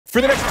For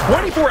the next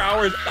 24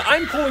 hours,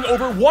 I'm pulling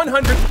over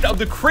 100 of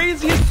the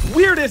craziest,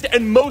 weirdest,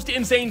 and most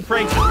insane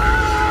pranks.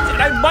 And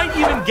I might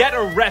even get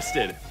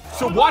arrested.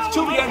 So watch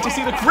till the end to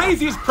see the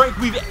craziest prank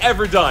we've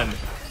ever done.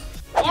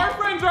 Our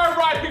friends are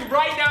arriving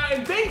right now,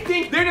 and they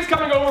think they're just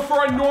coming over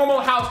for a normal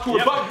house tour.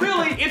 Yep. But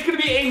really, it's gonna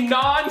be a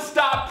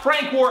non-stop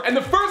prank war. And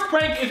the first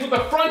prank is with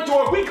the front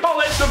door. We call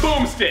it the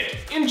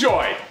boomstick.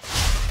 Enjoy.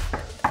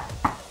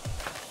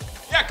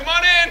 Yeah, come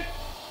on in.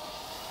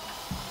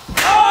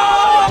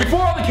 Oh!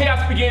 Before all the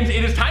chaos begins,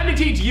 it is time to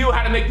teach you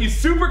how to make these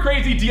super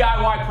crazy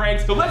DIY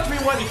pranks. So let's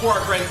rewind before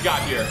our friends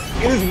got here.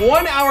 It is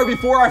 1 hour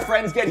before our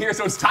friends get here,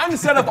 so it's time to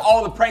set up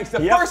all the pranks. The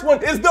first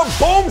one is the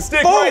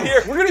boomstick right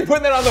here. We're gonna be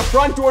putting that on the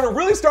front door to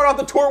really start off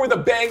the tour with a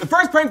bang. The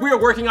first prank we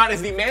are working on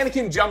is the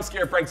mannequin jump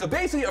scare prank. So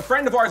basically, a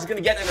friend of ours is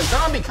gonna get in a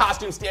zombie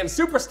costume, stand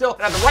super still,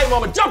 and at the right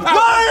moment, jump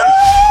out.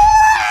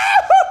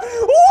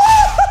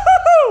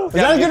 Is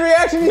that a good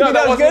reaction? No,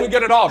 that wasn't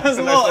good at all. That's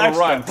a little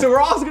extra. So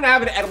we're also gonna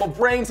have an edible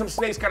brain, some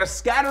snakes kind of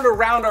scattered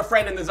around our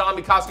friend in the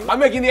zombie costume. I'm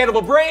making the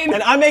edible brain.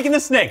 And I'm making the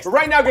snakes. We're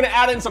right now gonna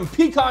add in some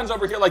pecans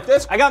over here like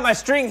this. I got my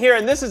string here,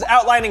 and this is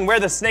outlining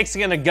where the snake's are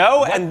gonna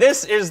go, and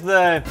this is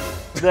the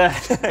You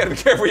gotta be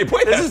careful where you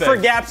point that This is for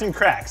gaps and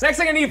cracks. Next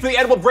thing I need for the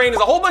edible brain is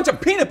a whole bunch of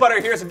peanut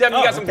butter here. So Devin,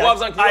 you got some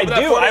gloves on. I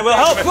do, I will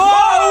help.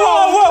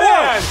 Whoa!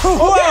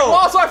 Okay, well,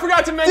 also I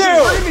forgot to mention,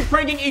 we're gonna be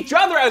pranking each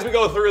other as we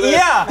go through this.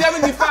 Yeah.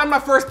 Devin, you found my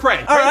first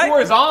prank. All Prank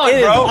war is on,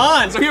 it bro. Is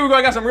on. So here we go,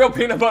 I got some real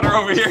peanut butter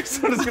over here.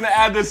 So I'm just gonna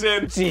add this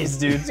in. Jeez,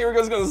 dude. Here we go,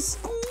 just gonna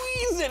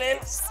squeeze it in.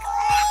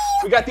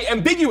 We got the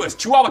ambiguous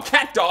Chihuahua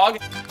cat dog.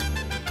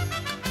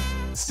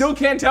 Still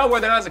can't tell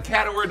whether that's a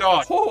cat or a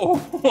dog.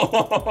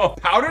 Oh.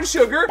 Powdered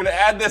sugar. Gonna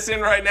add this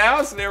in right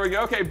now. So there we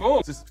go. Okay,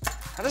 boom. Just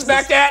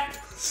smack that.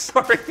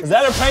 Sorry. Is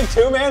that a prank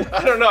too, man?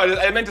 I don't know.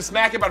 I meant to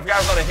smack it, but I forgot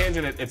it was on a hinge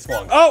and it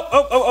swung.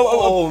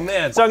 Oh,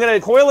 man. So I'm gonna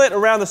coil it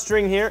around the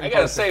string here. I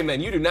gotta say,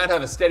 man, you do not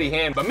have a steady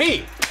hand, but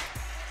me.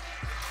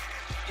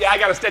 Yeah, I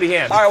got a steady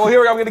hand. All right, well, here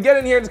we go. I'm gonna get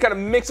in here and just kind of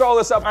mix all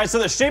this up. All right, so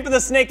the shape of the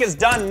snake is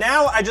done.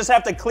 Now I just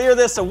have to clear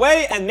this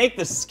away and make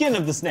the skin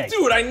of the snake.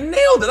 Dude, I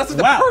nailed it. That's like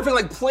the perfect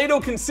like Play-Doh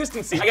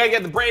consistency. I gotta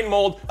get the brain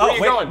mold. Where are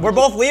you going? We're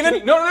both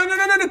leaving? No.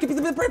 Give me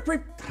the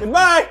brain.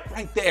 Goodbye.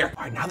 Right there.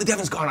 All right, now that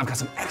Devin's gone, I've got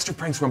some extra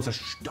pranks for him, so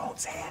shh, don't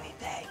say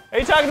anything. Are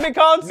you talking to me,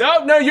 Collins?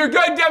 No, you're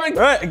good, Devin.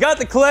 All right, I got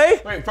the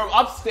clay. Wait, from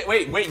upstairs.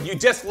 Wait, you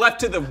just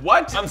left to the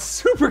what? I'm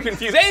super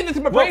confused. Hey, this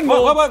is my brain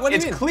mold. What do you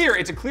mean? It's clear.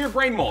 It's a clear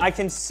brain mold. I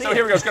can see. So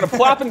here we go. It's gonna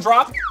plop and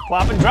drop.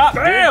 Plop and drop.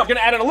 Bam! I'm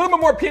gonna add in a little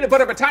bit more peanut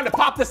butter, but time to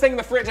pop this thing in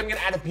the fridge. I'm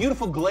gonna add a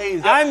beautiful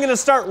glaze. I'm gonna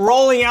start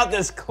rolling out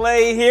this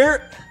clay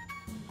here.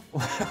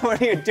 What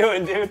are you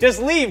doing, dude?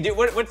 Just leave, dude.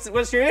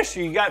 What's your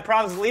issue? You got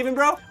problems leaving,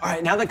 bro? All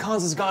right, now that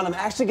Collins is gone, I'm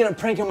actually gonna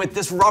prank him with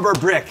this rubber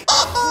brick.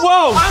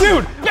 Whoa,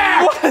 dude!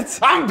 Back! What?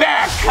 I'm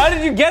back! How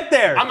did you get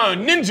there? I'm a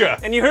ninja.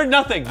 And you heard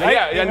nothing, right?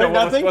 Yeah, you heard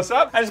nothing? What's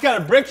up? I just got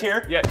a brick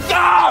here. Yeah.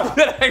 Ah!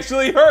 That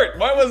actually hurt.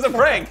 What was the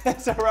prank?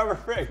 It's a rubber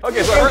brick.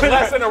 Okay, so it hurt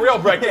less than a real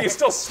brick, but you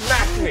still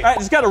smacked me. All right,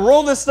 just gotta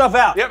roll this stuff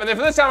out. Yep, and then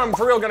for this time, I'm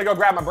for real gonna go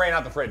grab my brain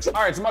out the fridge. All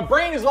right, so my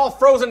brain is all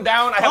frozen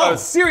down. I have a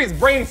serious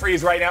brain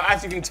freeze right now.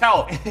 As you can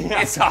tell,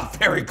 it's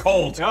very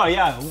cold. Oh,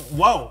 yeah.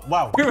 Whoa.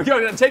 Here we go.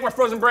 I'm gonna take my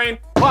frozen brain,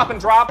 plop and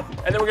drop,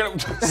 and then we're gonna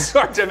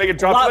start to make it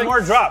drop. A lot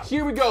more drop.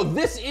 Here we go.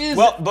 This is.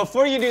 Well,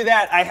 before you do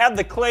that, I have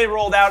the clay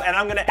rolled out, and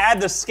I'm gonna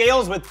add the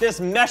scales with this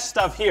mesh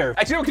stuff here.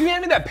 Actually, can you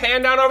hand me that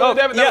pan down over there,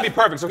 Devin? That would be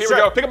perfect. So here we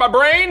go. Pick up my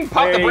brain,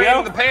 pop There the brain you go.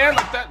 in the pan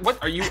like that. What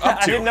are you up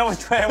to? I didn't know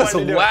which way I wanted to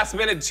do it. That's a last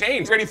minute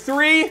change. Ready?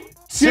 3,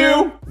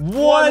 2,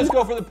 1. Let's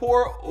go for the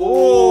pour.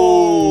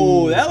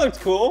 Ooh, that looked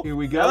cool. Here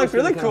we go. That looked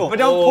really cool. But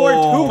don't pour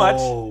too much.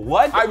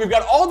 What? All right, we've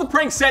got all the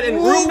pranks set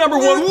in room number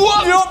 1.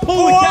 Whoa.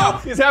 Holy cow.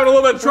 He's having a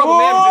little bit of trouble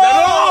managing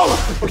that.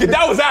 Oh! Okay,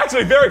 that was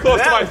actually very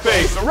close to my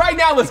face. So right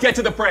now, let's get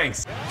to the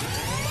pranks.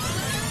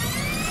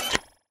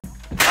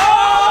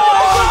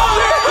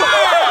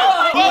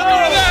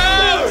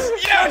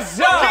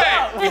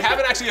 We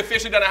haven't actually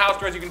officially done a house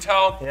tour, as you can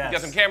tell. Yes. We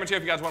got some cameras here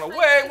if you guys want to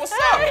wait. What's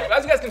up?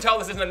 As you guys can tell,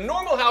 this isn't a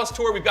normal house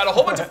tour. We've got a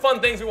whole bunch of fun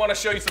things we want to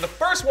show you. So the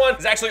first one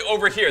is actually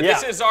over here.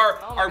 This is our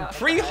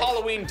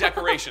pre-Halloween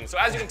decoration. So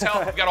as you can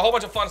tell, we've got a whole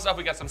bunch of fun stuff.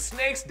 We got some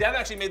snakes. Devin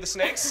actually made the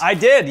snakes. I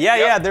did,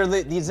 yeah.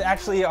 These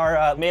actually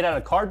are made out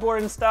of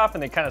cardboard and stuff,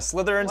 and they kind of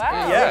slither and stuff.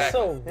 Wow, that's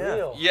so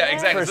real. Yeah,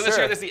 exactly. For So this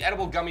sure. year, this is the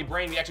edible gummy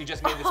brain. We actually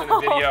just made this in a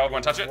video. You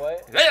want to touch it?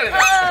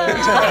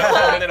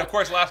 And then, of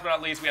course, last but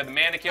not least, we have the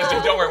mannequins.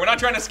 Dude, don't worry, we're not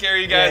trying to scare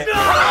you guys.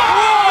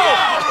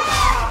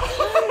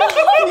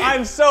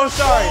 I'm so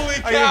sorry. Holy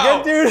cow. Are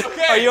you good, dude?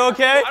 Okay. Are you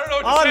okay? I don't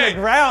know what to say. On the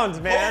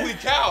ground, man. Holy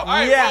cow. All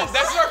right, Yes. well,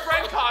 that's our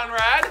friend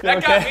Conrad.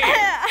 That got me.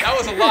 That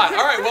was a lot.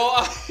 All right,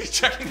 well,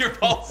 checking your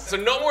pulse. So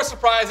no more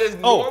surprises.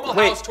 Normal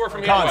house tour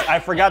from here. Collins, I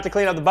forgot to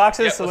clean up the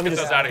boxes, so let me get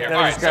just those out of here. let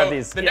All me right, just grab so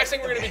these. the next thing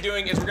we're going to be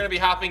doing is we're going to be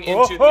hopping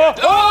into the... I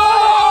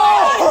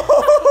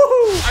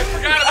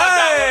forgot about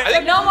that one. I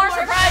think No more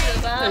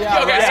surprises, huh?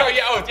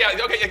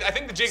 Okay, I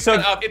think the jig's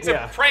set up. It's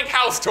a prank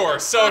house tour,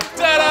 so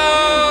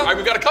ta-da! All right,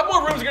 we've got a couple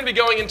more rooms we're gonna be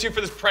going into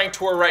for this prank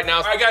tour right now.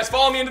 All right, guys,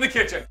 follow me into the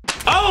kitchen.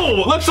 Oh!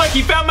 Oh, looks like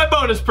you found my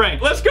bonus prank.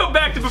 Let's go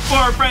back to before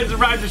our friends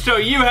arrived to show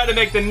you how to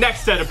make the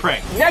next set of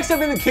pranks. Next up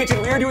in the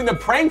kitchen, we are doing the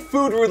prank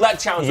food roulette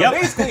challenge. So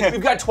basically,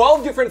 we've got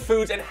 12 different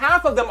foods, and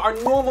half of them are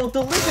normal,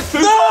 delicious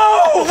foods.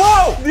 No!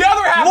 Whoa! The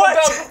other half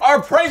of them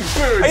are prank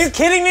foods. Are you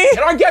kidding me? And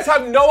our guests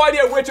have no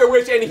idea which are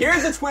which, and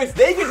here's the twist.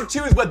 They get to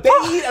choose what they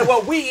eat and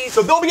what we eat,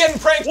 so they'll be getting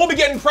pranked, we'll be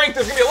getting pranked.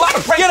 There's gonna be a lot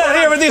of pranks. Get out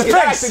of here with these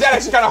pranks. That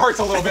actually kind of hurts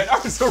a little bit. All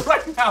right, so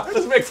right now,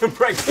 let's make some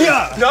pranks.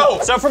 Yeah. No.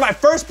 So for my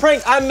first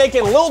prank, I'm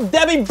making Little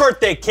Debbie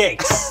birthday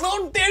cakes.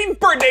 Little Debbie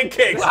birthday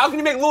cakes. How can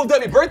you make Little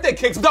Debbie birthday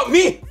cakes without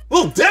me?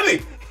 Little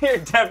Debbie. You're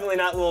definitely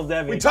not Little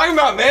Debbie. What are you talking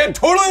about, man?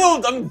 Totally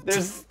Little.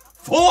 There's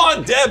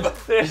full-on Deb.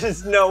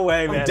 There's no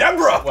way, man.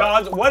 Deborah.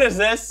 Cons, what is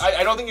this?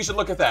 I don't think you should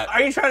look at that.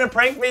 Are you trying to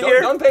prank me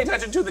here? Don't pay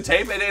attention to the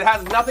tape. It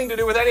has nothing to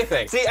do with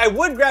anything. See, I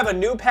would grab a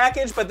new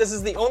package, but this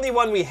is the only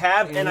one we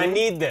have, and I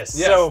need this.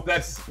 Yes, so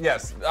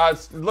yes.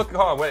 Look,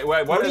 hold on, wait.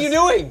 what are you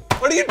doing?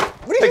 What are you?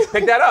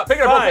 Pick that up. Pick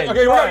it up. Fine,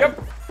 Okay, fine. yep.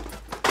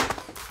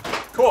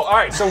 Cool. All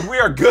right, so we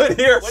are good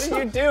here. What did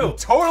you do?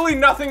 Totally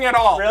nothing at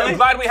all. Really? I'm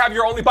glad we have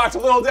your only box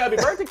of Little Debbie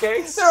birthday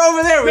cakes. They're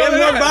over there. We have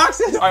more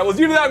boxes. All right, well,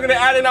 due to that, I'm gonna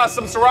add in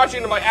some sriracha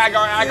into my agar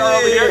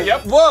over here.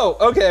 Yep. Whoa.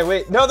 Okay.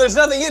 Wait. No, there's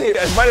nothing in here.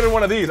 It might have been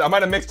one of these. I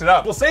might have mixed it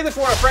up. We'll save this for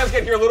when our friends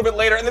get here a little bit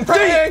later, and then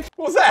prank.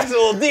 What's that? It's a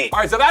little deep.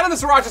 All right, so I've added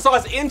the sriracha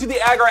sauce into the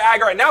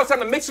agar, and now it's time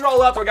to mix it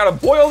all up. So I gotta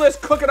boil this,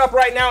 cook it up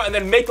right now, and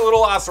then make the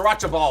little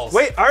sriracha balls.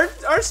 Wait, aren't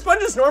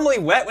sponges normally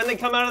wet when they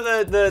come out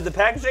of the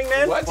packaging,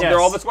 man? What? Yes. They're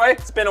all this way?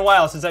 It's been a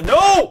while since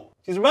No!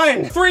 She's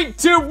mine. 3,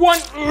 2, 1.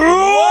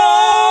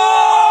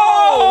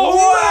 Whoa!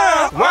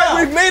 Wow!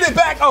 Right, we've made it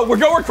back. Oh, we're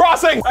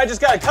crossing. I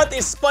just gotta cut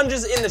these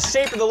sponges in the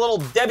shape of the Little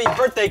Debbie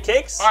birthday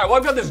cakes. All right, well,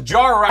 I've got this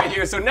jar right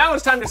here, so now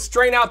it's time to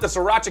strain out the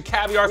sriracha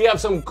caviar. We have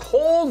some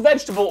cold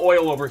vegetable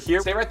oil over here.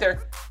 Stay right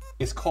there.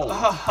 It's cold.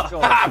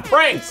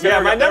 Pranks. Yeah,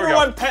 my number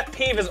one pet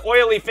peeve is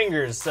oily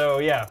fingers, so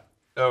yeah.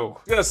 Oh.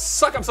 I'm gonna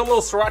suck up some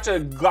little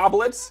sriracha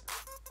goblets.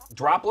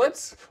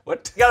 Droplets?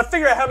 What? You gotta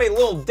figure out how many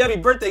Little Debbie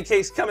birthday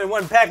cakes come in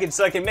one package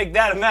so I can make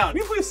that amount.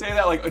 Can you please say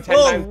that like 10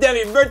 Little times?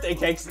 Debbie birthday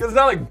cakes. Because it's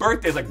not like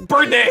birthdays, like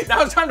birthday.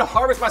 Now it's time to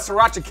harvest my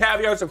sriracha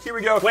caviar, so here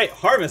we go. Wait,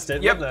 harvest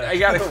it? Yep, I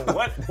got it.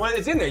 What? Well,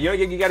 it's in there.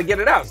 You gotta get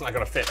it out. It's not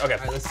gonna fit. Okay. All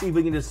right, let's see if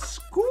we can just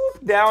scoop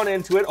down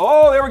into it.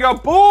 Oh, there we go.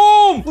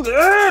 Boom! Look at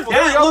that.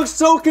 That looks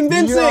so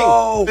convincing.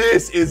 Yo,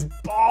 this is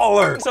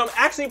baller. So I'm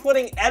actually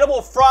putting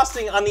edible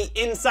frosting on the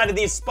inside of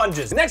these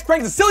sponges. The next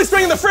prank is a silly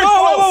string in the fridge.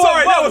 Whoa,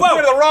 Sorry, that was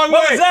pointed the wrong way.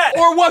 What was that?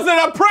 Or was it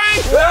a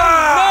prank?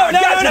 No, no,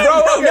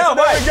 there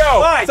we go.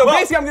 Fine. So Well,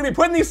 basically, I'm gonna be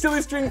putting these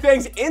silly string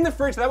things in the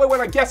fridge. So that way,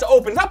 when our guest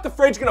opens up the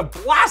fridge, gonna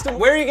blast them.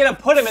 where are you gonna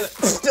put them in the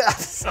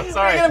I'm sorry.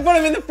 Where are you gonna put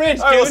them in the fridge,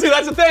 All right, dude? well, see,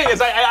 that's the thing.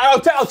 Is I'll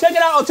check it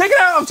out. I'll check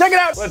it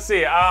out. Let's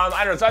see. I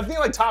don't know. So I think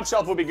like top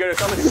shelf would be good or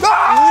something.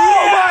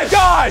 Oh my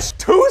gosh!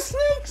 2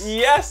 snakes?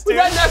 Yes, dude.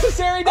 Was that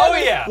necessary, Oh,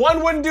 Debbie? yeah.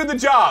 One wouldn't do the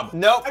job.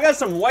 Nope. I got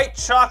some white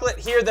chocolate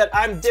here that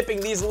I'm dipping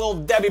these Little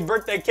Debbie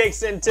birthday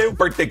cakes into.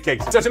 Birthday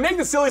cakes. So to make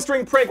the silly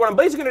string prank, what I'm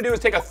basically gonna do is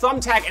take a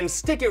thumbtack and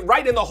stick it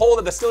right in the hole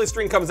that the silly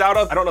string comes out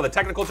of. I don't know the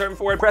technical term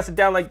for it. Press it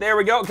down like there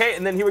we go. Okay,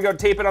 and then here we go.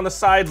 Tape it on the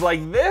sides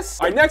like this.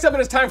 All right, next up it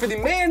is time for the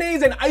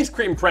mayonnaise and ice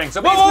cream prank.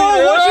 So basically,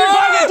 what's your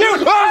pocket,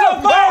 dude?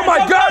 Oh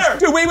my gosh,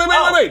 dude! Wait.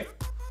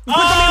 You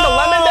put them in the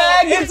lemon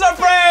bag? It's a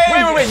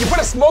prank! Wait. You put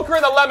a smoker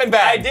in the lemon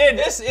bag. I did.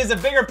 This is a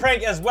bigger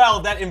prank as well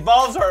that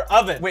involves our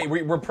oven. Wait,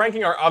 we're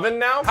pranking our oven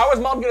now? How is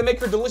Mom gonna make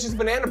her delicious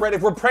banana bread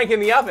if we're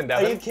pranking the oven,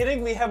 Devin? Are you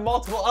kidding? We have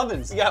multiple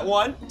ovens. You got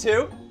 1,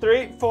 2,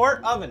 3,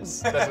 4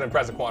 ovens. That's an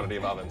impressive quantity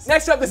of ovens.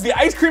 Next up is the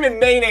ice cream and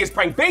mayonnaise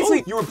prank.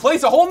 Basically, you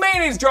replace a whole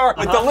mayonnaise jar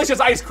with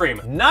delicious ice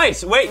cream.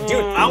 Nice. Wait,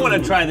 dude, I want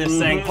to try this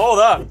thing. Hold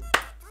up.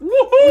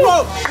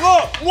 Whoa!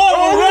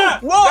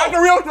 Whoa! That's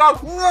the real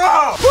stuff.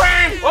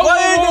 Prank!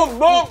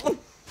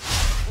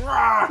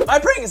 My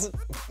prank is...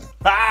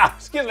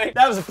 excuse me.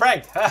 That was a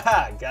prank.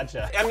 Haha,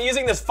 gotcha. I'm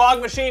using this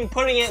fog machine,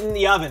 putting it in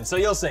the oven, so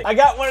you'll see. I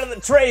got one of the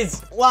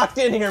trays locked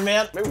in here,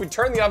 man. Maybe we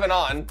turn the oven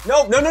on.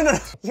 No.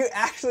 You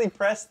actually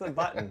press the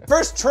button.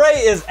 First tray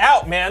is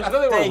out, man. I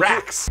thought they were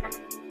racks.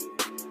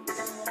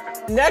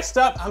 Next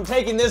up, I'm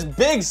taking this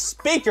big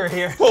speaker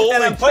here, Holy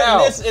and I'm putting cow.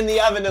 this in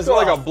the oven as So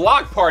well. like a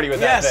block party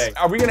with that thing.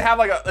 Are we gonna have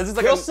like a? Is this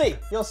like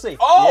You'll see.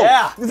 Oh,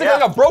 yeah. This is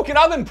like a broken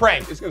oven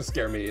prank. It's gonna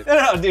scare me.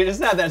 No, dude, it's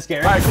not that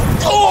scary. All right.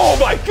 Oh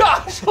my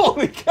gosh!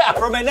 Holy cow!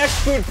 For my next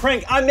food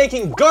prank, I'm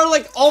making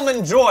garlic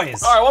almond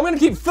joys. All right, well, I'm gonna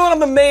keep filling up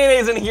the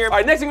mayonnaise in here. All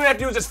right, next thing we're gonna have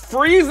to do is just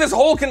freeze this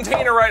whole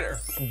container right here.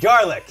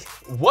 Garlic.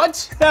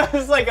 What? That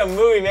was like a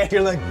movie, man.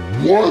 You're like,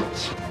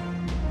 What?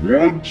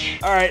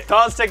 all right,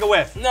 Collins, take a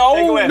whiff. No,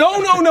 Take a whiff.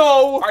 no.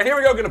 All right, here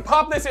we go. Gonna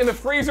pop this in the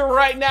freezer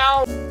right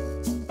now.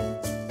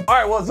 All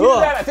right, well, due to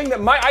that, I think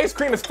that my ice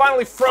cream is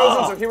finally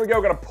frozen, so here we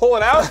go. Gonna pull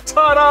it out.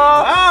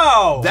 Ta-da!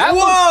 Wow! That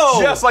looks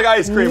just like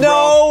ice cream, bro.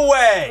 No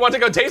way! Want to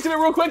go taste of it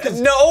real quick?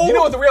 'Cause No. You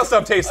know what the real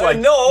stuff tastes like.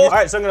 No. All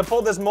right, so I'm gonna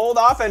pull this mold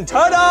off and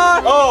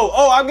ta-da!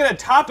 Oh, I'm gonna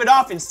top it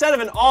off. Instead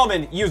of an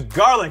almond, use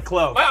garlic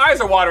clove. My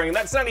eyes are watering.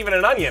 That's not even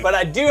an onion. But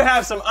I do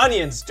have some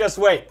onions. Just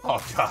wait.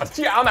 Oh God.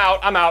 Yeah, I'm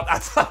out.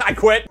 I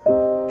quit.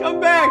 Come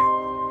back.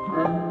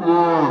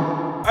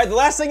 All right, the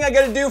last thing I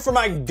gotta do for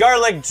my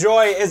garlic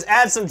joy is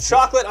add some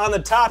chocolate on the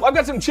top. Well, I've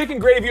got some chicken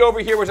gravy over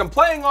here, which I'm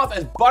playing off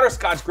as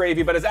butterscotch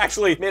gravy, but it's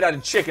actually made out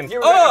of chicken. Here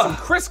we got some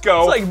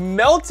Crisco. It's like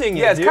melting.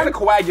 Yeah, it's kind of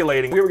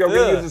coagulating. Here we go. We're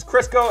gonna use this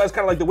Crisco as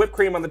kind of like the whipped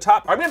cream on the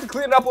top. I'm gonna have to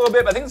clean it up a little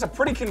bit, but I think it's a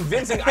pretty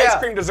convincing ice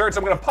cream dessert, so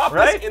I'm gonna pop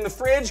this in the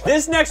fridge.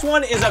 This next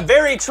one is a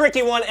very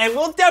tricky one, and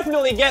we'll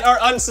definitely get our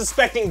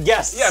unsuspecting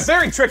guests. Yeah,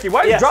 very tricky.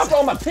 Why you dropped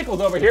all my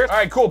pickles over here? All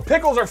right, cool.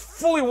 Pickles are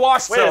fully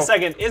washed. Wait a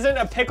second. Isn't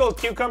a pickled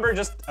cucumber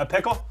just a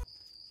pickle?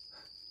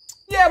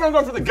 Yeah, but I'm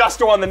going for the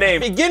gusto on the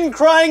name. Begin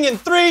crying in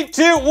 3,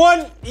 2,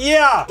 1.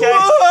 Yeah. Okay.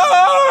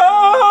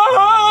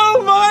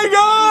 Oh my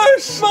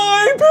gosh!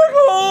 My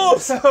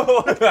pickles!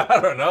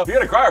 I don't know. If you're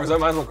gonna cry over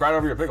something, I might as well cry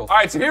over your pickles. All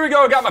right, so here we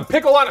go. I got my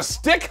pickle on a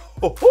stick.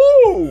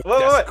 Ooh,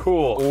 that's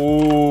cool.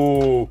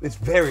 Ooh, it's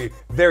very,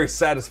 very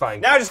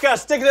satisfying. Now I just gotta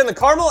stick it in the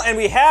caramel, and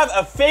we have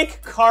a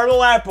fake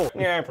caramel apple.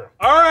 Yeah.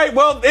 All right,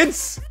 well,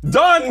 it's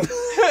done.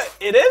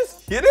 It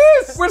is? It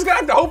is. We're just gonna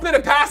have to hope that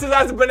it passes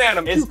as a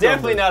banana. It's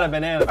definitely not a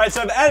banana. All right,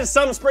 so I've added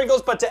some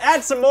sprinkles, but to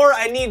add some more,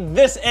 I need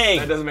this egg.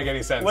 That doesn't make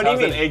any sense. What do you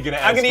mean? How's an egg gonna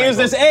add I'm gonna use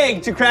this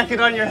egg to crack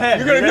it on your head.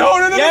 You're gonna no. Oh,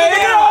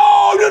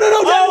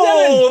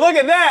 look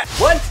at that.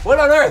 What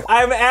on earth?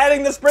 I'm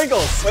adding the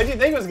sprinkles. What do you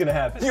think was gonna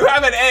happen? You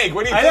have an egg.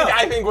 What do you think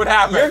I think would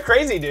happen? You're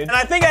crazy, dude. And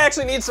I think I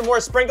actually need some more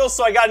sprinkles,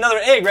 so I got another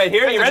egg right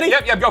here. You ready?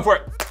 Yep, go for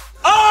it.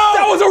 Oh!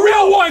 That was a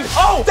real one!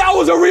 Oh! That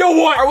was a real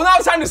one! All right, well now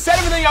it's time to set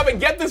everything up and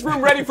get this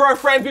room ready for our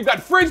friends. We've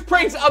got fridge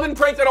pranks, oven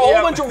pranks, and a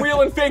whole bunch of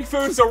real and fake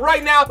food. So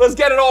right now, let's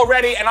get it all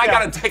ready, and I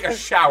gotta take a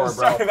shower,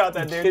 bro. Sorry about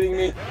that, dude. Are you kidding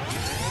me?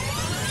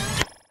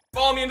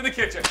 Follow me into the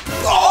kitchen.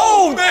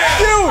 Oh, man!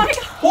 Dude!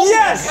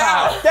 Yes!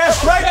 Wow.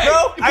 That's right,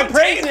 bro. I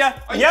praised you.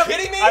 Are you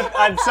kidding me?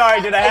 I'm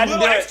sorry, dude. I had to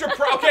do it. Extra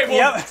okay,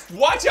 well,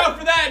 watch out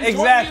for that.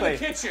 Exactly. In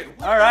the kitchen.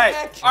 All right.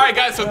 All right,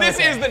 guys, so this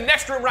is the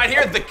next room right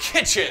here, the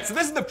kitchen. So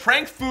this is the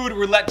prank food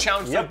roulette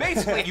challenge. So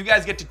basically, you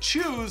guys get to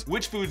choose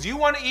which foods you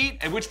want to eat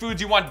and which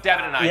foods you want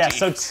Devin and I to eat. Yeah,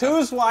 so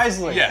choose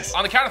wisely. Yes.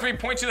 On the count of 3,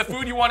 point to the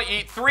food you want to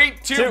eat. 3,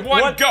 2,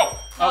 1, go.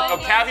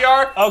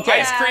 Caviar,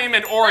 ice cream,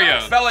 and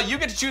Oreos. Bella, you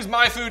get to choose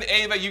my food.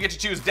 Ava, you get to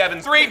choose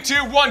Devin's. 3,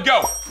 2, 1,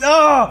 go.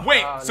 Oh.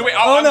 Wait, so wait,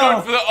 I'm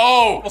going for the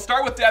We'll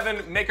start with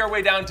Devin, make our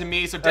way down to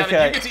me. So Devin,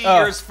 you get to eat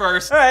yours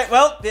first. All right,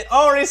 well, it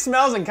already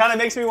smells and kind of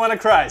makes me want to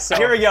cry. So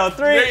here we go.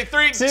 3,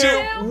 2,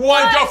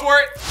 1, go for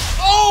it.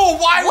 Oh,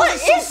 why was it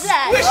so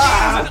squishy? It was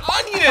an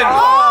onion.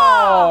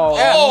 Oh.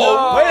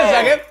 Oh. Wait a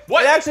second.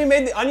 What? It actually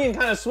made the onion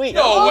kind of sweet.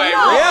 No way,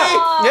 really?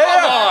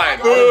 Yeah.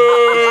 Come on.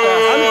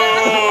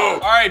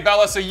 All right,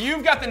 Bella, so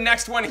you've got the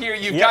next one here.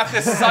 You've got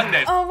this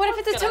sundae. Oh, what if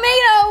it's a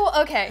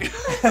tomato? Okay.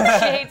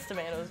 She hates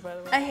tomatoes, by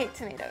the way. I hate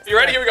tomatoes. You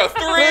ready? Here we go.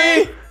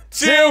 3,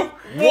 2,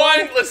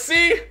 1. Let's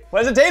see.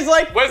 What does it taste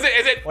like? What is it?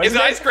 Is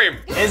it ice cream?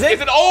 Is it?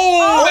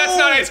 Oh, that's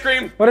not ice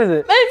cream. What is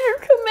it?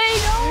 It's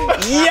tomato.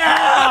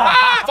 Yeah!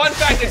 Fun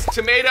fact, it's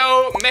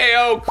tomato,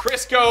 mayo,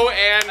 Crisco,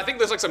 and I think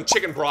there's like some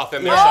chicken broth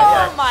in there Oh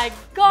somewhere. my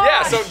god.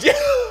 Yeah,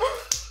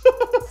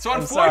 so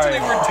unfortunately,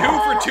 we're 2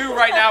 for 2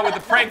 right now with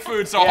the prank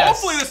food, so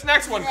hopefully this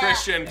next one,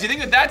 Christian, do you think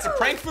that that's a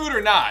prank food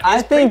or not?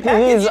 I think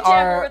these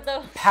are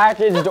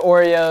packaged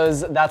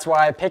Oreos, that's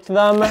why I picked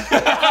them.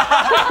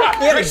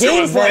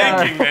 Christian was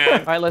thinking, man.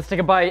 All right, let's take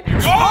a bite.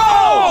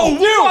 Oh,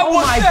 dude! Oh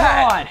my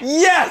god!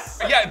 Yes!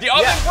 Yeah, the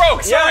oven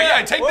broke. Sorry,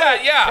 take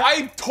that. Yeah,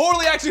 I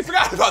totally actually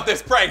forgot about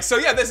this prank. So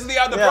yeah, this is the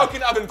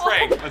broken oven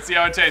prank. Let's see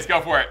how it tastes.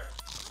 Go for it.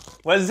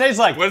 What does it taste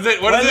like? What does it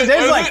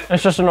taste like?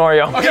 It's just an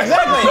Oreo. Okay. Exactly.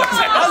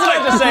 That's what I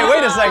have to say.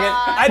 Wait a second.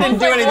 I didn't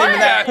do anything with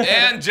that.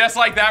 And just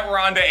like that, we're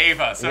on to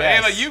Ava. So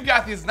Ava, you've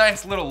got these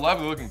nice little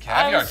lovely looking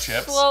caviar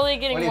chips. Slowly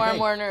getting more and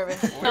more nervous.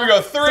 Here we go.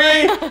 3,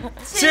 2,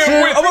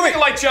 1. Wait,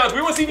 like challenge.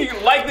 We want to see if you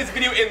can like this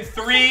video in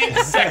 3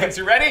 seconds.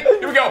 You ready?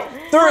 Here we go.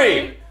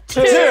 3,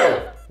 2,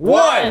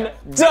 1,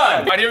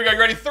 done. All right, here we go. You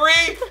ready?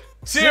 3,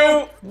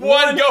 2,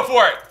 1, go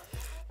for it.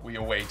 We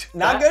await.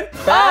 Not good?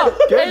 Oh,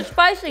 it's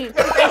spicy. It's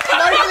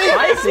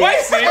Spicy?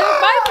 It's spicy.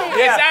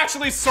 It's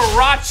actually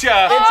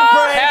sriracha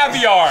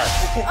caviar. Oh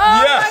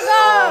my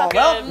god.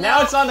 Well,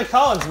 now it's on to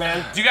Collins,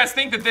 man. Do you guys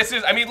think that this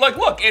is, I mean, look,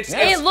 it's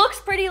It looks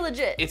pretty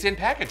legit. It's in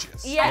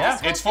packages. Yeah.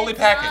 It's fully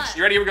packaged.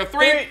 You ready? Here we go.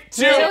 3,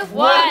 2,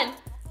 1.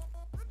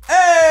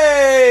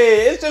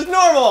 Hey, it's just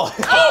normal.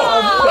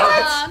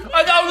 Oh,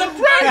 what? That was a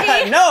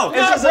prank. No,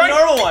 it's just a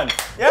normal one.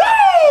 Yeah.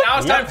 Now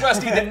it's time for us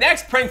to eat the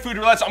next prank food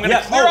roulette. So I'm going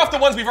to clear off the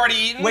ones we've already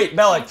eaten. Wait,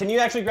 Bella, can you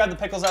actually grab the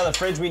pickles out of the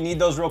fridge? We need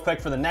those real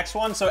quick for the next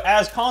one. So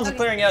as Collins is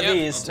clearing out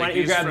these, why don't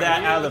you grab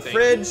that out of the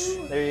fridge?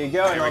 There you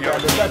go. And I'll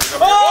grab this.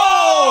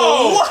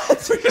 Oh!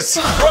 What? We just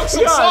broke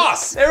some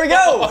sauce. There we go.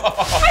 Are you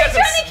trying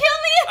to kill me?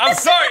 I'm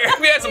sorry.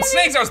 We had some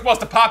snakes that were supposed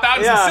to pop out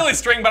and some silly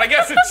string, but I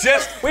guess it's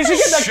just we should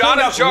get that shot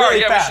cleaned a up jar.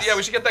 really fast.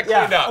 We should get that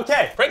cleaned up.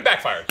 Okay. Prank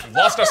backfired. We've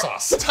lost our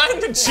sauce.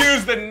 Time to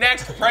choose the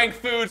next prank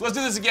food. Let's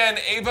do this again.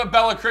 Ava,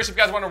 Bella, Chris, if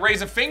you guys want to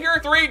raise a finger.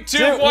 3,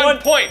 2, 1,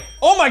 point.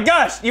 Oh my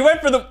gosh, you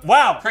went for the,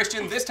 wow.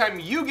 Christian, this time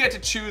you get to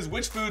choose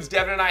which foods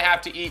Devin and I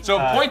have to eat. So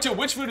point to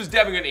which food is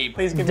Devin gonna eat.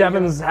 Please give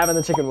Devin's having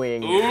the chicken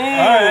wing. Ooh,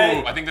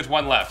 I think there's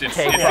one left. It's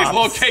these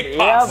little cake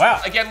pops.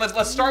 Wow. Again,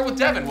 let's start with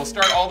Devin. We'll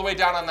start all the way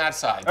down on that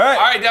side. All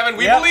right, Devin,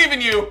 we believe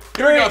in you.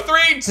 Here we go.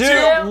 3, 2,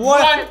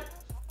 1.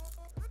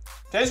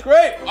 Tastes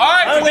great. All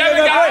right, so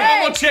Devin got a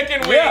normal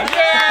chicken wing. Yeah.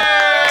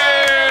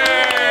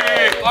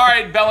 Yay! All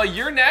right, Bella,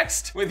 you're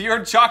next with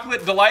your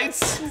chocolate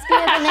delights. Please be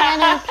a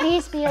banana.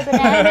 Please be a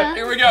banana.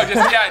 Here we go. Just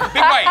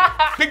big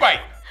bite. Big bite.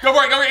 Go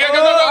for it. Go. Bite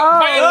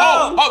it.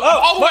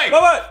 All the way.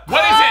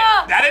 What is it?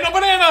 That ain't no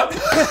banana.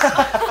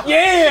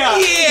 Yeah.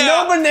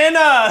 No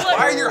banana. Why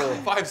are your high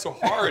fives so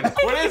hard?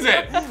 What is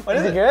it? What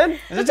is it good?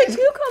 It's a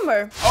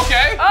cucumber.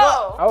 Okay.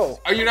 Oh.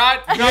 Are you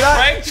not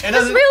pranked? It's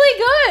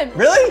really good.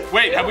 Really?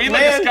 Wait, have we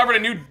discovered a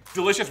new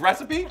delicious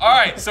recipe? All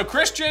right, so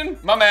Christian,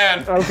 my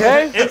man.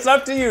 Okay. It's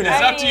up to you now.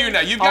 It's up to you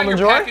now. You've got your Almond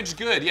Joy? package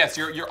good. Yes,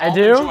 your I Almond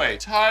do? Joy.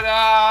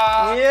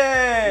 Ta-da!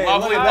 Yay.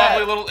 Lovely Look at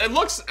that. little. It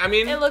looks. I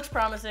mean, It looks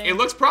promising. it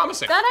looks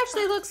promising. That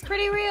actually looks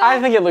pretty real. I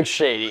think it looks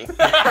shady.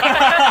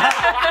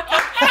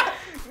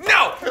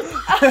 No.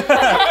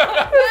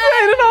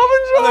 An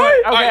almond joy.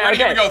 All right, ready?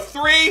 Here we go.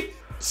 3,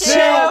 2,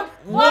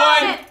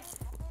 1.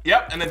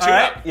 Yep, and then 2 All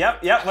right. up.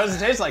 Yep. What does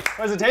it taste like?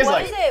 What does it taste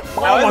like? What is it?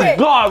 How is it?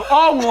 God.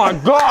 Oh my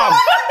God.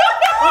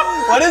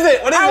 What is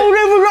it? What is I it? don't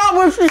even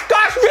know. It's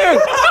disgusting.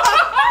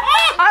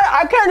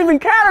 I can't even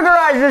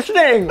categorize this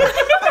thing.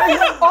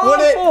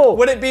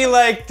 Would it be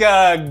like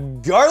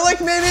garlic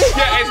maybe?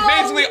 Yeah, it's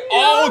basically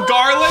all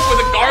garlic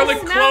with a garlic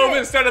smell clove it.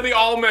 instead of the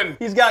almond.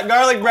 He's got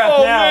garlic breath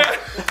Oh now. man,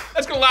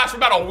 that's gonna last for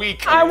about a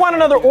week. I want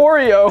another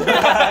Oreo.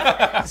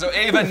 So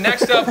Ava,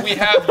 next up we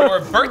have your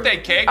birthday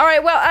cake. All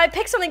right, well, I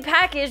picked something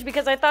packaged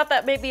because I thought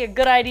that may be a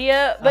good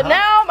idea, but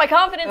now my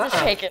confidence is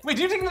shaken. Wait,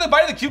 did you take another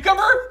bite of the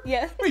cucumber?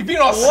 Yeah. Wait, you being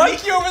all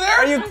sneaky over there?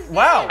 Are you?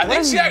 Wow. I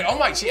think she actually wrong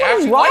likes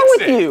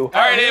with it. you? All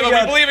right, Ava, we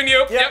go. believe in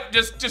you. Yep.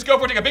 Yep, just go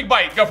for it. Take a big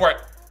bite. Go for it.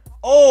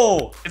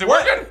 Oh. Is it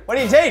working? What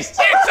do you taste? It's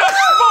a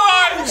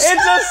sponge!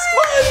 It's a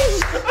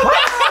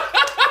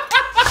sponge.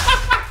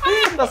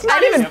 That's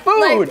not even food.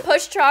 Like,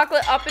 push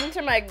chocolate up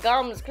into my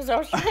gums because I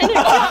was trying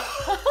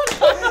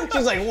to.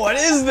 She's like, what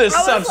is this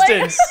I was like-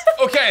 substance?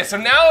 Okay, so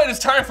now it is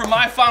time for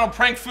my final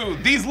prank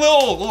food. These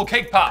little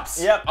cake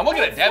pops. Yep. I'm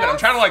looking at Devin. I'm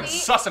trying to like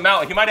sweet. suss him out.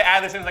 Like he might have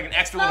added this in as like an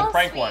extra little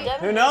prank one.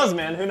 Who knows,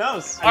 man? Who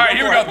knows? All right,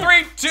 here we go.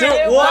 3, 2,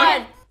 1.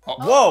 1.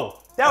 Whoa.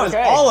 That was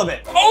Okay. all of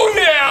it. Oh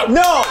yeah!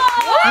 No.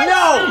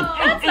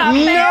 That's not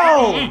fair.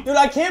 No. Dude,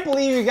 I can't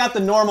believe you got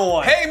the normal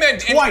one. Hey man,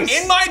 Twice.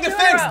 in my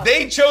defense, Zero.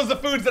 they chose the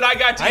foods that I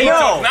got to I eat, know.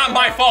 so it's not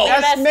my fault.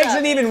 That messed makes up.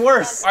 it even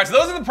worse. All right, so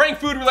those are the prank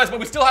food roulette, but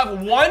we still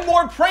have one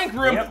more prank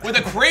room with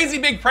a crazy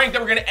big prank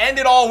that we're gonna end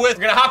it all with.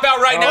 We're gonna hop out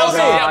right now, so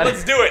yeah, God.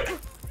 let's do it.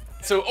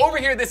 So over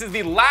here, this is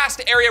the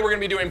last area we're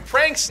gonna be doing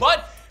pranks,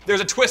 but there's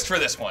a twist for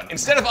this one.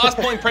 Instead of us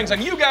pulling pranks on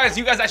you guys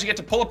actually get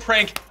to pull a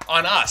prank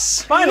on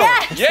us. Finally.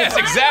 Yes,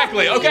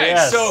 exactly. Okay,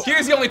 Yes. so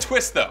here's the only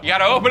twist though. You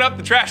gotta open up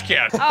the trash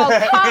can.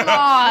 Oh, come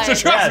on. So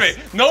trust Yes.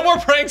 me, no more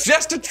pranks,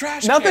 just a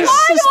trash Nothing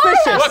can.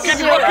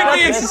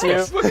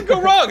 suspicious. What could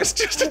go wrong? It's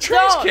just a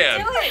trash Don't can.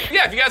 do it.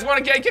 Yeah, if you guys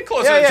want to get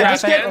closer Yeah, to the yeah, trash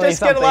just can.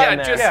 get a lot in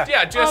there.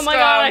 Oh my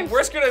God. We're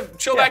just gonna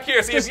chill back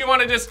here. See if you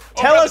want to just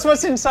Tell open us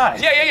what's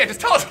inside. Yeah.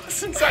 Just tell us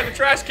what's inside the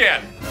trash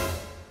can.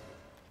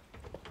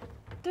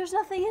 There's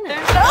nothing in it.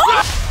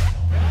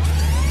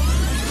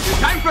 It's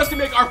time for us to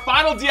make our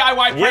final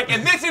DIY prank,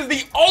 and this is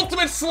the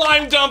ultimate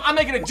slime dump. I'm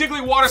making a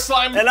jiggly water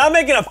slime. And I'm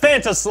making a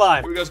Fanta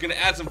slime. We're just gonna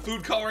add some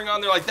food coloring on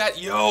there like that.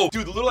 Yo,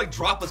 dude, the little like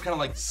droplets kind of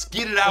like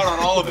skidded out on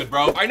all of it,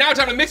 bro. All right, now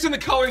time to mix in the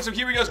coloring. So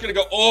here we go. It's gonna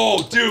go.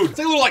 Oh, dude, it's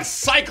like a little like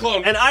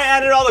cyclone. And I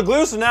added all the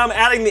glue, so now I'm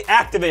adding the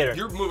activator.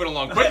 You're moving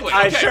along quickly.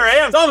 I Okay. sure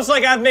am. It's almost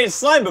like I've made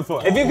slime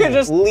before. If you could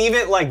just leave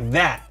it like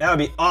that, that would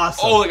be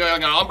awesome. Oh, like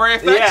an ombre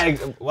effect?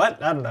 Yeah,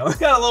 what? I don't know. It's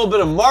got a little bit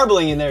of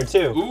marbling in there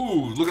too.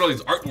 Ooh, look at all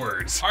these art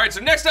words. All right, so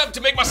next up, to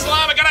make my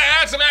slime, I gotta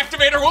add some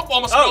activator. Whoop,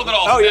 almost spilled it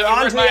all. Oh, So you're Devin, on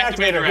where's to the my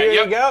activator. at? Here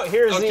Yep. you go.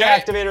 Here's the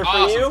activator for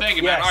awesome. you. Thank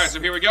you, man. Yes. All right, so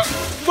here we go.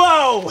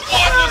 Whoa!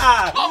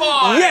 Come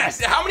on.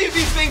 Yes. How many of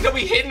these things have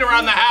we hidden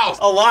around the house?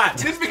 A lot.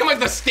 This has become like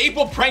the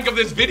staple prank of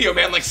this video,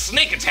 man. Like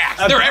snake attacks.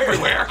 They're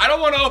everywhere. I don't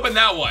want to open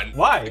that one.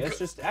 Why? It's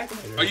just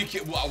activator. Are you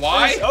kidding?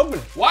 Why? Just open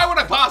it. Why would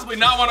I possibly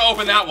not want to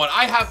open that one?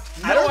 I have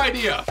no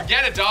idea.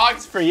 Forget it,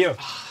 dogs. For you.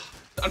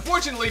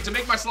 Unfortunately, to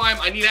make my slime,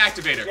 I need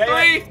activator. Yeah,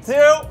 3,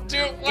 2, 2,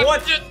 1.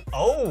 1.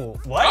 Oh,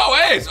 what?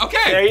 Oh, A's. Okay.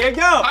 There you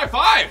go. High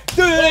five.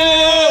 Whoa,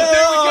 Oh,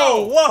 there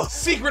we go. Whoa.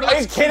 Secret. Are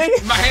you kidding?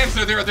 My hands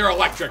are they're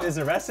electric. Is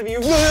the rest of you?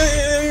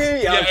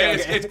 Yeah, okay,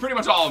 it's pretty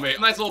much all of me.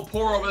 Nice little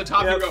pour over the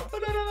top. Yep. Here we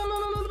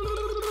go.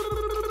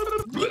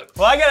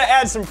 Well, I gotta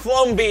add some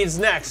phloem beads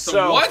next. Some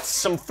so what?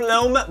 Some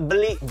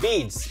phloem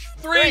beads.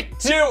 3,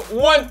 2,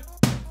 1.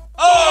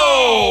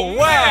 Oh,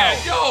 wow. man,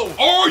 yo.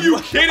 Are you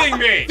kidding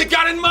me? They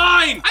got in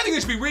mine. I think they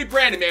should be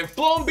rebranded, man.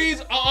 Phloem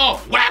beads,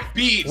 whack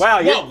beads.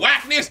 Wow, What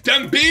whackness?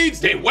 Them beads,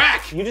 they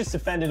whack. You just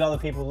offended all the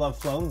people who love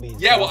phloem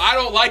beads. Yeah, well, I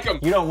don't like them.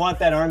 You don't want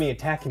that army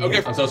attacking you.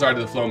 Okay, I'm so sorry to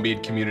the phloem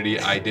bead community.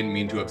 I didn't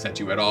mean to upset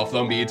you at all.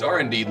 Phloem beads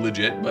are indeed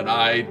legit, but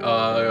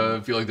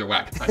I feel like they're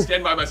whack. I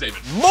stand by my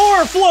statement.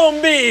 More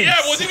phloem beads! Yeah,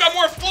 well, you got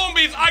more phloem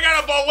beads. I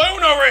got a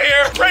balloon over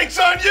here. Pranks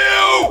on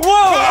you!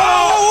 Whoa!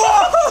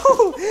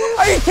 Whoa!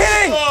 Are you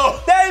kidding?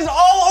 Oh. That is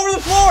all over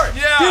the floor.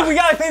 Yeah. Dude, we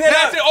gotta clean that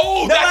up.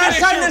 Oh, the last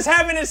time this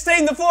happened, it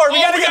stained the floor. We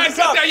gotta get this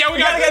up. Yeah, we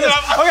gotta get this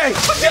up. Okay.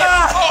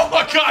 Oh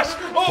my gosh.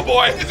 Oh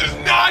boy, this is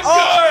not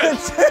good.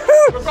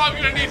 Dude. We're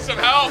probably gonna need some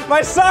help.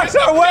 My socks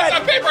are wet.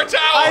 Get the paper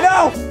towel. I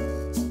know.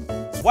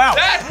 Wow.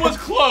 That was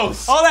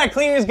close. All that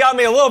cleaning has got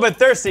me a little bit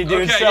thirsty,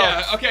 dude. Okay, so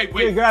yeah. Okay, wait.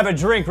 Let me grab a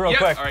drink real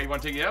quick. All right, you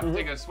want to take it up?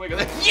 Take a swig of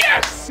this.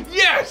 Yes!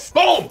 Yes!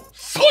 Boom!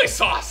 Soy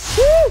sauce!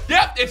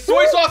 Yep, it's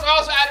soy sauce. I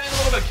also added in a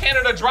little bit of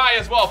Canada Dry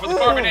as well for the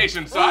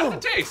carbonation. So how does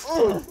it taste?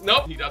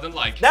 Nope, he doesn't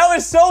like. That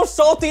was so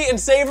salty and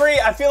savory.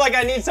 I feel like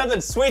I need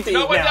something sweet to eat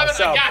now. Devin,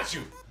 so. I got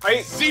you. Are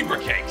you zebra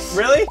cakes.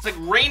 Really? It's like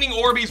raining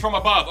Orbeez from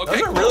above. Okay,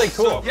 those are really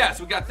cool. So, yeah,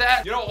 so we got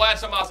that. You know what? We'll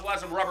add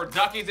some rubber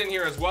duckies in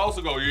here as well.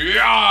 So go,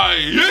 yeah.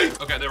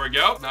 Okay, there we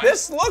go. Nice.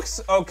 This looks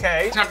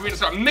okay. Time for me to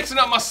start mixing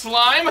up my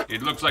slime.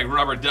 It looks like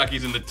rubber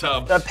duckies in the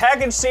tub. The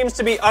package seems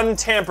to be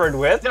untampered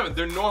with. Devin,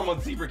 they're normal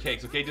zebra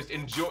cakes, okay? Just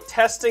enjoy.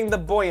 Testing the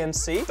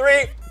buoyancy.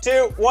 3,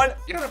 2, 1.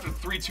 You don't have to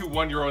 3, 2,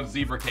 1 your own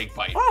zebra cake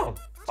bite. Oh.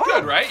 It's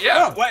good, right?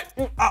 Yeah. Oh, wait.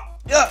 What?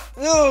 There's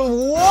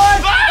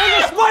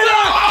a spider!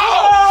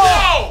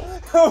 Oh, no!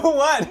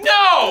 What?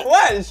 No!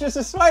 What? It's just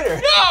a spider.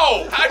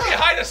 No! How do you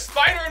hide a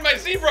spider in my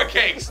zebra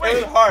cakes? It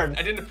was hard.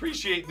 I didn't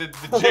appreciate the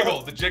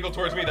jiggle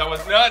towards me. That was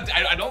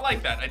I don't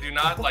like that. I do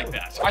not like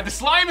that. All right, the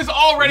slime is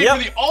all ready for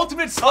the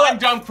ultimate slime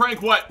dump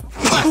prank. What?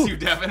 Bless you,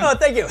 Devin. Oh,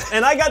 thank you.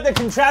 And I got the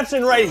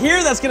contraption right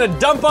here that's gonna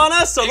dump on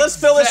us. So let's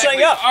fill this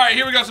thing up. All right,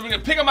 here we go. So we're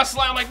gonna pick up my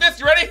slime like this.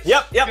 You ready?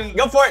 Yep.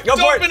 Go for it. Go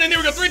for it. And here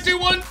we go. 3, 2,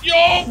 1.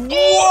 Yo!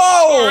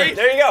 Whoa! Sorry.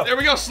 There you go. There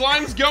we go.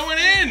 Slime's going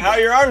in. How are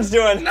your arms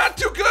doing? Not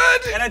too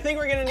good. And I think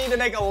we're gonna need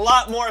to make a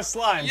lot more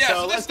slime. Yeah,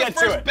 so let's this is get the to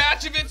first it.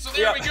 batch of it, so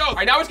there we go. All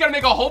right, now we just gotta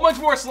make a whole bunch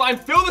more slime,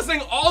 fill this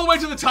thing all the way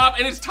to the top,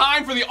 and it's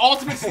time for the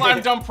ultimate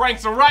slime dump prank.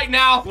 So right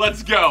now,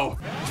 let's go.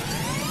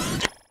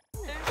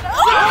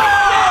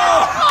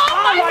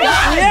 Oh my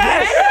God!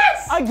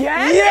 Yes!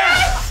 Again?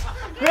 Yes!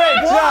 Great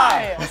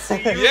job!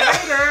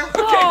 Yeah.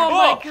 Okay, Oh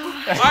my cool. God.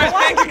 All right,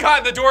 thank you,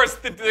 God. The door's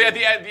at the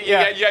end.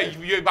 Yeah,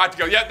 you're about to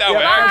go. Yep, that way.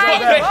 All right, cool.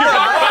 Thank you.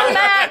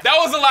 That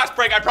was the last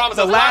prank, I promise.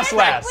 The last.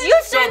 You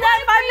said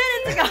that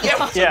 5 minutes ago.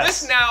 Yeah, so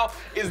this now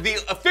is the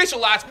official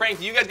last prank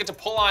that you guys get to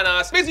pull on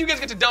us. Basically, you guys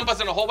get to dump us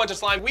in a whole bunch of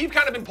slime. We've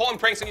kind of been pulling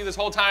pranks on you this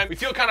whole time. We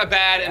feel kind of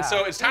bad, and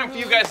so it's time for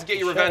you guys to get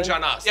your revenge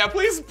on us. Yeah,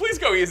 please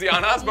go easy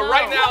on us. But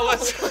right now,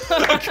 let's. Oh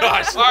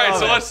gosh. All right,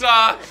 so let's.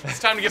 It's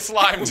time to get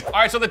slimed. All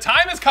right, so the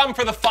time has come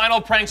for the final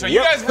prank. So are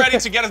you guys ready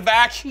to get us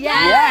back?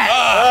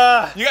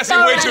 Yes. You guys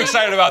seem way too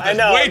excited about this. I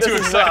know, way this too is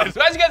excited. rough.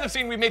 So as you guys have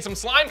seen, we've made some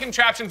slime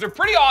contraptions. They're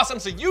pretty awesome.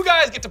 So you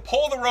guys get to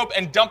pull the rope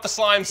and dump the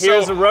slime.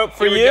 Here's a rope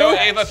for here we you. go,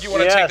 Ava, if you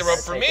want to take the rope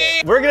for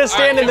me. We're gonna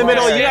stand in the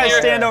middle. You guys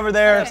stand over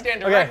there.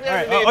 Stand Okay. directly All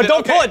right. underneath Oh, it.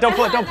 don't pull Okay. it. Don't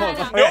pull it. Don't pull it.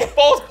 No Okay.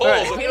 false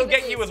pulls. Right. It'll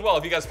get you as well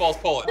if you guys false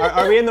pull it.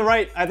 Are we in the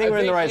right? I think we're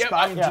in the right Yep,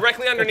 spot. I'm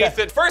directly underneath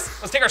it. First,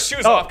 let's take our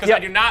shoes off because yeah. I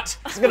do not.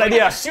 That's a good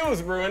idea. My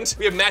shoes ruined.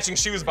 We have matching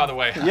shoes, by the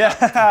way. Yeah.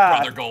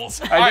 Brother goals.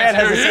 Our dad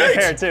has the same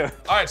pair too.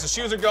 All right, so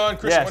shoes are gone.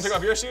 Christian, Yes. want to take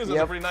off your shoes? Those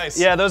are pretty nice.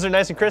 Yeah, those are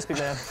nice and crispy,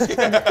 man.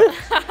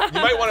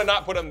 You might want to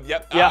not put them.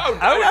 Yep. Yeah.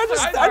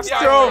 I'd just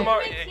throw them.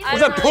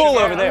 There's a pool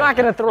over there. I'm not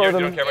gonna throw You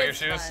them. don't care about your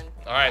shoes? fun.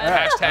 All right,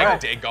 hashtag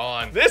day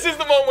gone. This is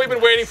the moment we've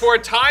been waiting for.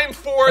 Time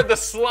for the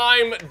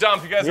slime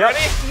dump. You guys ready?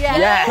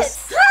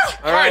 Yes.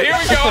 All right, here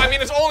we go. I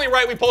mean, it's only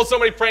right we pulled so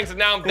many pranks and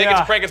now they get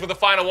to prank us with the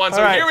final one. So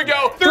All right. here we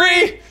go.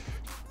 3,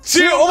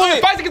 2,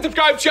 1. 5 second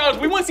subscribe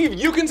challenge. We want to see if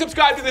you can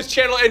subscribe to this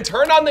channel and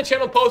turn on the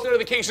channel post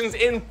notifications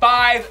in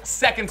 5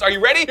 seconds. Are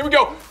you ready? Here we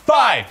go.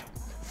 5,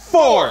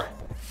 4,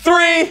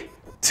 3,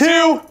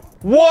 2,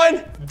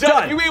 1.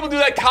 Done. If you were able to do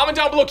that, comment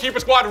down below, Keeper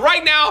Squad,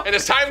 right now, and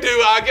it's time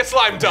to get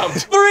slime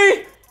dumped.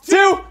 3,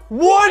 2,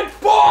 1.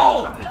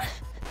 Ball!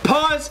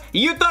 Pause.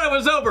 You thought it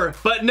was over,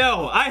 but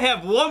no. I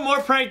have one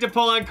more prank to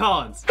pull on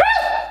Collins.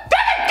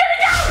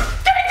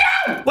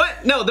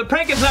 What? No, the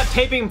prank is not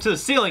taping him to the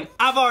ceiling.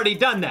 I've already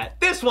done that.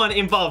 This one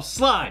involves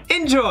slime.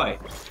 Enjoy.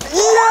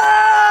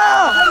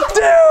 Yeah!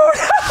 Dude!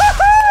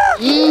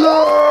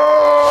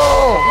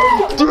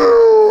 No!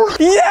 Dude!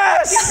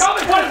 Yes!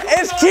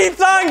 It keeps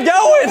on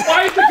going!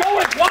 Why is it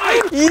going?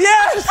 Why?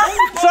 Yes!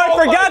 So I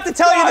forgot to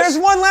tell you there's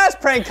one last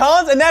prank,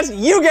 Collins, and that's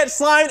you get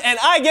slimed and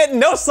I get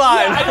no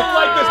slime. I don't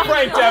like this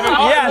prank, Devin.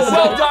 Yes.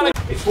 Well done.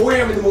 It's 4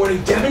 a.m. in the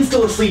morning. Devin's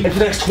still asleep, and for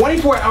the next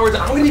 24 hours,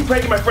 I'm gonna be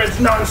pranking my friends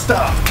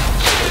nonstop.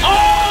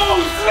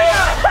 Oh,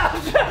 snap!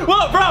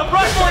 Look, bro,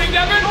 run for it,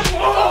 Devin!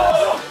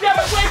 Oh,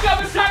 Devin, wake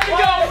up! It's time to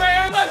go,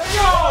 man! Let's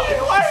go!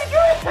 Why are you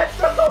doing this?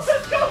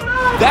 What's going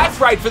on? That's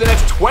right. For the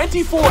next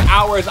 24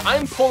 hours,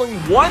 I'm pulling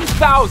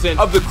 1,000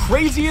 of the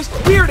craziest,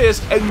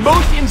 weirdest, and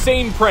most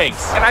insane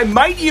pranks, and I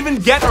might even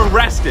get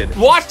arrested.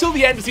 Watch till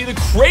the end to see the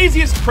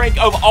craziest prank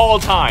of all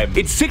time.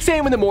 It's 6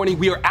 a.m. in the morning.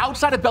 We are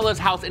outside of Bella's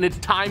house, and it's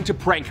time to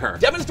prank her.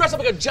 Devin's dressed up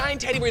like a giant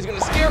teddy bear. He's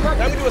gonna scare her,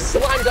 and I'm gonna do a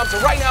slime dump. So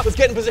right now, let's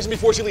get in position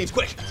before she leaves.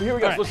 Quick. So here we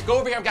go. So let's go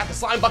over here. I've got the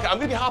slime bucket. I'm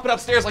gonna be hopping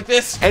upstairs like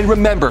this. And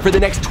remember, for the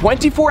next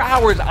 24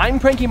 hours, I'm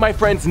pranking my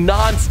friends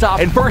non-stop.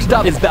 And first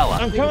up is Bella.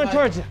 I'm coming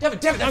towards you. Devin,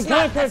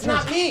 that's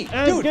not me.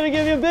 I'm gonna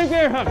give you a big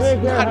bear hug.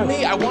 Not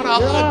me. I want a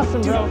hug.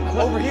 Awesome, dude, bro. I'm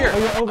over here.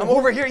 I'm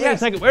over here. Wait a Yes.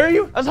 second. Where are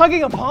you? I was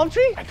hugging a palm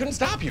tree. I couldn't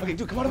stop you. Okay,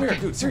 dude, come on over here.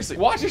 Dude, seriously,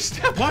 watch your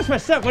step. Watch my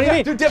step. What do you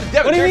mean? Dude, Devin,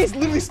 What do you there's mean?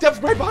 literally steps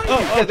right behind you. Oh,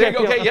 Yeah, there you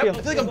go. okay, Okay, yep. feel. I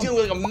feel like I'm dealing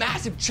with like a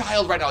massive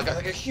child right now,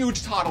 like a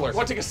huge toddler.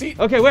 Want to take a seat?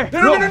 Okay, where?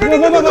 No, Devin.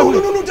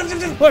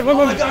 What?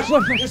 Oh my gosh,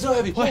 you're so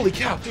heavy. Holy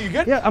cow. Dude, you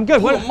good? Yeah, I'm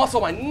good. What? What?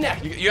 Muscle my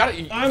neck. You got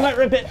it? I might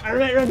rip it.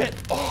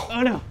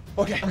 Oh no.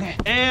 Okay.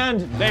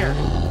 And there.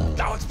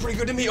 That looks pretty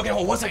good to me. Okay,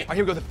 hold on 1 second. All right,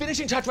 here we go. The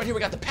finishing touch right here. We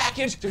got the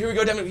package. So here we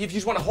go, Devin. If you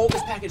just want to hold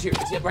this package here.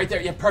 Yeah, right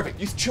there. Yeah, perfect.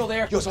 You chill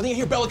there. Yo, so I think I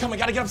hear Bella coming.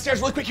 Gotta get upstairs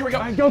really quick. Here we go.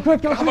 All right, go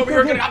quick. Hop over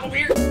here. Gonna hop over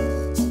here.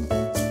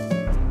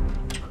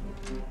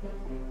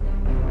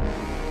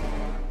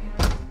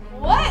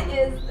 What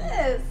is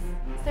this?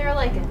 Is there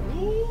like a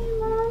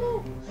name on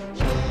it?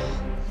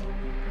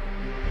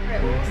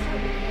 Alright, well, we'll start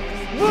with this.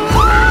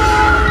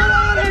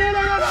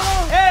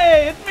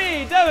 Hey, it's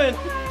me, Devin.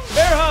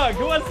 Bear hug.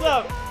 What's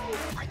up?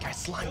 All right, guys,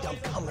 slime down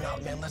coming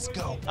up, man. Let's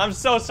go. I'm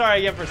so sorry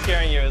again for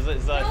scaring you. It's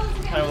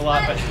kind of a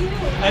lot, but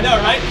I know,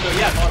 right? So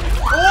yeah.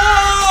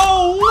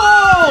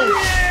 Whoa!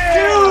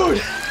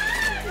 Dude!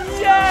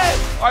 Yes!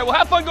 All right, well,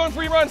 have fun going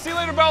for your run. See you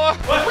later, Bella.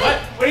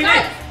 What do you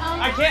need?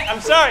 I can't.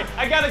 I'm sorry.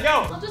 I gotta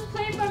go. I'll just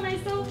play it by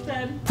myself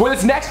then. For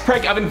this next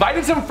prank, I've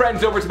invited some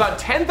friends over. It's about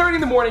 10:30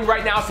 in the morning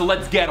right now, so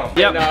let's get them.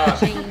 Yep.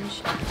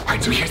 All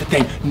right, so here's the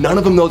thing. None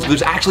of them knows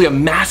there's actually a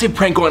massive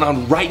prank going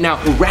on right now.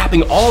 We're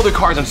wrapping all their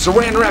cars on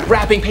saran wrap,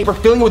 wrapping paper,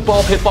 filling it with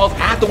ball pit balls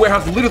at the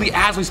warehouse, literally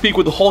as we speak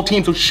with the whole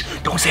team. So shh,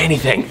 don't say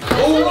anything.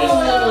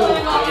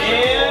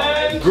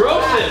 And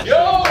Grosses. Yo,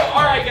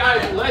 all right,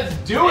 guys, let's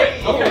do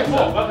it. Okay,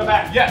 cool. Welcome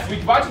back. Yes, we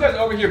invite you guys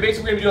over here.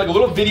 Basically, we're gonna do like a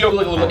little video,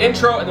 like a little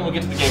intro, and then we'll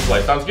get to the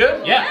gameplay. Sounds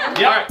good? Yeah.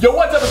 All right. Yo,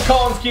 what's up? It's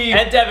Colin's Key.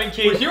 And Devin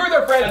Key. We're here with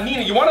our friend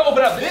Nina. You want to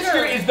open up? This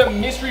here is the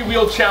mystery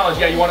wheel challenge.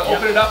 Yeah, you want to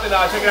open it up and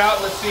check it out.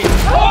 Let's see.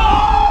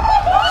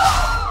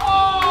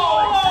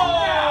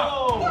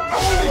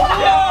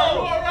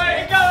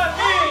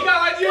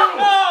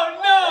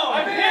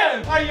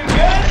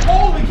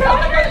 Holy cow,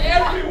 I got it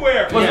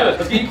everywhere!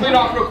 Let's get you cleaned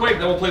off real quick,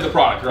 then we'll play the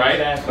product, right?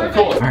 Exactly.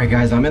 Cool. Alright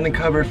guys, I'm in the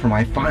cupboard for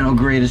my final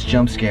greatest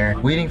jump scare,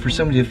 waiting for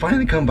somebody to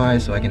finally come by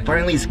so I can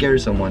finally scare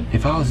someone.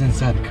 If I was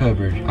inside the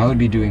cupboard, I would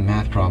be doing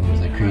math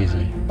problems like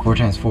crazy. 4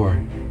 times 4,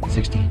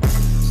 16.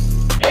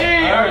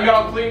 Hey, all right, you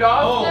got all cleaned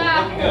off? Oh,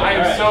 looking good. I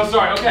am so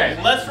sorry. Okay.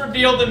 Let's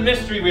reveal the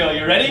mystery wheel.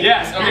 You ready?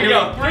 Yes. Okay, Here we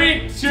go.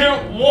 3, 2,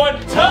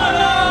 1.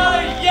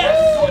 Ta-da!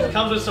 Yes! It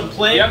comes with some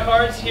playing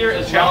cards here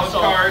as well. Challenge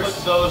cards.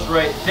 Put those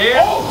right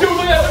there. Oh, dude, look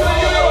at that.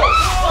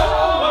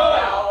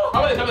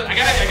 I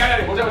got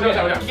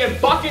it. You get a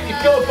bucket, you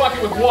fill a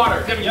bucket with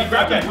water. Devin, can you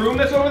grab the broom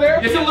that's over there?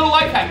 It's a little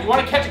life hack. You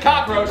want to catch a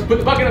cockroach, put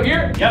the bucket up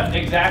here. Yep,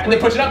 exactly. And then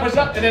push it up.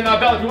 And then,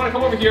 Bella, if you want to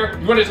come over here,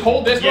 you want to just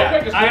hold this real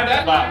quick? Just hold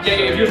that? Yeah,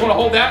 if you just want to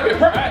hold that.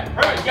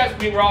 Perfect. You guys,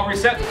 we're all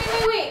reset.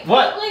 Wait.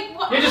 What?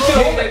 You're just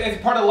gonna hold it as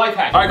part of the life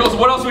hack. All right, so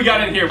what else we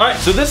got in here? All right,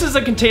 so this is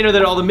a container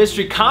that all the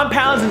mystery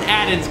compounds and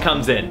add-ins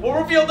comes in. We'll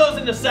reveal those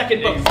in a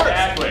second, but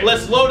first,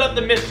 let's load up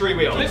the mystery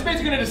wheel. So this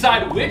basically gonna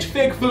decide which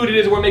fake food it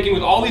is we're making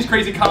with all these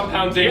crazy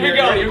compounds in here. Here we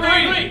go.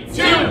 3,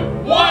 2,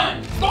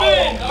 1,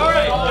 spin! All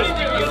right, what do you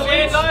think? We're gonna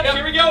land on?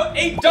 Here we go.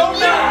 8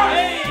 donuts!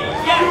 Hey,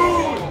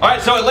 yes! All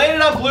right, so it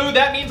landed on blue.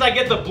 That means I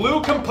get the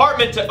blue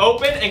compartment to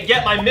open and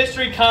get my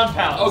mystery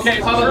compounds.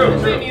 Okay,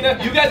 so Nina,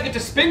 you guys get to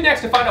spin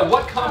next to find out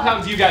what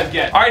compounds you guys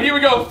get. All right, here we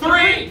go.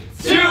 3,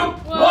 2,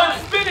 1,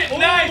 spin it.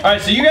 Nice. All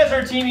right, so you guys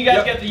are a team. You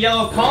guys get the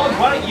yellow columns.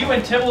 Why don't you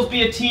and Tibbles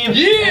be a team?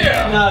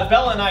 Yeah. And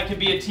Bella and I can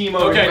be a team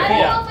over here. Okay, I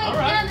cool. don't know if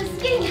I can. This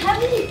is getting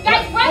heavy.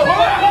 Guys, run.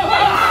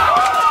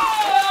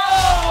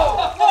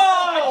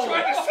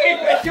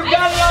 You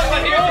got it on,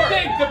 but here's the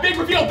thing, the big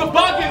reveal, the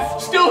bug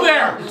is still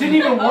there. It didn't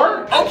even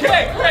work.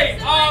 Okay, great.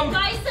 My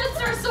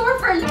biceps are sore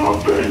for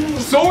nothing.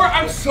 Sore?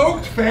 I'm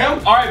soaked, fam.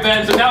 All right,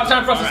 Ben, so now it's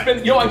time for us to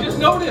spin. Yo, I just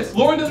noticed,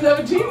 Lauren doesn't have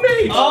a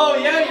teammate. Oh,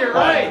 yeah, you're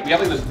right. We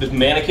have like this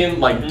mannequin,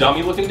 like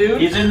dummy looking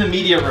dude. He's in the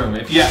media room.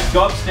 If you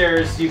go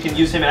upstairs, you can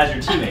use him as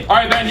your teammate. All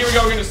right, Ben, here we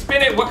go. We're gonna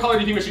spin it. What color do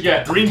you think we should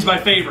get? Green's my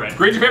favorite.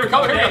 Green's your favorite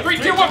color? Here we go. 3,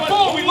 2, 1,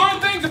 boom. We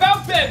learned things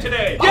about Ben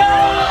today. Okay.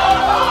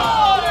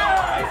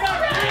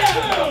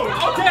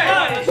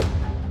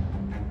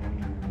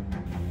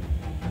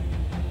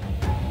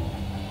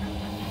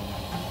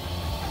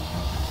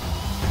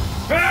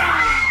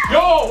 Yo,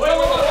 wait,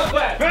 what's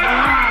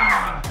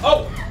that?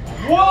 Oh,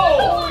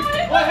 whoa!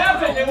 What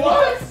happened? It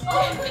was?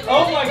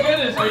 Oh my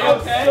goodness, are you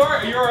okay?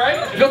 Are you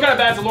alright? You feel kind of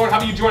bad, so Lauren, how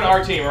about you join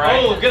our team,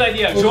 alright? Oh, good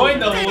idea. Join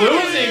the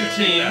losing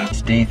team.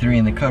 It's day 3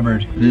 in the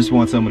cupboard. I just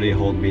want somebody to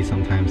hold me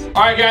sometimes.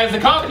 Alright guys, the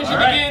competition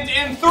begins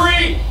in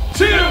 3,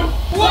 2,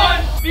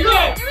 1,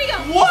 begin! Here we go.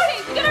 What?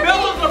 Okay, we gotta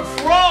Bella's a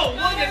pro!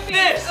 Look at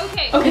this!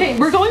 Okay,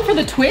 we're going for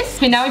the twist.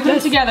 Okay, now we put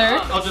it together.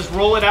 I'll just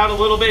roll it out a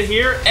little bit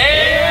here.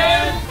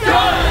 And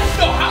done!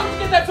 So how did you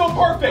get that so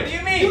perfect? What do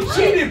you mean? You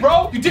cheated,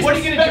 bro! You What are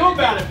you gonna do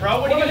about it,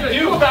 bro? What are you gonna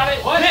do about it?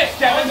 What? This,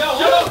 Devin!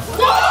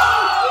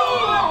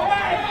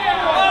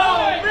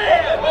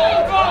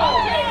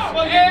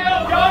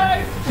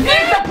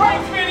 It's a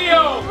prank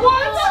video!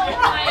 What? Oh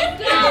my God.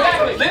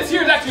 Exactly. This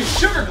here is actually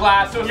sugar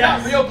glass, so it's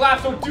not real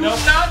glass, so do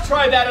not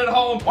try that at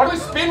home. Why don't we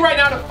spin right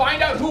now to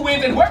find out who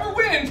wins, and whoever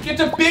wins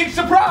gets a big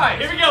surprise.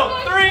 Here we go.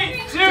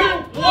 3, 2,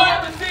 1.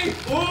 Let's see.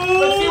 Ooh.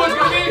 Let's see what's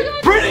gonna be.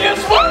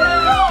 Prettiest one!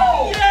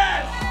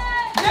 Yes!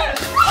 Yes!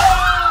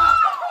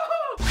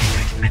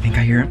 I think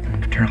I hear him. I'm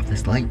gonna turn off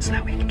this light so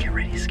that we can get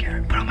ready to scare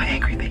him. Put on my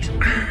angry face.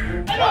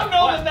 I don't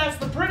know that that's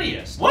the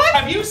prettiest. What?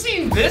 Have you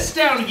seen this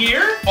down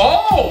here?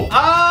 Oh!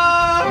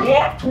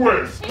 What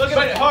twist? Look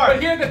at it hard.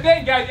 But here's the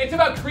thing, guys. It's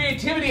about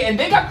creativity, and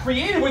they got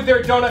creative with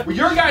their donut.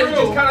 Your guys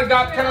just kind of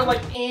got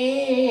like,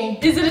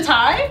 Is it a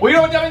tie? Well, you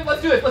know what, Devin?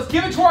 Let's do this. Let's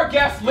give it to our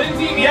guests,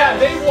 Lindsay. Yeah,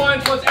 they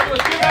won. So let's everyone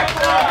give that to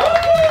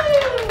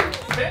them.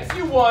 Since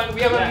you won,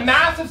 we have a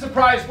massive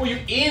surprise for you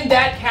in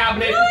that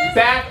cabinet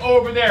back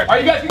over there. All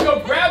right, you guys can go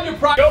grab your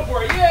prize. Go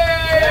for it. Yay!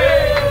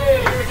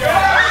 Here we go.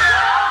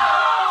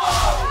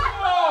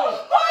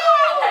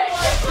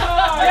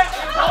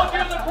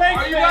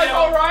 Are you guys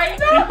all right?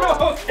 No.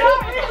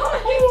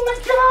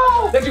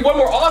 Let's do one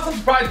more awesome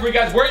surprise for you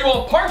guys. Where are you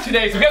all parked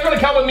today? So if you guys want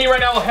to come with me right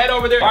now, we'll head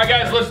over there. All right,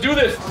 guys, let's do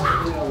this.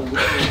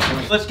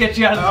 Let's get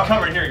you out of this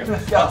cupboard. Here you go.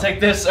 I'll take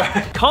this. All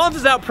right. Collins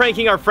is out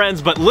pranking our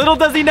friends, but little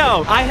does he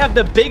know, I have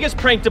the biggest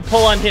prank to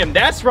pull on him.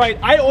 That's right,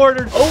 I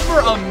ordered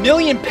over 1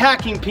 million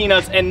packing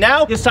peanuts, and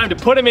now it's time to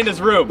put him in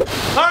his room. All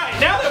right,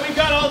 now that we've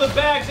got all the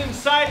bags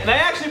inside, and I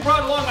actually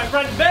brought along my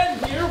friend Ben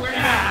here. Where is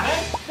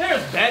Ben?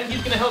 There's Ben.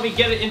 He's gonna help me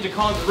get it into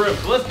Collins' room.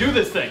 So let's do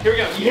this thing. Here we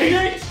go.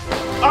 Yeet.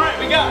 All right,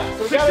 we got it.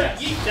 So we got it.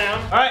 Yeet down.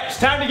 All right, it's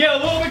time to get a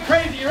little bit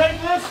crazy. You ready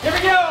for this? Here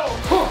we go.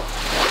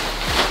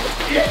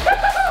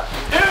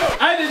 Dude,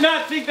 I did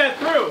not think that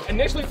through.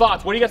 Initially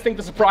thoughts, what do you guys think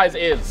the surprise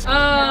is?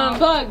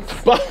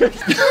 Bugs.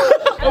 Bugs.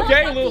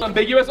 Okay, a little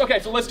ambiguous. Okay,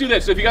 so let's do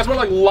this. So if you guys want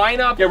to like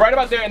line up, yeah, right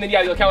about there, and then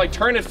yeah, you'll kind of like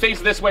turn and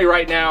face this way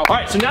right now. All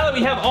right, so now that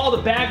we have all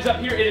the bags up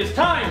here, it is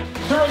time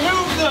to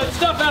remove the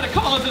stuff out of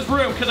Collins'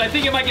 room because I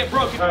think it might get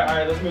broken. All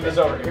right, let's move this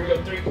over. Here we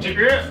go. 3,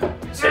 2, 1.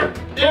 All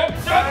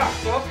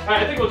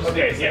right, I think we'll just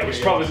do this. Yeah, we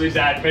should probably leave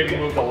that. Maybe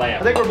move the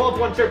lamp. I think we're both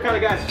one trip kind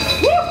of guys.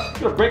 Woo!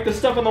 Gonna break this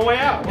stuff on the way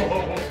out.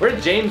 Where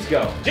did James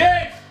go?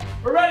 James!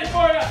 We're ready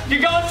for you.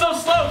 You're going so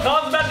slow.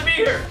 Collins about to be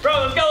here.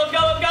 Bro, let's go, let's go,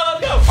 let's go,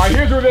 let's go. All right,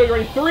 here's the reveal. You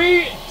ready?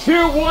 3,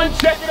 2, 1,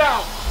 check it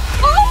out.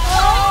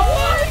 Oh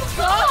my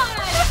god!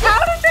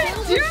 How did they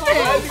do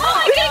this? We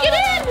gotta get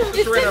in! This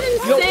is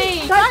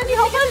insane. Guys, can you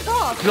help us?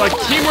 You're like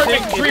teamwork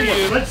makes dream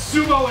work. Let's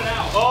sumo it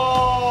out.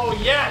 Oh,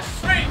 yes.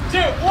 3, 2,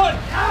 1.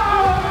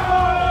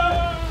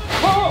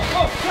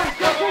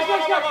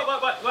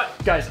 What?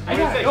 Guys, I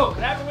gotta go. What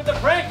happened with the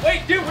prank?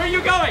 Wait, dude, where are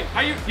you going?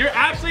 You're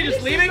actually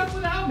just leaving?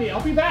 Without me,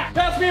 I'll be back.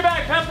 Pass me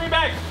back, pass me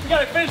back. We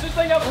gotta finish this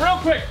thing up real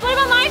quick. What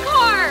about my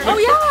car? Oh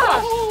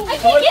yeah. I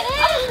can't get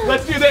in.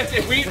 Let's do this.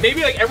 If we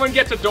maybe like everyone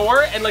gets a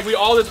door and like we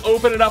all just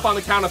open it up on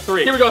the count of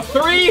 3. Here we go.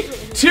 3,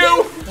 2,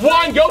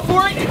 1. Go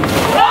for it.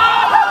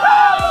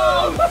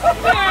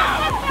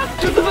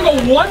 This is like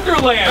a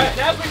wonderland. Right,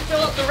 as we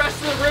fill up the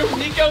rest of the room,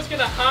 Nico's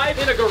gonna hide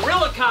in a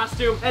gorilla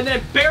costume and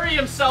then bury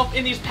himself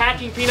in these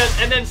packing peanuts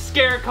and then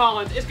scare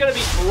Collins. It's gonna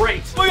be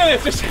great. Look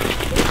at this.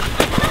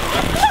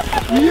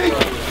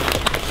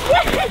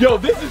 Yo,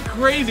 this is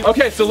crazy.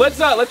 Okay, so let's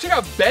check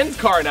out Ben's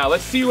car now.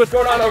 Let's see what's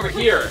going on over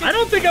here. I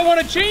don't think I want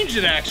to change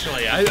it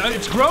actually.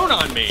 It's grown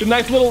on me. It's a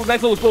nice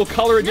little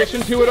color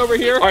addition to it over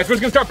here. All right, so we're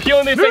just gonna start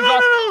peeling these things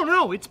off.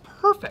 No, it's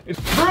perfect. It's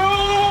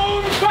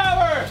broom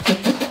power.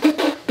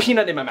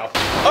 Peanut in my mouth.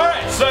 All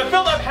right, so I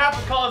filled up half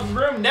of Collins'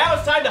 room. Now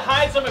it's time to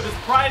hide some of his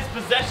prized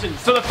possessions.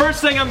 So the first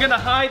thing I'm gonna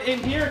hide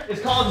in here is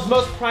Collins'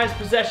 most prized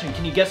possession.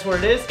 Can you guess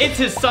what it is? It's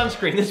his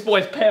sunscreen. This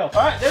boy's pale.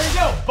 All right, there we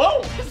go.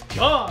 Boom, it's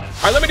gone. All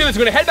right, let me do this.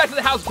 We're gonna head back to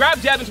the house,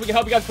 grab Devin so we can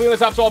help you guys clean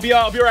this up. So I'll be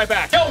right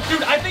back. Yo,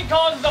 dude, I think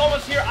Collins is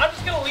almost here. I'm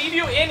just gonna leave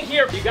you in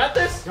here. You got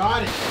this?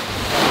 Got it.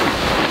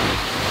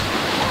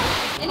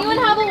 Anyone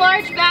have a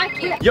large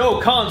vacuum? Yo,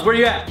 Collins, where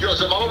you at? Yo,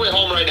 so I'm on my way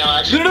home right now,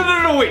 actually.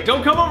 No, wait.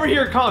 Don't come over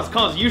here, Collins.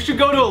 Collins, you should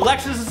go to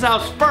Alexis's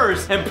house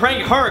first and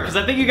prank her, because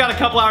I think you got a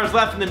couple hours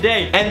left in the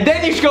day. And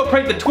then you should go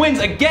prank the twins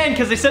again,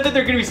 because they said that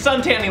they're going to be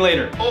suntanning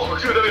later. Oh,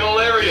 dude, that'd be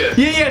hilarious.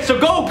 Yeah, so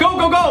go.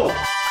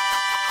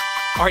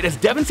 All right, as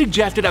Devin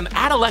suggested, I'm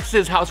at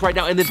Alexis's house right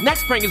now, and this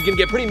next prank is gonna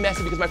get pretty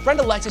messy because my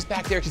friend Alexis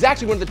back there, she's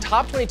actually one of the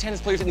top 20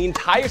 tennis players in the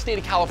entire state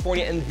of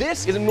California, and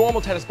this is a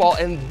normal tennis ball,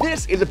 and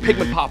this is a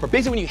pigment popper.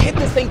 Basically, when you hit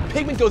this thing,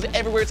 pigment goes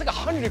everywhere. It's like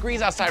 100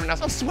 degrees outside right now,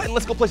 so I'm sweating.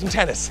 Let's go play some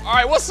tennis. All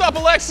right, what's up,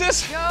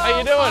 Alexis? Yo, how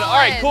you doing? All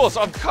right, cool.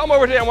 So I've come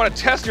over today. I want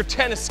to test your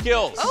tennis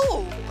skills.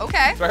 Oh,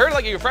 okay. So I heard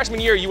like your freshman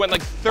year, you went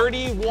like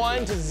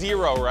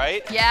 31-0,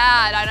 right?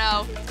 Yeah, I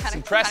know. It's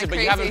impressive, but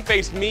you haven't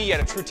faced me yet,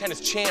 a true tennis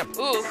champ.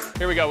 Ooh.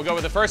 Here we go. We'll go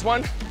with the first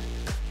one.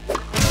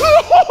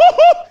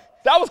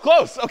 That was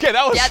close. Okay,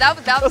 that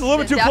was a little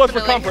bit too close for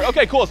comfort.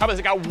 Okay, cool. So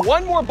I got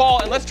one more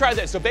ball, and let's try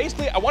this. So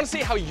basically, I want to see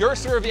how your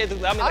serve is.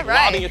 I'm like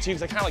lobbing it to you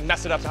because I kind of like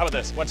messed it up. So how about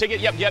this? Want to take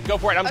it? Yep, go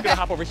for it. I'm just gonna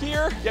hop over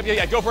here.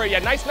 Yep, go for it. Yeah,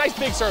 nice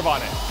big serve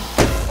on it.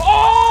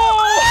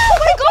 Oh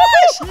my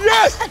gosh!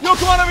 Yes! Yo,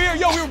 come on over here.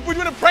 Yo, we're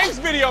doing a pranks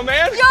video,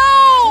 man. Yo!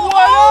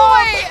 What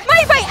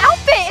up? My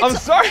outfit! I'm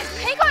sorry.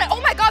 It's pink on it.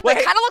 Oh my god, but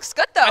it kind of looks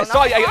good though. I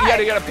saw you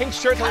got a pink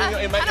shirt, so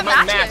it might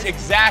match.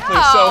 Exactly.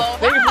 So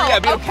thank you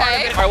for being a part of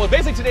it. All right, well,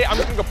 basically today I'm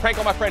just gonna go prank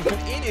all my friends. Dude,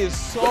 it is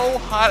so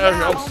hot out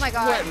here. Oh my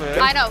God.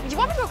 I know. You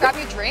want me to go grab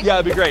you a drink? Yeah,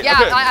 that'd be great. Yeah,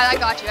 okay. I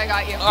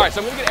got you. All right,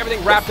 so I'm gonna get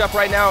everything wrapped up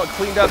right now,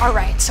 cleaned up. All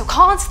right, so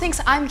Collins thinks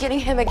I'm getting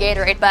him a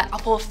Gatorade, but I'll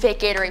pull a fake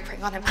Gatorade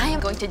prank on him. I am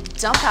going to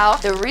dump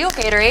out the real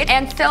Gatorade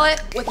and fill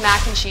it with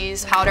mac and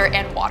cheese powder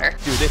and water.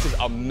 Dude, this is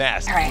a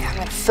mess. All right, I'm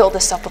gonna fill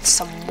this up with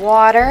some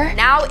water.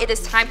 Now it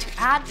is time to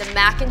add the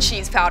mac and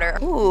cheese powder.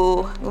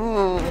 Ooh,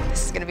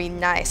 this is gonna be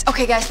nice.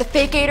 Okay guys, the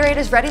fake Gatorade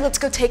is ready. Let's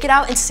go take it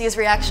out and see his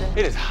reaction.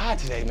 It is hot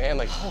today, man.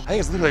 Like, I think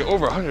it's literally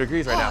over 100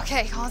 degrees right now.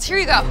 Okay, Collins, here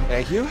you go.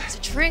 Thank you. It's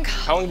a drink.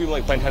 How long have you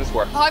been playing tennis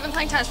for? Oh, I've been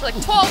playing tennis for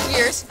like 12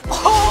 years.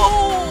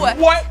 Oh!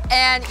 What?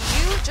 And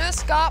you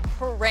just got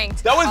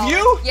pranked. That was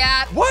you?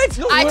 Yeah. What?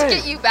 No I had way. to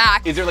get you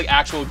back. Is there like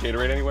actual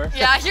Gatorade anywhere?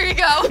 Yeah, here you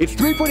go. It's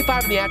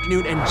 3:45 in the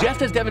afternoon, and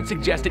just as Devin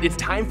suggested, it's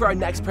time for our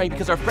next prank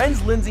because our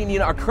friends Lindsay and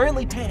Nina are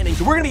currently tanning,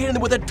 so we're gonna be hitting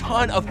them with a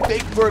ton of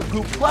fake bird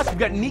poop. Plus, we've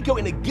got Nico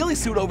in a ghillie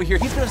suit over here.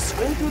 He's gonna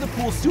swim through the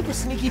pool super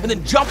sneaky and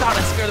then jump out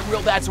and scare them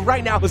real bad. So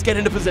right now, let's get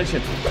into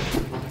position.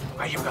 All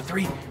right, here we go.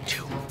 3,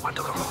 2, 1,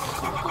 go, go, go, go,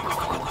 go, go, go, go,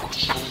 go, go.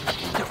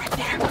 They're right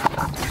there. They're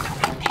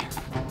right there.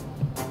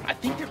 I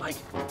think they're like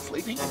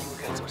sleeping. I think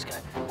we're good, so we're just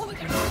gonna. Oh my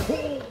God.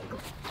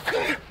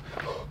 Okay.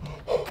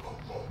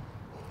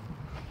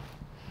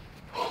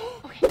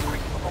 All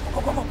right, go,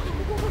 go, go, go, go,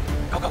 go,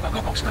 go, go,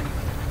 go, go, go.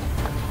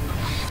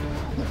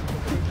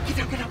 Get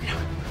down, get down, get down.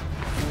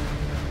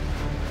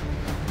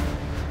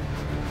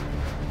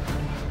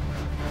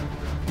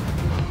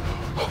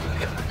 Oh my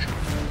gosh.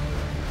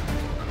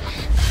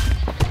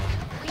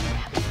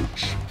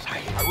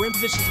 Sorry. All right, we're in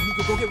position, so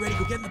Nico, go get ready.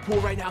 Go get in the pool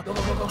right now. Go,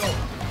 go, go, go, go.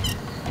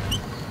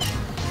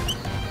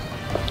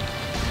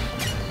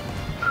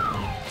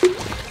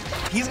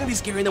 He's gonna be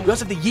scaring them. We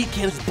also have the yeet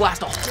cannons to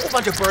blast a whole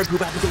bunch of bird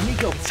poop out. So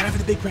Nico, it's time for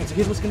the big prank. So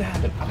here's what's gonna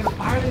happen. I'm gonna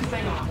fire this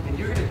thing off, and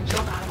you're gonna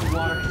jump out of the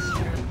water and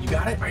scare them. You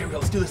got it? All right, here we go.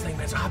 Let's do this thing,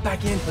 man. So hop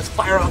back in. Let's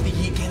fire off the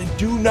yeet cannon.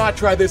 Do not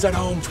try this at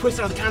home. Twist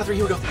it on the count of 3.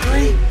 Here we go.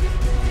 3,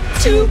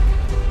 2,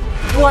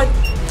 1.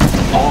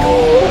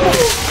 Oh!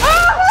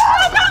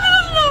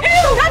 No!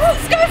 Ew, that's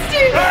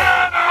disgusting!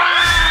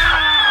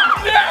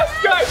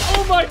 Yes, guys!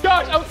 Oh my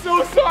gosh, I'm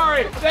so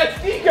sorry.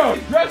 That's Nico.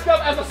 He's dressed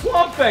up as a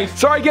swamp thing.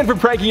 Sorry again for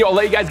pranking you. I'll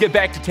let you guys get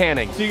back to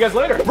tanning. See you guys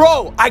later.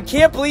 Bro, I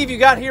can't believe you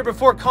got here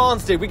before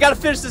Collins did. We gotta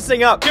finish this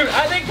thing up. Dude,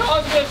 I think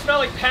Collins is gonna smell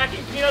like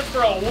packing peanuts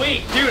for a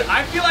week. Dude,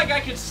 I feel like I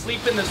could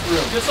sleep in this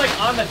room. Just like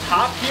on the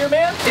top here,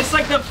 man. It's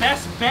like the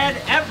best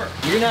bed ever.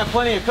 You're gonna have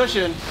plenty of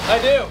cushion. I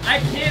do. I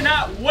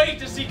cannot wait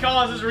to see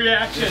Collins'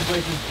 reaction. This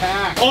place is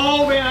packed.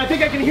 Oh man, I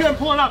think I can hear him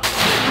pulling up.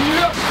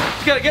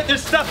 Just gotta get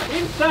this stuff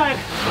inside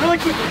really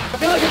quickly. I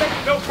feel like I'm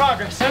making no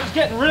progress. I'm just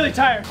getting really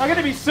tired. I'm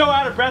gonna be so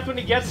out of breath when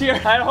he gets here.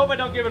 I hope I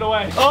don't give it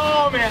away.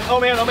 Oh man, oh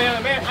man, oh man,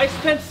 oh man. I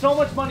spent so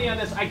much money on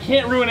this. I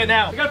can't ruin it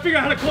now. I gotta figure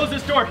out how to close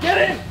this door. Get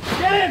in!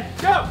 Get in!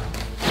 Go!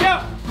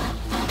 Go!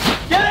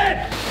 Get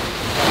in!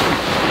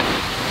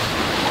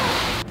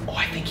 Oh,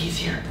 I think he's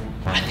here.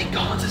 I think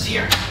Collins is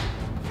here.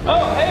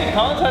 Oh, hey,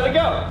 Collins, how'd it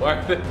go? Why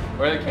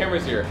are the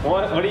cameras here?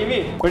 What do you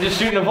mean? We're just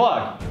shooting a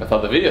vlog. I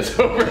thought the video's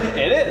over.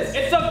 It is.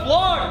 It's a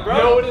vlog, bro.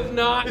 No, it is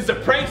not. It's a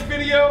pranks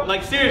video.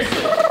 Like, seriously.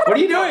 What are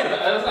you doing?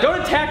 Don't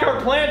attack our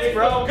plants,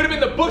 bro. Could have been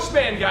the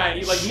Bushman guy,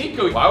 like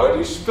Nico. Why would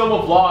you film a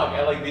vlog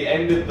at like the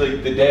end of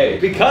the day?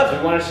 Because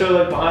we want to show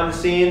like behind the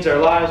scenes, our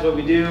lives, what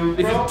we do.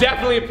 This is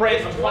definitely a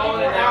prank. It's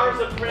 24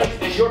 hours of pranks,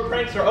 and your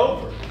pranks are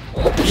over.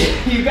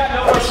 You got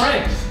no more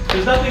pranks.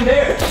 There's nothing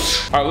there.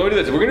 All right, let me do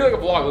this. We're gonna do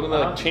like a vlog. Let me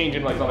like change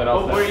into like something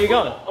else. Where are you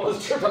going? I'm gonna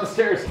trip on the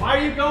stairs. Why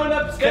are you going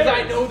upstairs? Because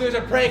I know there's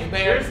a prank,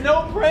 man. There's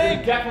no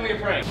prank. There's definitely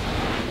a prank.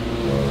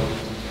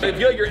 I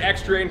feel like you're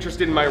extra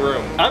interested in my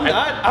room. I'm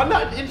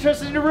not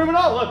interested in your room at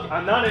all. Look,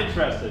 I'm not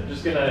interested.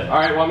 Just gonna. All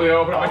right, well, I'm gonna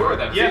open up my door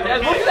then. Yeah. Okay.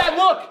 Look at that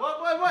look.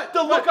 What?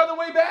 The look on the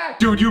way back.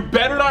 Dude, you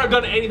better not have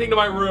done anything to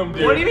my room,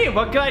 dude. What do you mean?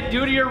 What can I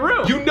do to your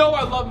room? You know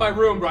I love my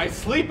room, bro. I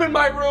sleep in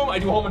my room. I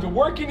do a whole bunch of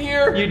work in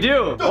here. You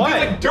do? There's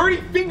like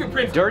dirty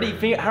fingerprints. Dirty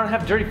finger? I don't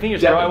have dirty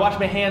fingers, bro. I wash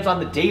my hands on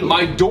the daily.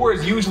 My door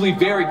is usually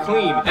very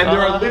clean, and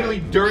there are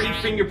literally dirty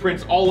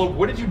fingerprints all over.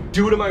 What did you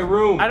do to my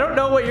room? I don't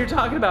know what you're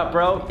talking about,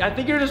 bro. I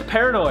think you're just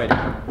paranoid.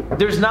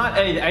 There's not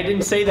anything. I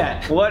didn't say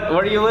that. What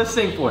are you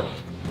listening for?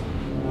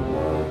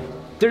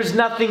 There's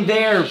nothing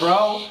there,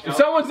 bro. If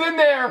someone's in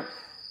there,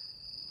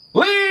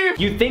 leave!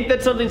 You think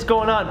that something's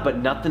going on, but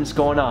nothing's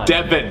going on.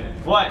 Devin.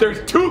 What?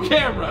 There's 2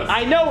 cameras.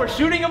 I know, we're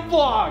shooting a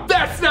vlog.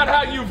 That's not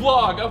how you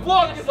vlog. A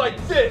vlog is like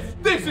this.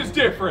 This is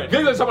different. I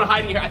think there's someone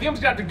hiding here. I think I'm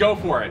just gonna have to go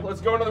for it.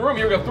 Let's go into the room.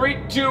 Here we go. 3,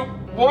 2,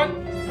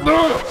 1.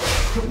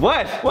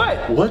 What?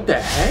 What the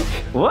heck?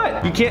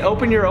 What? You can't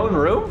open your own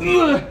room?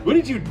 What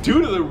did you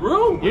do to the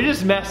room? You're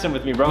just messing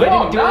with me, bro. No, I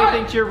didn't I'm do not.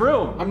 anything to your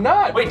room. I'm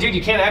not. Wait, dude,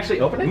 you can't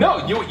actually open it?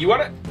 No, you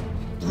wanna?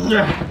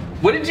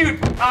 What did you?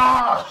 Did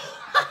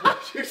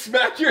you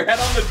smack your head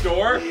on the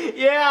door?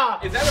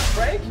 Yeah. Is that a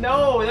prank?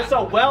 No, that's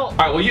a welt. All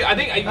right, well, I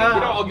think, you know,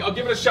 I'll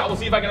give it a shot. We'll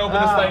see if I can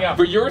open this thing up.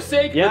 For your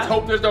sake, let's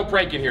hope there's no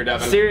prank in here,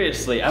 Devin.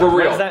 Seriously. For real.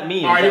 What does that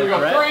mean? All right, here we go.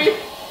 Correct?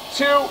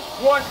 3, 2,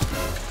 1.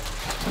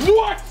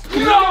 What?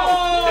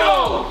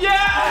 No!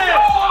 Yes!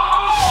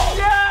 No!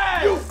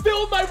 Yes! You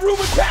filled my room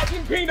with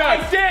packing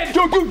peanuts! I did!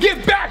 Dude,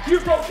 get back here,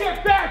 bro!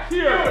 Get back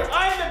here! Dude,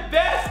 I'm the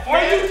best,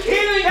 Are you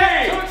kidding me?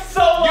 That took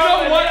so long. You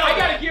know what? I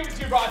gotta give it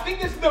to you, bro. I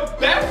think this is the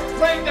best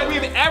prank that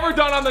we've ever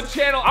done on the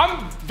channel.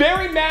 I'm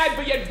very mad,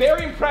 but yet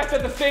very impressed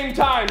at the same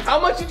time. How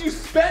much did you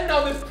spend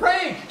on this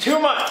prank? Too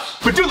much.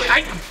 But dude,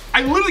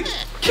 I literally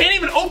can't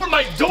even open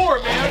my door,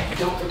 man. And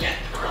don't forget,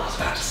 the gorilla's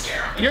about to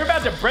scare him. You're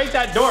about to break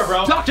that door,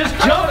 bro. Just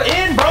jump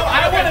in, bro.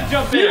 I don't want to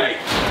jump in.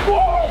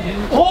 Whoa.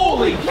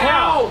 Holy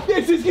cow!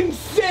 This is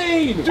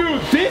insane!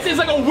 Dude, this is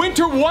like a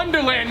winter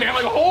wonderland, man.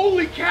 Like,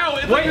 holy cow.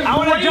 It's Wait, like I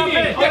want to jump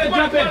in.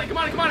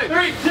 Come on. 3,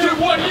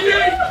 2, 1, yay! Is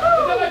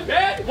that my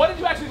bed? What did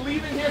you actually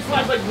leave in here /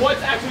 like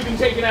what's actually been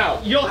taken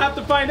out? You'll have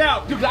to find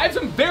out. Dude, I have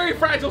some very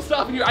fragile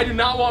stuff in here I do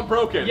not want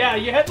broken. Yeah,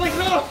 you had like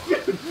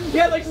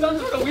some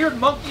sort of weird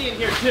monkey in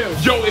here too.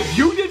 Yo, if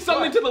you did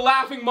something to the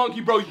laughing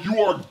monkey, bro, you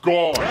are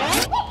gone.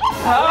 Get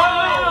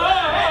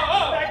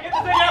the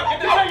thing out!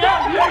 Get the thing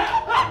out!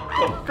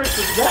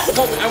 I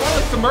want to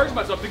like submerge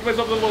myself, think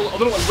myself a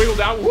little like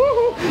wiggled out.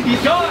 Woo!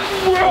 He's gone!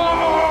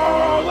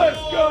 Whoa! Let's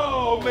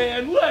go,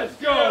 man! Let's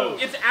go!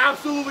 It's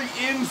absolutely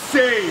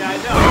insane. Yeah, I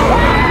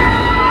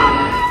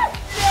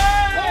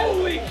know.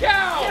 Holy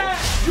cow!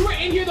 Yes. You were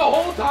in here the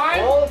whole time?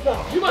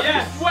 You must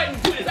be sweating.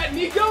 Dude, is that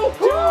Nico?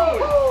 Dude!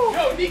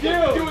 Yo,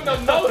 Nico's doing the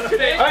most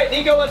today. All right,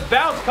 Nico, let's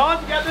bounce.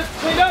 Cons, you got this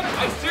cleaned up?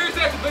 I seriously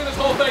have to clean this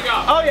whole thing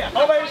up. Oh yeah,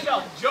 all by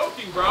yourself. You're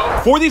joking,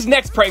 bro. For these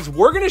next pranks,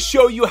 we're gonna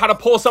show you how to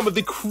pull some of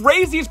the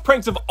craziest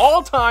pranks of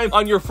all time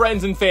on your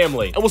friends and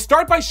family. And we'll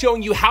start by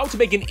showing you how to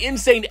make an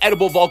insane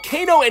edible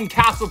volcano and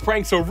castle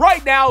prank. So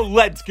right now,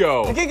 let's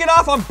go. To kick it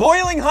off, I'm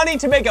boiling honey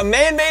to make a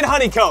man-made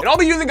honeycomb. And I'll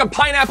be using a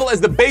pineapple as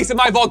the base of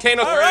my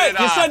volcano. All right,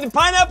 you said the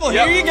pineapple,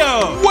 here you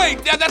go.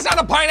 Wait, that's not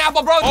a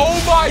pineapple, bro.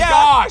 Oh my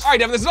gosh. All right,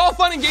 Devin, this is all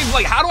fun and games.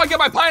 Like, how do I get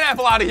my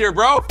pineapple out of here,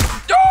 bro?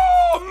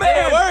 Oh, man.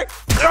 Did it work?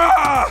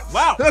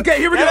 Wow. Okay,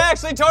 here we go. That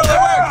actually totally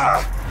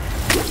worked.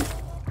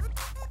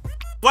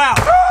 Wow.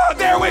 Oh,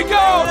 there we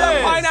go. The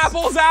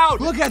pineapple's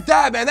out. Look at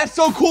that, man. That's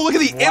so cool. Look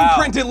at the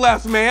imprint it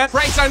left, man.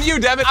 Pranks on you,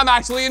 Devin. I'm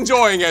actually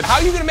enjoying it. How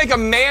are you gonna make a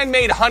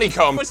man-made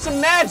honeycomb? With some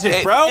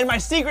magic, bro. And my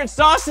secret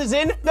sauce is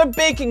in the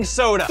baking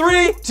soda.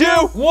 3, 2,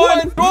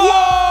 1.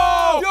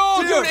 Whoa!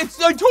 Yo, dude, it's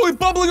like totally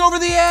bubbling over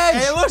the edge.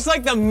 And it looks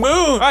like the moon.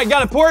 All right,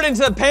 gotta pour it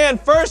into the pan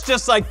first,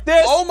 just like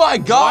this. Oh my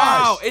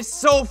gosh. Wow, it's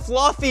so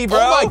fluffy, bro.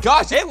 Oh my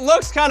gosh. It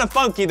looks kind of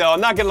funky, though. I'm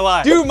not gonna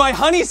lie. Dude, my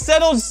honey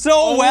settled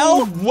so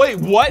well. Wait,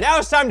 what? Now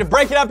it's time to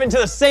break it up into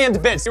the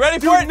sand bits. You ready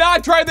for it? Do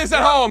not try this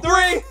at home.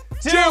 3,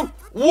 2,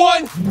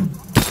 1.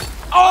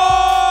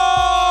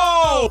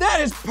 Oh! That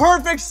is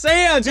perfect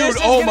sand. Dude, this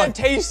is gonna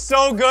taste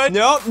so good.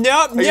 Nope. Are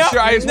you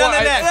sure? None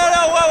of that.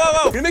 No,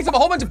 whoa. I'm gonna mix up a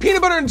whole bunch of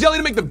peanut butter and jelly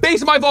to make the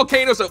base of my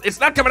volcano, so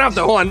it's not coming out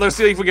the one. Let's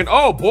see if we can,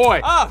 oh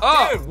boy.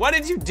 Oh, dude, what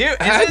did you do? Is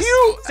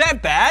that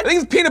bad? I think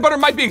this peanut butter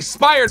might be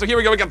expired, so here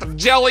we go, we got the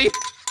jelly.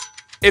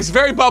 It's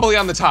very bubbly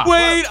on the top.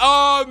 Wait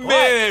a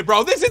minute,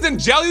 bro. This isn't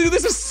jelly, dude.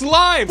 This is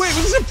slime. Wait,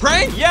 was this a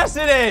prank? Yes,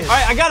 it is. All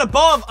right, I got a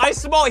ball of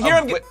isomalt here.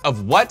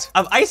 Of what?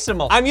 Of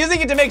isomalt. I'm using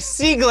it to make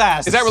sea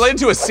glass. Is that related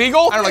to a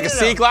seagull? I don't know, like a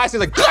sea glass. It's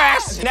like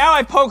glass. Now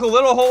I poke a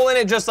little hole in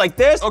it just like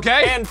this.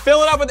 Okay. And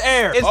fill it up with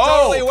air. It's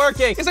totally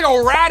working. It's like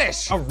a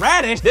radish. A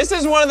radish? This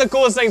is one of the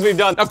coolest things we've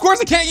done. Of course,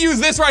 I can't use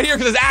this right here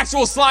because it's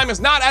actual slime. It's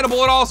not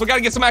edible at all, so we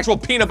gotta get some actual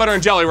peanut butter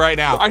and jelly right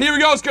now. All right, here we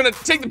go. It's gonna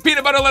take the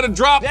peanut butter, let it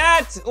drop.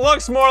 That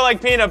looks more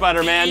like peanut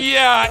butter, man.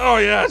 Yeah. Oh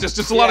yeah, just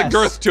a lot of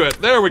girth to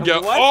it. There we go.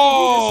 What?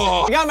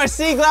 Oh! I got my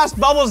sea glass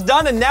bubbles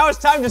done, and now it's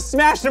time to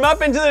smash them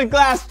up into the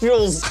glass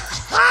jewels.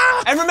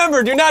 And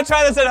remember, do not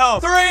try this at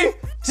home. 3,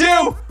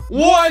 2,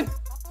 1.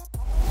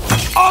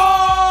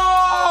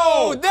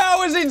 Oh! That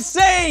was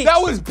insane!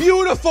 That was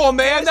beautiful,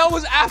 man. That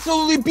was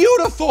absolutely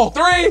beautiful.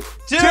 3,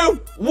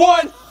 2,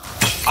 1.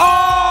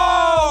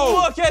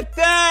 Oh! Look at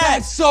that!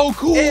 That's so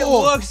cool. It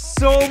looks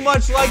so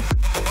much like...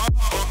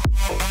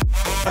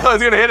 I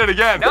was gonna hit it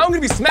again. Now I'm gonna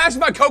be smashing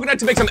my coconut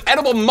to make some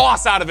edible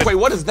moss out of it. Wait,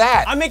 what is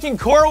that? I'm making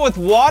coral with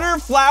water,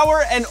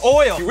 flour, and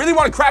oil. If you really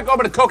want to crack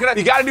open a coconut,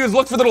 you gotta do is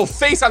look for the little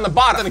face on the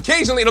bottom, and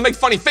occasionally it'll make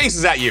funny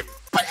faces at you.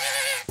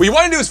 What you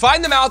want to do is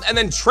find the mouth and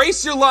then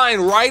trace your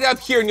line right up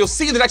here, and you'll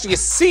see there's actually a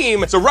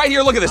seam. So right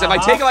here, look at this. If I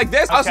take it like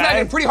this, I'll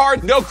snag it pretty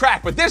hard, no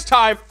crack. But this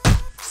time,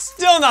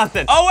 still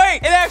nothing. Oh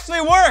wait, it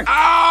actually worked.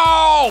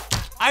 Ow!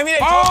 I mean,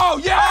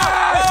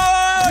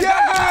 yes!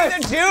 Yes! You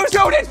need the juice?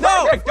 Dude, it's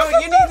perfect! Don't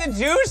you need the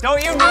juice?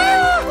 Don't you need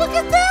it? Look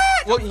at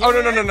that! Well, oh,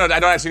 no, I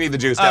don't actually need the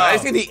juice. I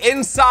just need the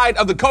inside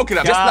of the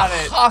coconut. Got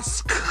just it. the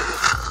husk.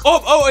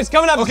 Oh, it's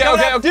coming up. Okay.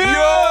 Dude,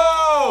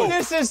 Yo!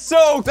 this is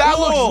so cool. That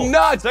looks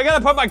nuts. So I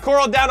gotta put my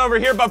coral down over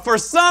here, but for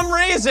some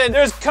reason,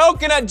 there's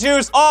coconut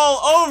juice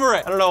all over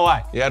it. I don't know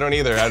why. Yeah, I don't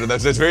either.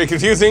 That's very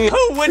confusing.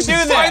 Who would do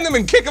that? Find them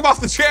and kick them off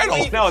the channel.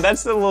 No,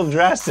 that's a little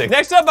drastic.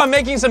 Next up, I'm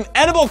making some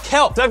edible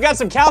kelp. So I've got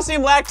some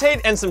calcium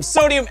lactate and some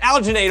sodium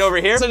alginate over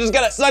here. So I just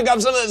gotta suck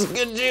up some of this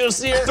good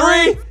juice here.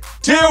 3,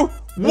 2,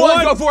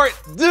 1. Go for it.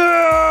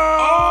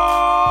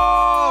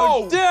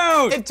 Oh,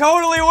 dude. It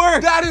totally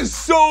worked. That is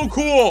so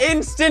cool.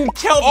 Instant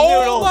kelp Oh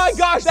noodles. my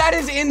gosh, that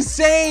is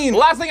insane. The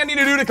last thing I need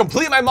to do to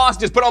complete my moss,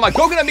 just put all my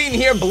coconut meat in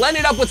here, blend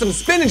it up with some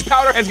spinach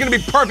powder, and it's gonna be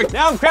perfect.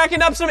 Now I'm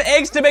cracking up some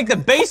eggs to make the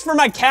base for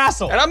my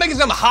castle. And I'm making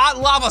some hot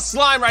lava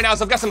slime right now,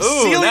 so I've got some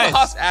psyllium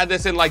husk. Add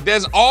this in like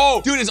this.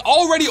 Oh, dude, it's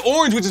already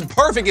orange, which is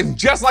perfect. It's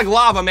just like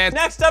lava, man.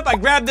 Next up, I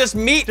grab this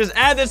meat, just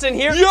add this in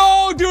here.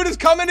 Yo, dude, it's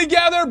coming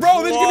together,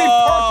 bro. This is gonna be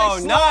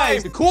perfect slime.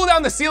 Nice. To cool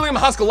down the psyllium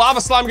husk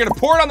lava slime, we're gonna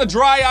pour it on the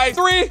dry ice.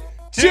 3,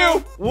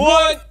 2,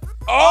 1.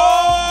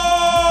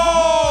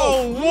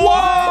 Oh!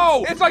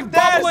 Whoa! It's like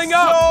bubbling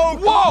up. So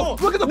cool. Whoa!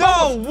 Look at the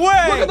bubbles. No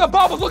way! Look at the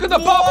bubbles. Look at the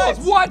bubbles.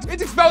 What?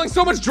 It's expelling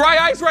so much dry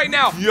ice right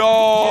now.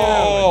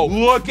 Yo! Dude.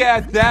 Look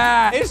at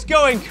that. It's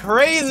going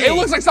crazy. It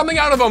looks like something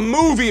out of a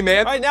movie,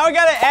 man. All right, now I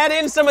gotta add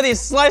in some of these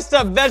sliced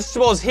up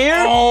vegetables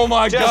here. Oh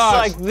my gosh. Just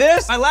like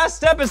this. My last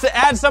step is to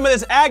add some of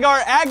this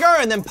agar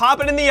and then pop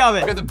it in the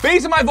oven. I've got the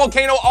base of my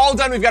volcano all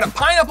done. We've got a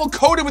pineapple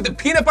coated with the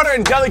peanut butter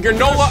and jelly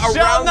granola around it.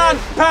 Shall not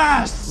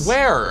pass.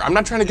 Where? I'm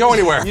not trying to go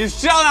anywhere. You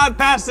shall not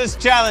pass this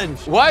challenge.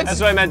 What? That's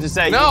what I meant to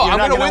say. No, I'm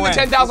gonna win the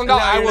 $10,000. No,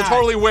 I will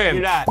totally win.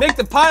 You're not. Make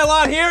the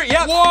pylon here.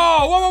 Yep.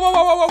 Whoa, whoa, whoa, whoa,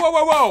 whoa, whoa, whoa,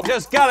 whoa, whoa.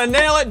 Just gotta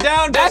nail it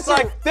down just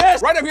like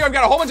this. Right up here, I've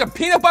got a whole bunch of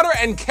peanut butter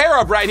and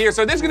carob right here.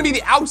 So this is gonna be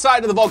the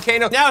outside of the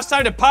volcano. Now it's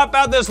time to pop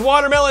out this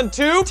watermelon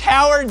too.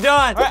 Tower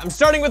done. All right, I'm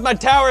starting with my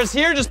towers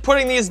here, just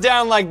putting these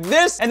down like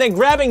this, and then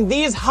grabbing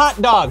these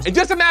hot dogs. And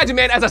just imagine,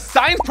 man, as a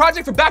science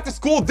project for back to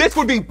school, this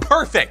would be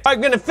perfect. I'm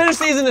gonna finish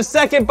these in a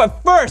second,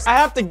 but first, I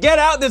have to get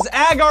out this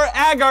agar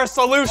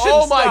solution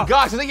Oh my stuff.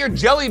 gosh, is that your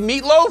jelly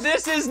meatloaf?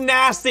 This is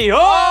nasty. No,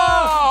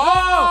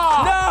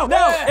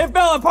 it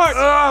fell apart.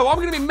 Well, I'm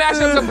gonna be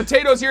mashing up some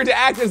potatoes here to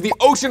act as the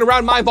ocean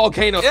around my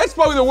volcano. That's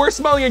probably the worst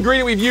smelling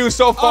ingredient we've used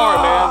so far,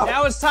 man.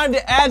 Now it's time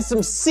to add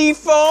some sea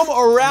foam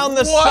around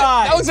the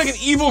sides. That looks like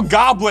an evil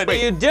goblet.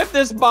 Wait, you dip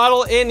this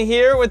bottle in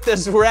here with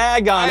this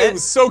rag on it. I'm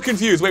so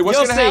confused. Wait, what's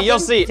gonna happen? You'll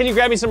see. Can you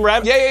grab me some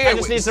red? Yeah. I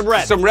just need some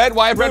red. Some red?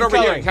 Why have red over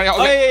here? Can I,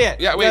 okay.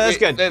 Yeah, wait, that's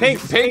good.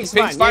 Pink's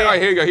fine. All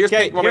right, here you go. Here's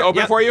pink. Want me to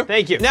open it for you?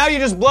 Thank you. Now you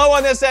just blow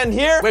on this end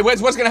here. Wait,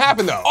 what's gonna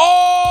happen though?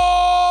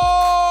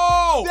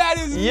 Oh! That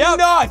is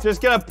nuts!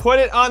 Just gonna put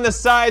it on the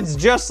sides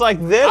just like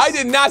this. I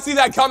did not see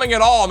that coming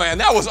at all, man.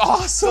 That was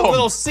awesome. A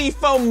little sea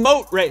foam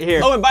moat right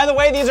here. Oh, and by the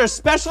way, these are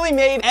specially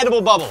made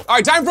edible bubbles. All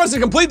right, time for us to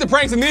complete the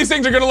pranks, and these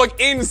things are gonna look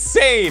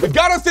insane. We've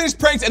got our finished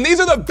pranks, and these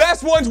are the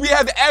best ones we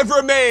have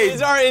ever made.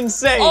 These are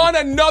insane. On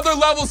another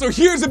level, so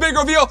here's the big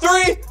reveal.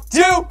 3,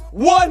 2,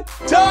 1,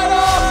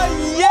 ta-da!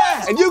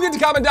 Yes! And you get to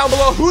comment down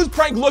below whose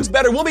prank looks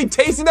better. We'll be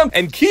tasting them.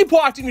 And keep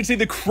watching to see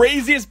the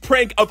craziest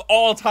prank of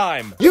all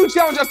time. You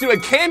challenged us to a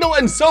candle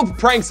and soap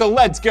prank, so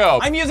let's go.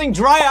 I'm using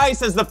dry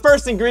ice as the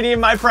first ingredient in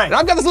my prank. And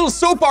I've got this little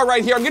soap bar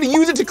right here. I'm gonna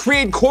use it to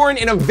create corn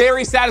in a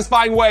very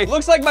satisfying way.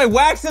 Looks like my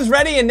wax is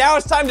ready, and now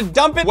it's time to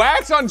dump it.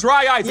 Wax on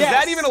dry ice, Yes. Is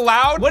that even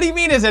allowed? What do you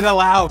mean is it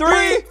allowed?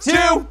 3,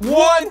 2,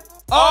 1.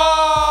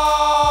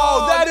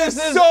 Oh, that is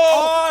so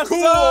awesome.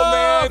 cool,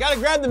 man. Gotta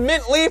grab the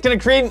mint leaf. Gonna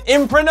create an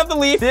imprint of the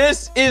leaf.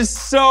 This is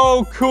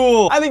so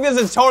cool. I think this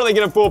is totally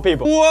gonna fool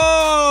people. Whoa.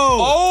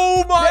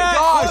 Oh my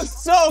gosh.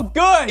 Looks so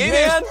good, It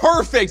man. is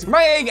perfect.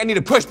 My egg, I need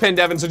a push pin,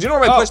 Devin. So do you know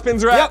where my push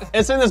pins are at? Yep,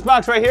 it's in this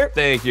box right here.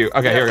 Thank you.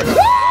 Okay, here we go.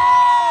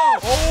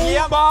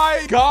 Oh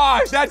my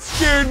gosh, that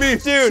scared me,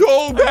 Dude,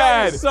 so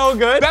bad. So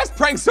good. Best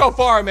prank so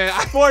far, man.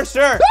 For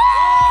sure.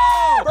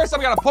 First,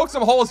 I'm gonna poke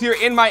some holes here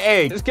in my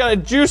egg. Just gotta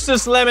juice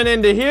this lemon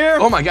into here.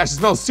 Oh my gosh, it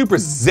smells super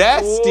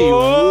zesty.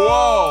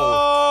 Whoa.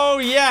 Oh,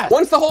 yes.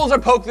 Once the holes are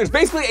poked, there's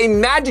basically a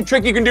magic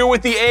trick you can do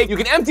with the egg. You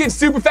can empty it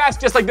super fast,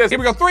 just like this. Here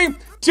we go, 3,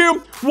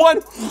 2,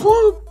 1.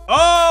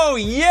 Oh,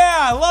 yeah,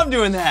 I love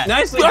doing that.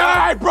 Nicely done.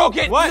 I broke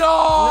it. What?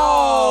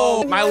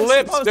 No. My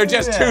lips, they're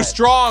just too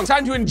strong.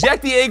 Time to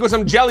inject the egg with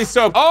some jelly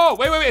soap. Oh,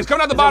 wait. It's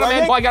coming out the bottom,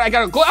 man. Oh, I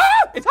gotta go. Ah,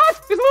 it's hot.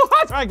 It's a little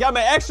hot. All right, got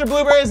my extra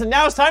blueberries, and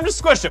now it's time to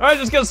squish them. All right,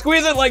 just gonna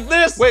squeeze it like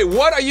this. Wait,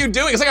 what are you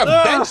doing? It's like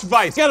a bench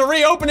vice. Gotta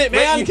reopen it,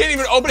 man. Wait, you can't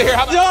even open it here.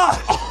 How about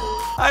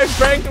I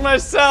pranked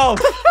myself.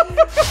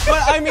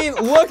 But I mean,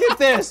 look at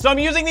this. So I'm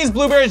using these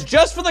blueberries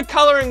just for the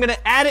color. I'm gonna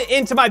add it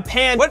into my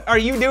pan. What are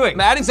you doing?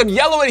 I'm adding some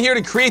yellow in here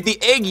to create the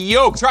egg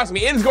yolk. Trust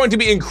me, it is going to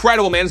be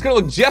incredible, man. It's gonna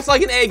look just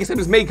like an egg, except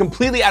it's made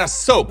completely out of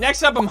soap.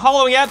 Next up, I'm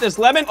hollowing out this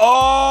lemon.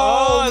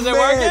 Oh, is it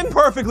working?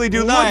 Perfectly,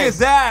 dude. Nice. Look at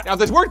that. Now, if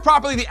this worked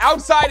properly, the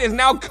outside is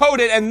now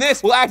coated, and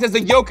this will act as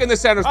the yolk in the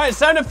center. All right, it's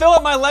time to fill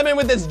up my lemon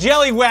with this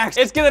jelly wax.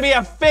 It's gonna be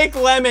a fake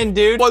lemon,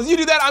 dude. Well, as you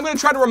do that, I'm gonna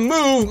try to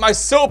remove my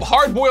soap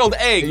hard-boiled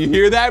egg. You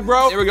hear that,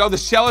 bro? There we go. The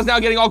shell is now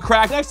getting all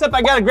cracked. Next up,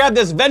 I gotta grab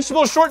this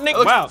vegetable shortening. It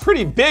looks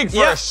pretty big for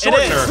a shortener.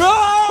 It is.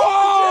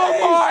 Oh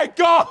my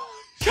God!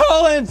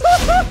 Collins!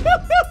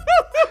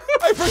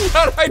 I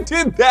forgot I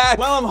did that.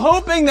 Well, I'm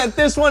hoping that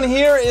this one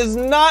here is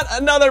not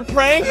another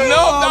prank. No,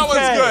 that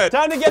one's good.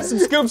 Time to get some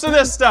scoops of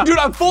this stuff. Dude,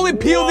 I'm fully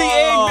peeled the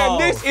egg, man.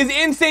 This is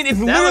insane. It's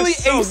literally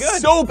a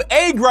soap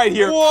egg right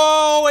here.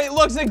 Whoa, it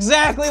looks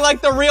exactly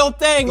like the real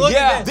thing. Look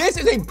at this.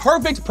 This is a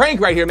perfect prank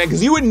right here, man,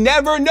 because you would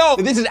never know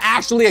that this is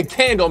actually a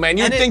candle, man.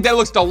 You'd think that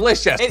looks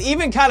delicious. It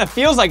even kind of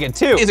feels like it,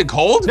 too. Is it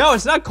cold? No,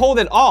 it's not cold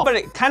at all, but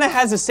it kind of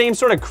has the same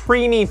sort of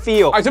creamy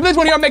feel. All right, so for this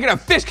one here, I'm making a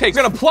fish cake.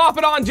 I'm gonna plop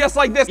it on just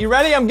like this. You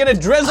ready? I'm gonna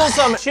drizzle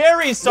some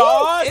cherry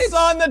sauce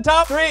on the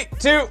top. 3,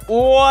 2,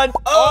 1.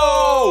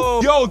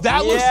 Oh! Yo,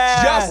 that looks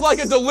just like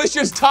a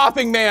delicious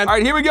topping, man. All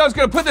right, here we go. Just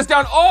gonna put this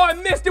down. Oh, I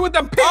missed it with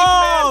the pink, man.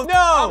 Oh,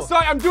 no. I'm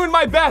sorry, I'm doing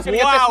my best. Gonna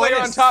get this layer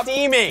on top.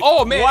 Steaming.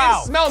 Oh, man,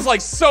 it smells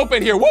like soap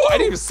in here. Whoa, I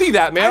didn't even see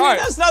that, man. I mean,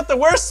 that's not the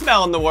worst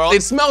smell in the world.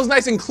 It smells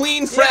nice and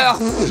clean, fresh,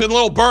 and a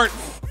little burnt.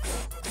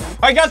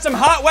 I got some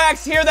hot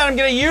wax here that I'm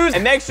gonna use,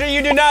 and make sure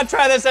you do not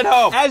try this at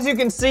home. As you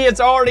can see, it's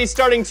already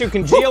starting to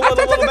congeal a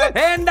little bit.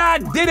 And I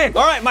did it.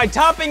 All right, my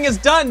topping is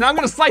done. Now I'm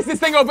gonna slice this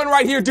thing open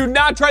right here. Do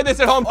not try this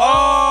at home.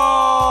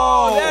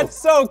 Oh, that's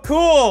so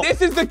cool.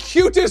 This is the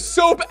cutest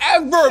soap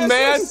ever,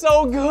 man. This is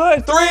so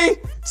good. 3,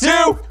 2,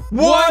 1.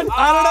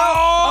 I don't know.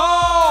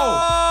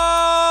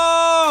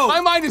 Oh!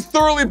 My mind is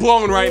thoroughly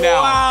blown right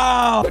now.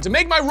 Wow. But to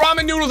make my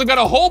ramen noodles, I've got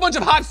a whole bunch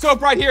of hot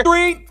soap right here.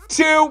 3,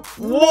 2,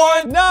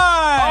 1.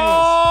 Nice.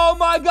 Oh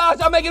my gosh,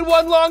 I'm making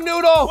one long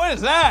noodle. What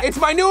is that? It's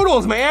my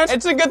noodles, man.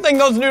 It's a good thing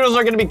those noodles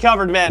are gonna be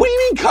covered, man. What do you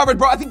mean covered,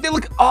 bro? I think they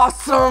look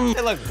awesome.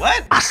 They look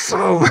what?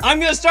 Awesome. I'm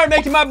gonna start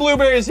making my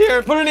blueberries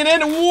here. Putting it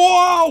in.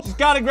 Whoa! Just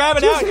gotta grab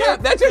it out here.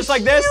 That's just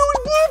like this.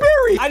 Huge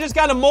blueberry. I just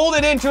gotta mold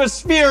it into a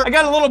sphere. I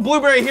got a little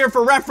blueberry here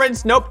for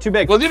reference. Nope, too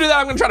big. Well, you do that.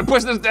 I'm gonna try to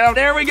push this down.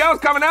 There we go.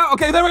 It's coming out.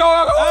 Okay, there we go.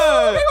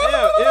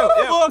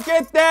 Look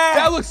at that.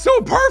 That looks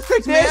so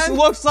perfect, man. This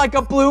looks like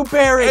a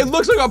blueberry. It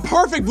looks like a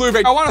perfect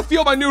blueberry. I want to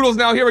feel my noodles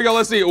now. Here we go.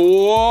 Let's see.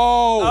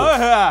 Whoa.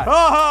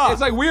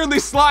 It's like weirdly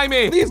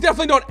slimy. These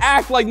definitely don't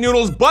act like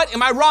noodles, but in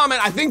my ramen,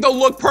 I think they'll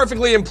look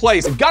perfectly in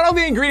place. We've got all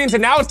the ingredients,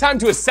 and now it's time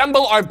to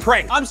assemble our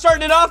prank. I'm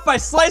starting it off by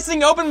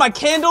slicing open my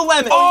candle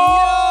lemon.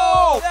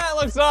 Oh! That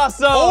looks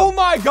awesome. Oh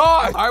my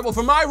God. All right, well,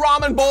 for my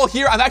ramen bowl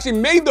here, I've actually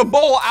made the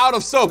bowl out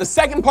of soap. The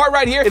second part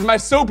right here is my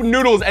soap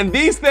noodles, and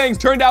these things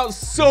turned out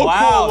so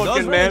cool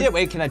looking, man.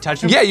 Wait, can I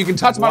touch them? Yeah, you can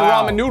touch my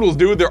ramen noodles,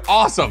 dude. They're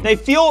awesome. They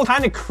feel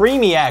kind of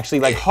creamy, actually,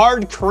 like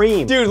hard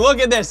cream. Dude, look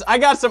at this. I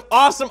got some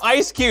awesome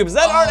ice cubes.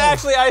 That aren't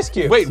actually ice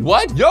cubes. Wait,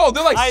 what? Yo,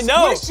 they're like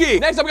squishy.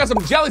 Next up, we got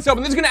some jelly soap,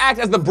 and this is gonna act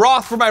as the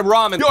broth for my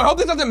ramen. Yo, I hope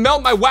this doesn't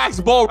melt my wax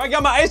bowl. I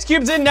got my ice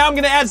cubes in. Now I'm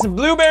gonna add some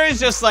blueberries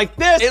just like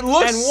this. It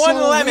looks and one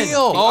so lemon. real.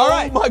 All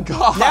right. Oh my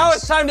God. Now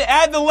it's time to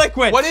add the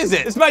liquid. What is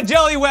it? It's my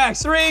jelly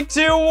wax. 3,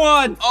 2,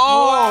 1.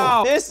 Oh.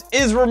 Wow. This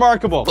is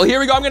remarkable. Well, here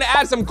we go. I'm gonna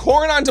add some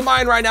corn onto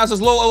mine right now. So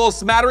it's a little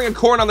smattering of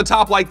corn on the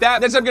top like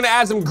that. Next, I'm gonna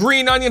add some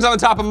green onions on the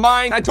top of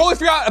mine. I totally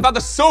forgot about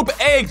the soap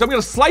egg, so I'm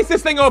gonna slice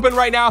this thing open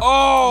right now.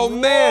 Oh,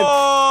 man.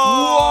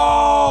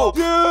 Whoa.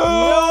 Dude.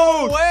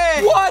 No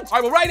way. What? All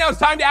right, well, right now it's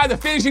time to add the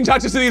finishing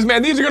touches to these,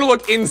 man. These are gonna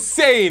look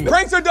insane.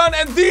 Pranks are done,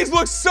 and these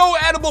look so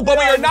edible, but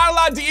we are not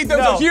allowed to eat them,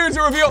 so here's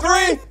the reveal.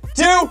 3,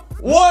 2,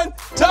 1,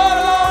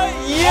 ta-da!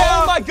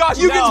 Yeah. Oh my gosh,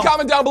 you can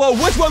comment down below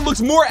which one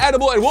looks more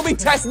edible, and we'll be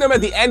testing them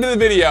at the end of the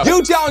video.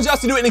 You challenged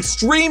us to do an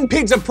extreme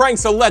pizza prank,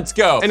 so let's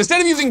go. And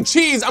instead of using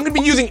cheese, I'm gonna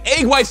be using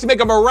egg whites to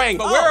make a meringue.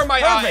 But where are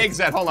my eggs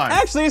at? Hold on.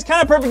 Actually, it's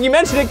kind of perfect you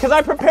mentioned it because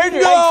I prepared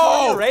your eggs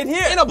for you right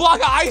here. In a block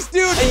of ice,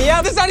 dude?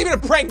 Yeah. This is not even a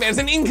prank, man. It's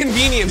an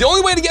inconvenience. The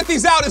only way to get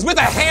these out is with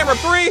a hammer.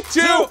 3,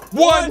 2,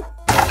 1.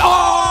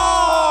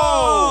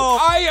 Oh!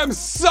 I am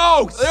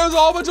soaked. There's a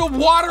whole bunch of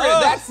water in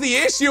it. That's the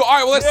issue. All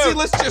right, well, let's see.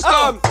 Let's just,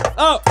 Yep.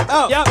 All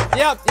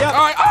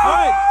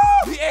right.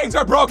 The eggs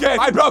are broken.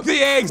 I broke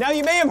the eggs. Now,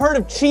 you may have heard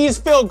of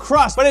cheese-filled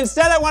crust, but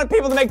instead I want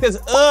people to make this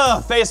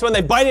face when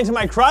they bite into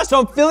my crust, so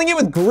I'm filling it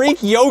with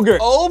Greek yogurt.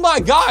 Oh my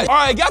God. All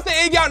right, I got the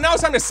egg out. Now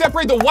it's time to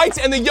separate the whites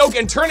and the yolk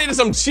and turn it into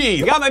some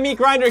cheese. I got my meat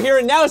grinder here,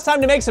 and now it's time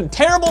to make some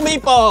terrible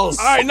meatballs.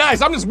 All right,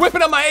 nice. I'm just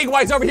whipping up my egg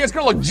whites over here. It's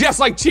gonna look just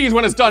like cheese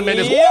when it's done, man.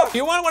 Do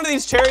you want one of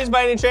these cherries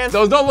by any chance?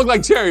 Those don't look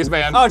like cherries,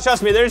 man. Oh,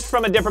 trust me, they're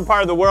from a different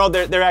part of the world.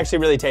 They're actually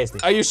really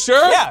tasty. Are you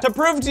sure? Yeah. To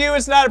prove to you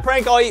it's not a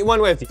prank, I'll eat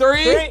one with you.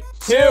 3,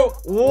 2,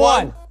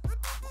 1.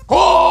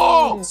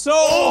 Oh! So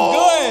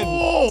good!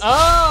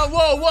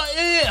 Whoa, what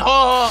is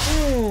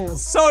it?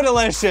 So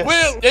delicious.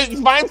 Well, it's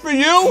fine for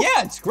you?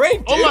 Yeah, it's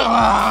great, dude. Oh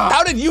my,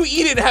 how did you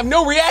eat it and have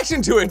no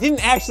reaction to it? I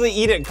didn't actually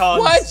eat it,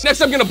 Colin. What?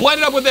 Next, I'm gonna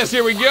blend it up with this.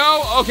 Here we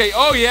go. Okay,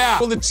 oh yeah.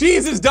 Well, the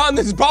cheese is done.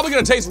 This is probably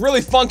gonna taste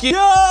really funky. No,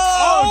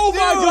 oh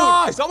my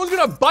gosh. Someone's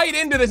gonna bite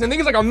into this and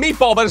think it's like a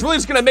meatball, but it's really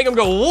just gonna make them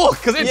go, look,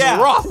 because it's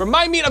rough. For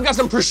my meat, I've got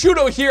some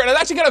prosciutto here, and I've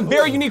actually got a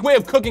very unique way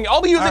of cooking.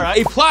 I'll be using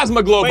a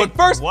plasma globe, but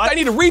first, I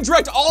need to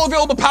redirect all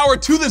available power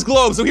to this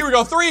globe. So here we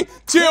go. 3,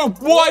 2,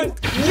 1.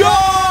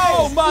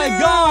 Oh my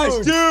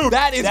gosh, dude.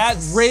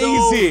 That's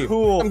crazy. So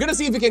cool. I'm gonna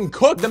see if it can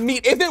cook the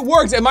meat. If it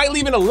works, it might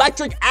leave an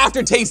electric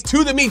aftertaste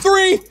to the meat.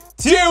 3,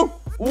 2,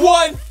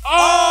 1.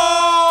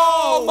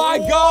 Oh my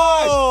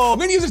gosh! I'm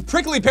gonna use this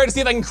prickly pear to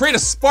see if I can create a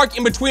spark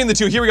in between the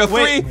two. Here we go.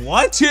 Wait, 3,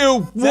 what? 2,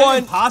 1.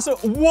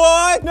 Impossible?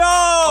 What? No!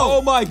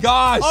 Oh my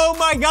gosh! Oh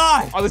my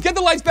gosh! All right, let's get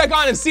the lights back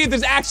on and see if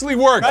this actually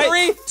works.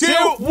 Right. 3, 2,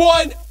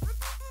 1.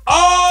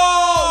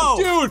 Oh,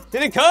 dude!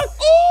 Did it cook?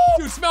 Oh,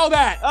 dude, smell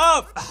that!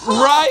 Oh,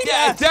 right?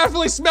 yes. It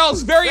definitely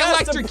smells very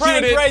That's a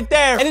electrocuted. prank right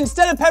there. And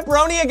instead of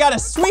pepperoni, I got a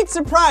sweet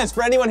surprise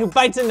for anyone who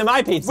bites into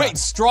my pizza. Wait,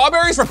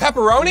 strawberries for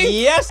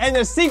pepperoni? Yes, and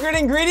the secret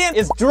ingredient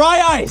is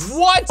dry ice.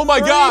 What? Oh my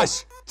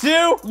gosh!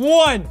 2,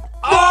 1.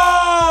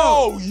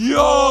 Oh, yo!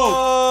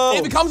 Oh.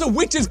 It becomes a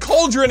witch's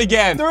cauldron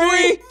again.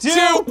 3,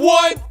 2,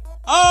 1.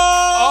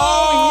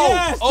 Oh,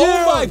 yes, Oh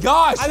dude. my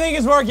gosh. I think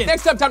it's working.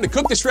 Next up, time to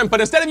cook the shrimp, but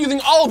instead of using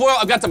olive oil,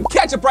 I've got some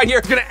ketchup right here.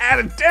 I'm gonna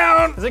add it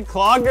down. Is it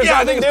clogged or Yeah, I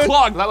something, think it's dude?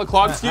 clogged. Does that look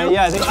clogged to you?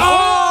 Yeah, I think so.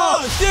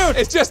 Oh, dude.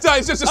 It's just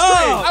a strain.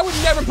 I would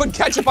never put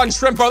ketchup on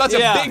shrimp, bro. That's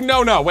a big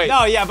no-no. Wait.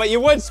 No, yeah, but you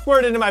would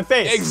squirt it into my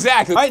face.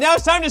 Exactly. All right, now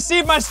it's time to see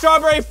if my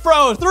strawberry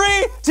froze.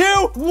 3, 2,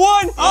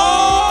 1.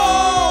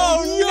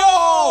 Oh,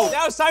 no!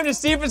 Now it's time to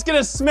see if it's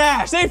gonna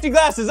smash. Safety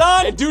glasses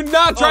on. And do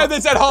not try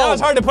this at home. That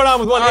was hard to put on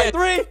with one hand.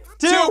 3,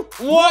 2,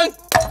 1.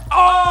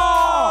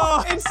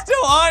 Oh! It's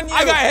still on you.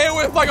 I got hit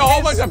with like a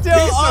whole bunch of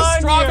pieces of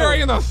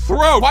strawberry in the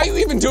throat. Why are you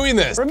even doing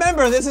this?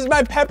 Remember, this is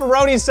my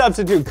pepperoni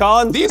substitute,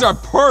 Colin. These are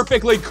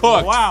perfectly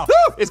cooked. Wow.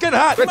 Woo, it's getting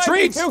hot. It might be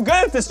Retreat. too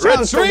good at this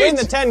challenge to win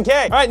the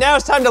 10K. All right, now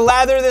it's time to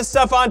lather this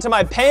stuff onto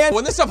my pan.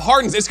 When this stuff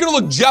hardens, it's gonna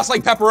look just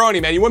like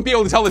pepperoni, man. You wouldn't be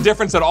able to tell the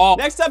difference at all.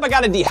 Next up, I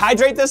gotta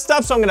dehydrate this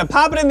stuff, so I'm gonna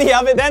pop it in the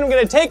oven, then I'm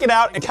gonna take it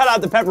out and cut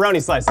out the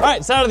pepperoni slices. All right,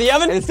 it's out of the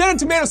oven. And instead of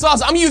tomato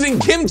sauce, I'm using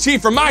kimchi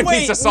for my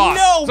pizza sauce.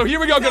 No, so here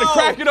we go, gonna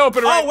crack it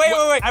open, right?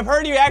 Oh, wait. I've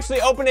heard you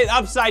actually open it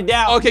upside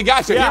down. Okay,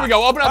 gotcha. Yeah. Here we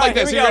go. Open it up like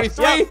this. You ready?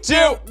 3, 2,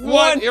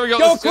 1. Here we go.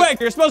 Go quick.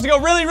 You're supposed to go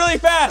really, really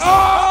fast.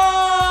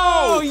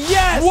 Oh!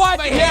 Yes! What?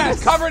 My hand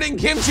is covered in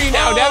kimchi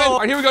now, Devin. All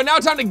right, here we go. Now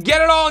it's time to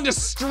get it all and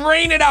just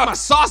strain it out. My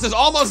sauce is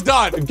almost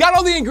done. We've got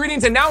all the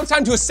ingredients, and now it's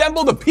time to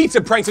assemble the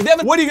pizza prank. So,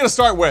 Devin, what are you gonna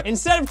start with?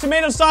 Instead of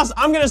tomato sauce,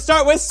 I'm gonna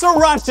start with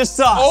sriracha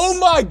sauce. Oh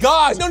my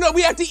gosh. No,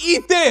 we have to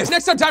eat this.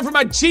 Next up, time for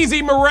my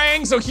cheesy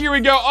meringue. So here we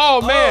go.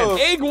 Oh man,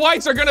 egg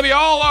whites are gonna be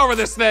all over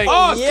this thing.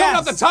 Oh, it's coming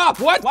off the top.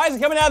 What? Why is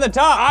it coming out of the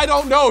top? I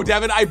don't know,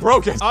 Devin. I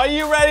broke it. Are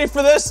you ready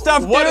for this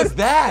stuff, What dude? is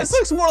that? This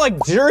looks more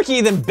like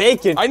jerky than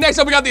bacon. All right, next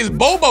up, we got these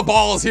boba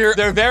balls here.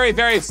 They're very,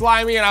 very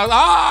slimy, and I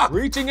was,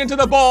 reaching into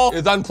the bowl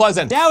is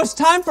unpleasant. Now it's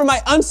time for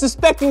my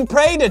unsuspecting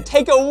prey to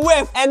take a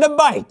whiff and a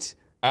bite.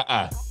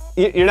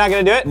 You're not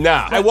gonna do it?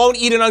 Nah, I won't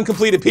eat an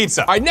uncompleted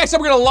pizza. All right, next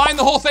up, we're gonna line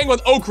the whole thing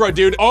with okra,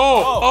 dude.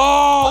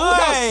 Oh, look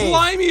how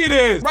slimy it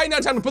is. Right now,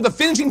 time to put the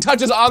finishing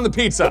touches on the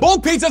pizza.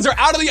 Both pizzas are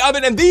out of the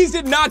oven, and these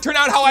did not turn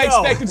out how I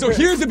expected, so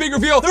here's the big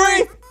reveal.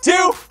 3,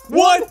 2,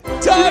 1,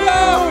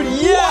 ta-da!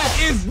 Yes!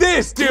 What is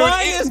this, dude?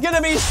 Mine is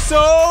gonna be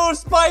so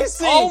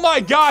spicy. Oh my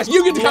gosh,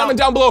 you get to comment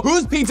down below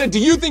whose pizza do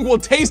you think will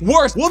taste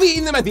worse. We'll be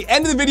eating them at the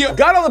end of the video.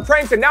 Got all the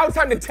pranks, and now it's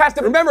time to test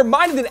them. Remember,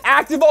 mine is an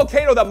active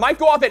volcano that might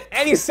go off at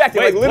any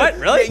second. Wait, what?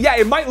 Really? Yeah,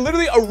 it might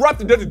literally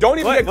erupt. Don't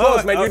even get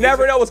close, man. You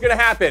never know what's gonna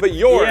happen. But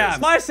yours. Yeah,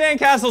 my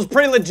sandcastle's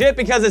pretty legit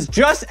because it's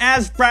just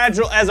as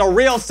fragile as a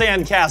real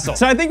sandcastle.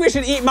 So I think we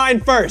should eat mine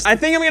first. I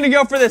think I'm gonna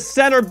go for the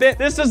center bit.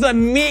 This is the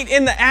meat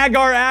in the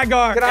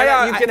agar-agar.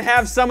 You can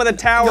have some of the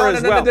tower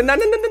as well.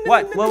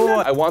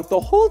 What? I want the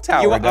whole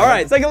tower. All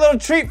right, it's like a little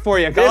treat for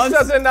you, Colin. This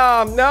doesn't,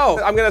 no.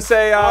 I'm gonna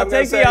say, I'll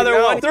take the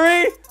other one.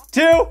 3,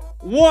 2,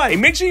 1. Hey,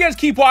 make sure you guys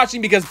keep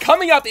watching because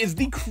coming up is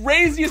the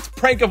craziest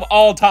prank of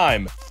all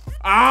time.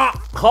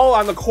 Hold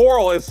on, the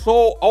coral is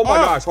so, oh my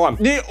gosh, hold on.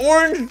 The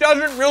orange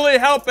doesn't really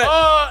help it.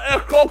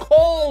 It's so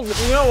cold.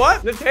 You know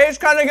what? The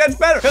taste kind of gets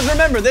better. Because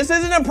remember, this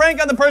isn't a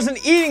prank on the person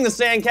eating the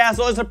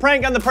sandcastle, it's a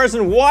prank on the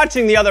person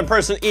watching the other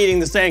person eating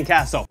the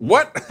sandcastle.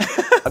 What?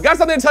 I've got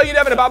something to tell you,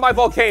 Devin, about my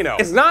volcano.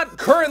 It's not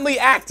currently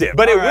active,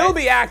 but it will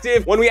be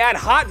active when we add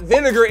hot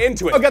vinegar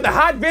into it. I've got the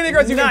hot vinegar,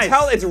 as you can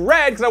tell, it's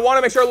red because I want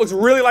to make sure it looks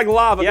really like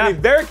lava. I'm gonna be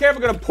very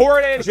careful, gonna pour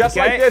it in just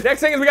like this.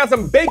 Next thing is we got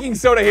some baking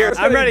soda here.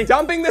 I'm ready.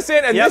 Dumping this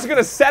in, and this is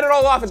gonna set it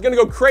all off. It's gonna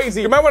go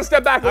crazy. You might want to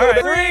step back a little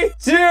bit.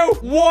 3, 2,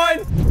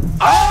 1.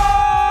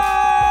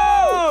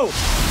 Oh!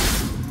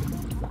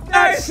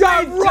 That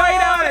shot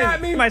right out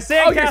at me. My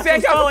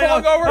sandcastle's falling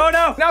over. Oh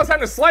no. Now it's time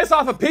to slice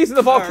off a piece of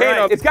the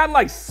volcano. It's gotten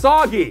like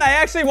soggy. I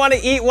actually want to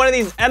eat one of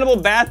these edible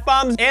bath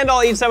bombs, and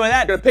I'll eat some of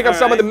that. Gonna pick up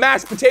some of the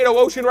mashed potato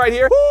lotion right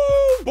here.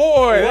 Woo,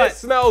 boy, that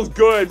smells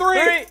good.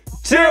 3,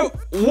 2,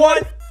 1.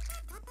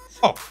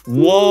 Oh.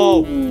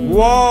 Whoa.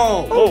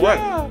 Whoa. Oh,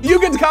 what? You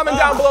can comment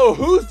down below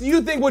whose do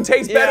you think would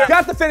taste better.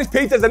 Got the finished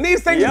pizzas, and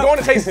these things are going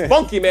to taste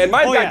funky, man.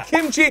 Mine's got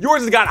kimchi,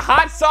 yours has got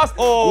hot sauce,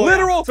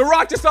 literal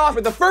sriracha sauce.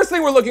 But the first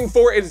thing we're looking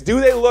for is, do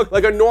they look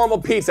like a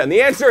normal pizza? And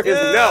the answer is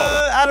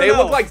no. They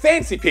look like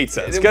fancy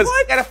pizzas. Because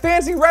at a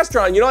fancy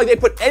restaurant, you know, like they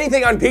put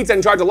anything on pizza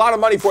and charge a lot of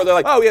money for it. They're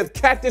like, oh, we have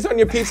cactus on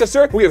your pizza,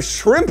 sir. We have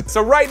shrimp.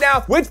 So right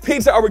now, which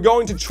pizza are we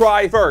going to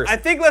try first? I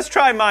think let's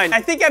try mine.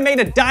 I think I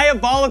made a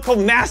diabolical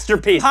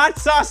masterpiece. Hot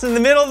sauce and in the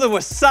middle, the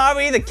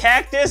wasabi, the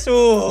cactus.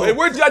 Ooh. Wait,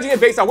 we're judging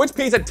it based on which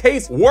pizza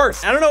tastes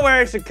worse. I don't know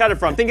where I should cut it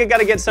from. I think I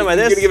gotta get some of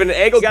this. You're gonna give it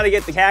an angle? Gotta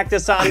get the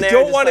cactus on there. I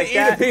don't want to eat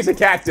a piece of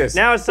cactus.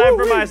 Now it's time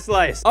for my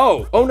slice.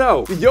 Oh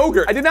no, the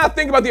yogurt. I did not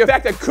think about the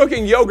effect that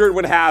cooking yogurt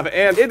would have,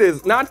 and it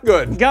is not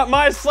good. Got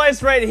my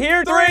slice right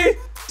here. 3,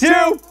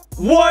 2,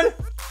 1.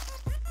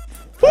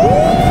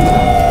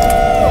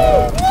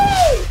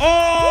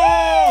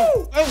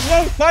 Oh! It's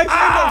so spicy,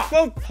 it's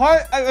so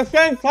hot at the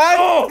same time.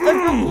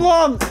 It's a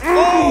lump.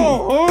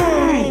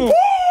 Oh!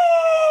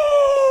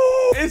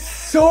 It's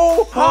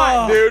so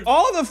hot, dude.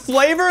 All the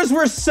flavors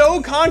were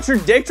so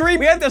contradictory.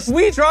 We had the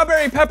sweet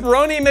strawberry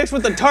pepperoni mixed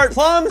with the tart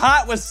plum,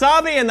 hot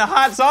wasabi, and the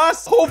hot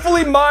sauce.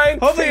 Hopefully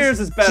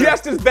yours is better.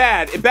 Just as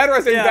bad. Better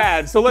as in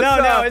bad. So let's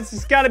No,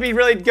 it's gotta be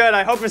really good.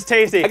 I hope it's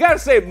tasty. I gotta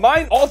say,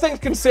 mine, all things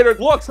considered,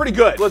 looks pretty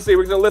good. Let's see,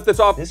 we're gonna lift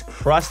this off. This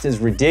crust is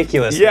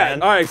ridiculous,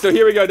 man. All right, so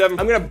here we go, Devin.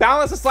 I'm gonna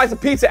balance a slice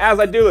of pizza as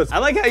I do this. I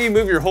like how you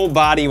move your whole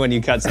body when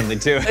you cut something,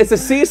 too. It's a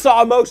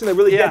seesaw motion that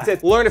really gets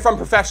it. Learn it from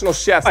professional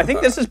chefs. I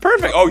think this is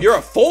perfect. Oh, you're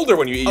a folder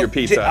when you eat your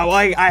pizza.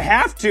 I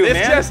have to, man.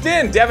 It's just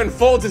in. Devin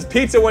folds his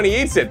pizza when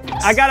he eats it.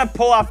 I gotta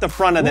pull off the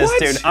front of this,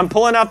 dude. I'm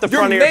pulling off the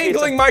front of your pizza. You're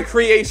mangling my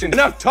creation.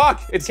 Enough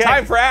talk. It's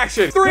time for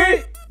action.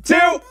 3, 2,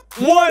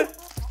 1.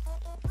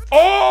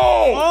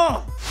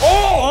 Oh! I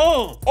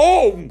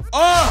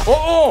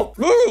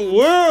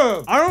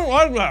don't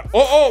like that.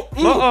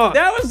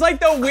 That was like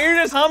the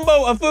weirdest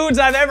humbo of foods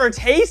I've ever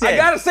tasted. I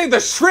gotta say, the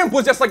shrimp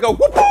was just like a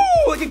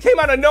whoop-oo, like it came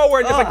out of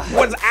nowhere and just like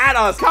was at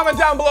us. Comment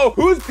down below,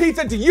 whose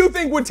pizza do you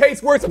think would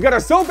taste worse? We've got our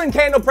soap and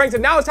candle pranks,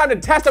 and now it's time to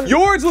test them.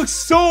 Yours looks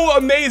so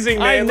amazing,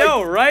 man. I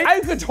know, right? I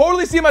could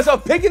totally see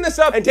myself picking this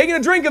up and taking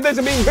a drink of this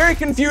and being very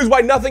confused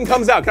why nothing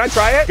comes out. Can I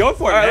try it? Go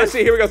for it, All right, man. let's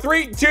see. Here we go.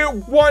 3, 2,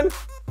 1.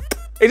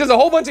 It's just a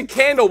whole bunch of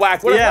candle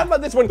wax. What I love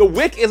about this one, the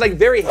wick is like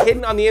very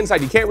hidden on the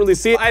inside. You can't really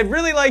see it. I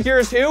really like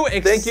yours too,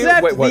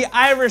 except Wait, what? the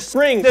Irish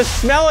Spring. The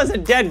smell is a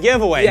dead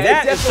giveaway. Yeah,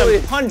 that is some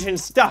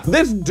pungent stuff.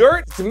 This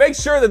dirt, to make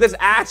sure that this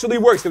actually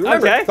works. Because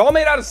remember, it's all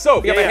made out of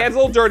soap. Yeah, my hand's a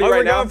little dirty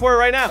right now. We're going for it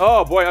right now.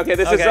 Oh boy, okay,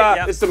 this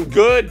is some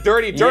good,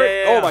 dirty dirt.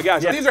 Yeah. Oh my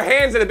gosh. These are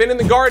hands that have been in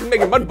the garden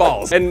making mud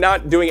balls and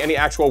not doing any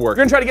actual work. We're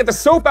gonna try to get the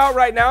soap out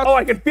right now. Oh,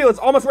 I can feel it's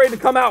almost ready to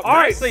come out. All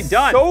right, nicely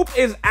done. Soap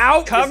is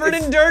out. Covered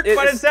in dirt,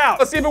 but it's out.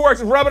 Let's see if it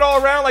works. Rub it all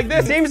around like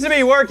this. Seems to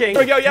be working.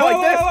 There we go, yeah,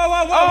 like this.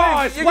 Whoa,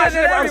 oh, you guys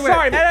are I'm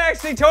sorry. That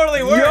actually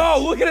totally works. Yo,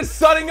 look at it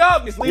sunning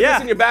up. Just leave this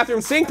in your bathroom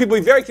sink. People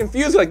be very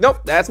confused. Like, nope,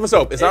 that's my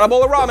soap. It's not a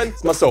bowl of ramen.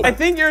 It's my soap. I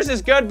think yours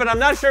is good, but I'm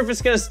not sure if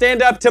it's gonna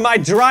stand up to my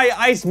dry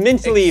ice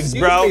mint leaves,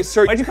 bro. Me,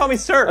 sir. Why'd you call me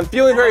sir? I'm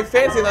feeling very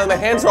fancy now that my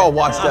hands are all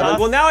washed, Devin.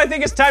 Well, now I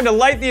think it's time to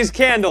light these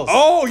candles.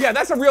 Oh, yeah,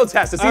 that's a real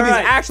test to see if these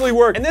actually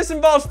work. And this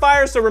involves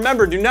fire, so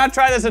remember, do not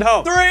try this at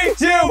home. 3,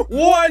 2,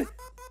 1.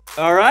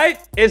 All right,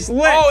 it's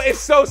lit. Oh, it's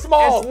so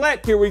small. It's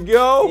lit. Here we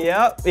go.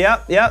 Yep.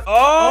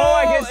 Oh,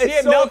 I can see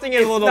it melting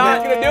in a little bit.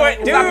 Not gonna do it.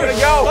 It's Dude, not gonna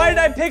go. Why did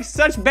I pick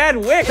such bad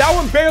wicks? That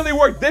one barely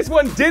worked. This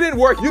one didn't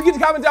work. You can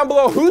comment down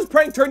below whose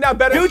prank turned out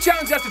better. You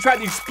challenge us to try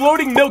the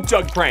exploding milk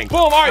jug prank. Boom,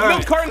 all right,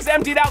 milk carton's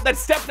emptied out.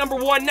 That's step number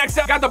 1. Next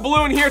up, got the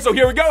balloon here, so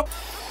here we go.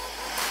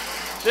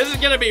 This is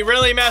gonna be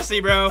really messy,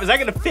 bro. Is that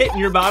gonna fit in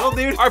your bottle,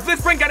 dude? Our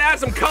fifth prank gotta add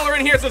some color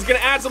in here, so it's gonna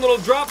add some little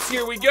drops.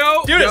 Here we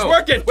go. Dude, it's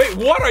working. Wait,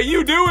 what are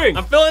you doing?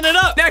 I'm filling it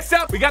up. Next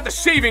up, we got the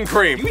shaving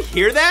cream. You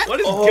hear that? What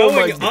is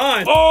going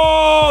on?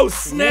 Oh,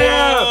 snap.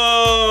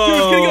 Whoa. Dude,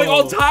 it's getting like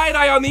all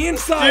tie-dye on the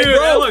inside, Dude,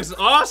 bro. that looks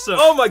awesome.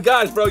 Oh my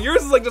gosh, bro.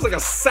 Yours is like just like a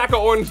sack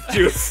of orange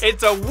juice.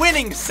 It's a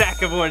winning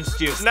sack of orange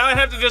juice. Now I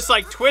have to just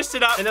like twist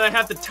it up and then I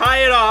have to tie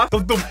it off.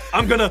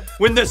 I'm gonna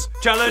win this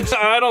challenge.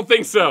 I don't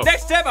think so.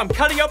 Next step, I'm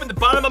cutting open the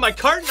bottom of my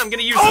carton. I'm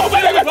gonna use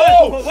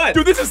what?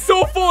 Dude, this is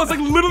so full. It's like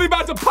literally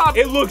about to pop.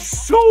 It looks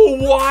so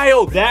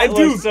wild. That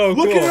looks so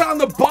cool. Look at it on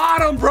the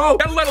bottom, bro.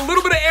 Gotta let a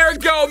little bit of air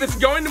go. This is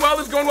going well.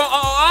 This is going well.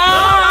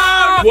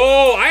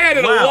 Whoa, I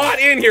added a lot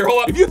in here.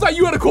 Hold up. If you thought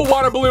you had a cool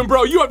water balloon,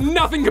 bro, you have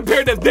nothing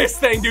compared to this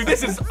thing, dude.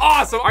 This is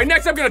awesome. All right,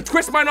 next I'm gonna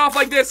twist mine off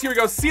like this. Here we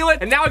go, seal it.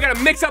 And now I gotta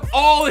mix up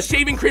all the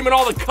shaving cream and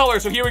all the color.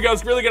 So here we go.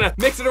 It's really gonna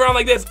mix it around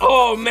like this.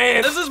 Oh,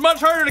 man. This is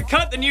much harder to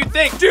cut than you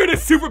think. Dude,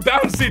 it's super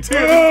bouncy, too.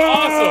 This is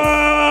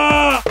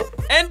awesome.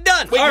 And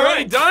done. Wait, you're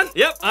already done?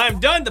 Yep,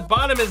 I'm done. The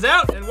bottom is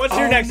out. And what's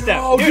your next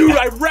step? Oh, dude,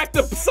 I wrecked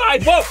the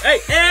side. Whoa.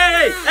 Hey.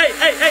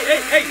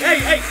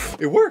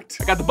 It worked.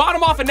 I got the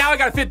bottom off, and now I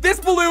gotta fit this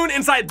balloon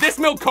inside this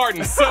milk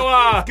carton.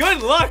 So,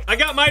 good luck. I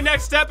got my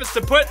next step is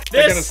to put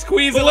this I'm gonna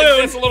squeeze it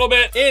like this a little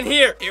bit. in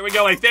here. Here we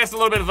go, like this, a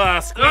little bit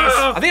of squeeze.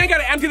 I think I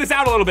gotta empty this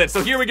out a little bit.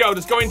 So here we go.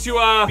 Just going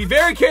to be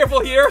very careful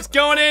here. It's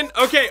going in.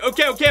 Okay.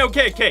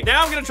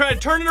 Now I'm gonna try to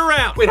turn it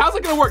around. Wait, how's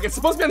it gonna work? It's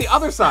supposed to be on the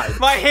other side.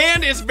 My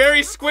hand is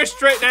very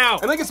squished right now.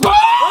 And then it's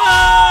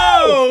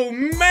Oh,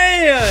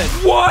 man.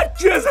 What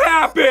just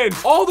happened?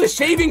 All the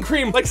shaving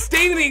cream, like,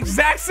 stayed in the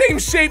exact same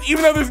shape,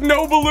 even though there's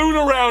no balloon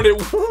around it.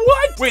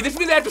 What? Wait, this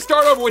means I have to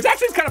start over, which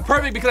actually is kind of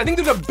perfect because I think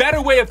there's a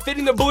better way of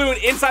fitting the balloon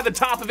inside the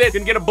top of it.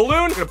 Gonna get a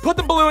balloon, gonna put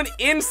the balloon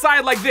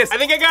inside like this. I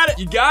think I got it.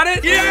 You got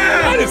it? Yeah.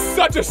 That is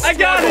such a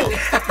struggle. I got it.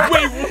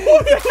 Wait,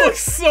 what? That looks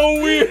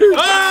so weird.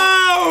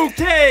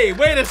 Okay,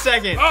 wait a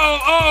second.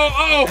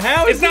 Oh.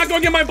 How it's not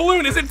going in my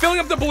balloon. Is it filling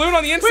up the balloon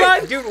on the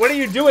inside? Wait, dude, what are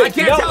you doing? I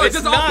can't tell. It's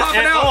just all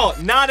popping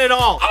out. Not at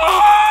all.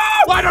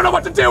 Oh, I don't know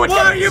what to do. Why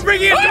are you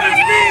bringing it towards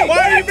me? Why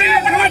are you bringing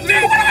it towards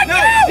me?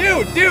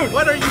 No, dude,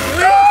 what are you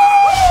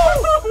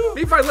doing?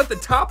 Maybe if I let the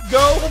top go,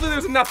 hopefully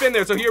there's enough in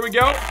there. So here we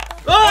go.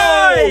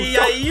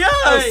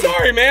 Oh,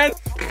 sorry, man.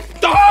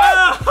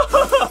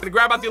 Gonna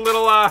grab out the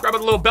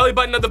little belly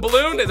button of the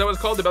balloon. Is that what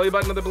it's called? The belly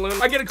button of the balloon.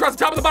 I get it across the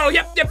top of the bottle.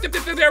 Yep.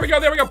 There we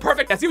go.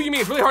 Perfect. I see what you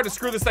mean. It's really hard to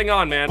screw this thing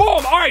on, man. Boom.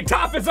 All right,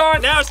 top is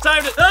on. Now it's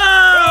time to.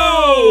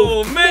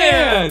 Oh,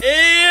 man.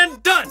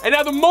 And done. And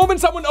now the moment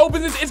someone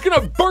opens this, it's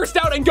gonna burst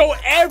out and go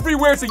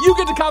everywhere. So you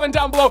get to comment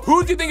down below.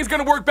 Who do you think is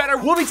gonna work better?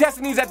 We'll be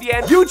testing these at the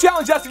end. You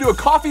challenge us to do a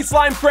coffee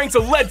slime prank,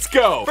 so let's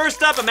go.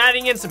 First up, I'm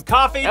adding in some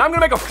coffee. And I'm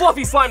gonna make a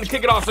fluffy slime to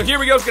kick it off. So here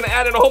we go. It's gonna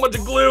add in a whole bunch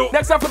of glue.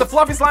 Next up for the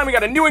fluffy slime, we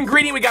got a new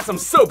ingredient. We got some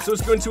soap. So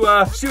it's going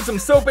to shoot some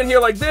soap in here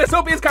like this.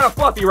 Soap is kind of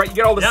fluffy, right? You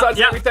get all the suds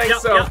and everything.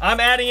 So I'm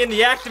adding in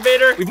the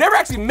activator. We've never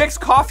actually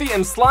mixed coffee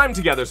and slime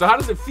together. So how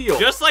does it feel?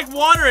 Just like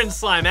water and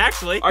slime,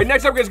 actually. All right,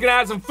 next up, we're just gonna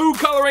add some food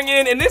coloring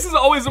in, and this is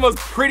always the most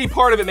pretty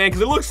part of it, man,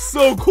 because it looks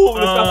so cool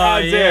when this stuff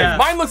adds in.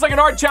 Mine looks like an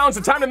art challenge,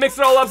 so time to mix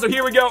it all up. So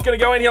here we go. It's gonna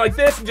go in here like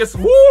this and just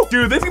woo,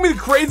 dude. This is gonna be the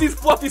craziest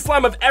fluffy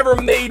slime I've ever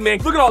made, man.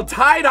 Look at all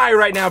tie-dye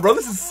right now, bro.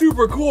 This is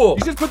super cool.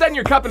 You just put that in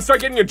your cup and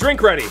start getting your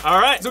drink ready. All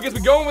right. So I guess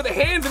we go in with the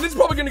hands, and this is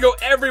probably gonna go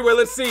everywhere.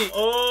 Let's see.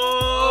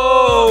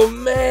 Oh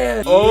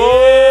man.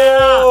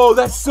 Oh,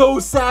 that's so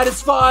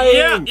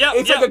satisfying.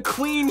 It's like a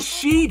clean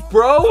sheet,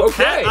 bro.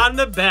 Okay. Pat on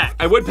the back.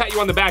 I would pat you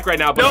on the back right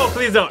now, but no,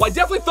 please don't. Well, I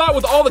definitely thought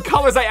with all the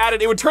colors I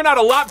added, it would turn out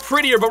a lot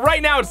prettier, but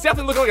right now it's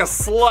definitely looking like a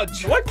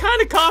sludge. What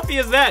kind of coffee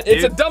is that, dude?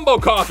 It's a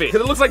Dumbo coffee,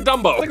 because it looks like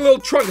Dumbo. It's like a little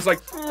trunk. It's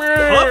like,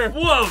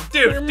 whoa,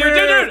 dude. I'm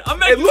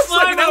making it looks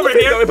slime like an over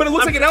elephant, here. though, but it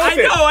looks like an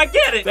elephant. I know, I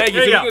get it. Thank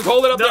you. So you can just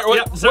hold it up there.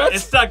 Yep,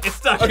 it's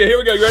stuck. Okay, here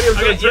we go. You ready?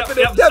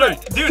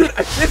 Dude,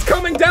 it's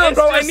coming down,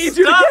 bro. I need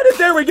you to get it.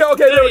 There we go.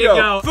 Okay, there we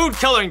go. Food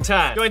coloring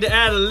time. Going to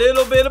add a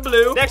little bit of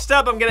blue. Next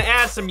up, I'm gonna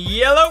add some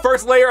yellow.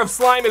 First layer of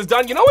slime is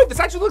done. You know what? This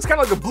actually looks kind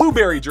of like a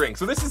blueberry drink.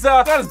 So this is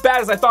not as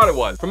bad as I thought it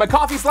was. For my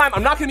coffee slime,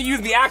 I'm not gonna be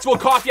using the actual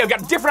coffee. I've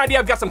got a different idea.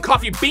 I've got some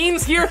coffee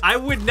beans here. I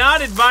would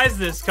not advise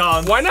this,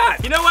 Colin. Why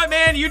not? You know what,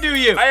 man? You do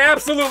you. I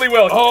absolutely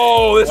will.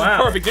 Oh, this is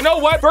perfect. You know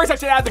what? First, I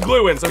should add the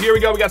glue in. So here we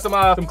go. We got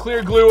some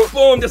clear glue.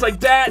 Boom, just like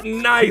that.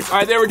 Nice. All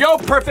right, there we go.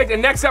 Perfect.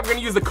 And next up, we're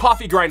gonna use the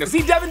coffee grinder.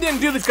 See, Devin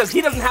didn't do this because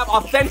he doesn't have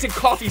authentic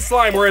coffee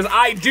slime, whereas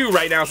I do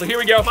right now. So here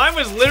we go. Mine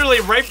was literally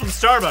right from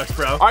Starbucks,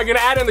 bro. All right, gonna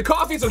add in the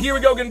coffee. So here we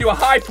go. Gonna do a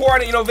high pour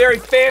on it. You know, very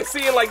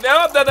fancy and like,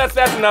 nope, that's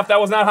enough. That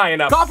was not high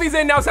enough. Coffee's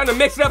in. Now it's time to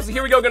mix it up. So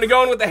here we go. Gonna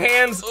go in with the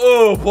hands.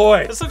 Oh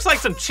boy. This looks like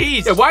some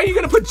cheese. Yeah, why are you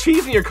gonna put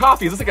cheese in your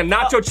coffee? Is this like a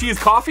nacho cheese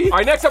coffee? All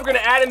right, next up, we're gonna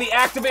add in the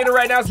activator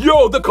right now.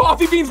 Yo, the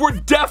coffee beans were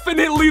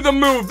definitely the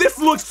move. This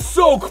looks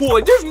so cool.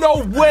 Like, there's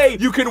no way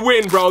you can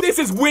win, bro. This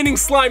is winning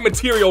slime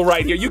material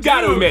right here. You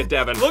gotta admit,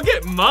 Devin. Look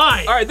at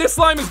mine. All right, this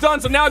slime is done,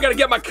 so now I gotta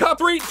get my cup.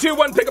 3, 2,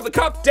 1, pick up the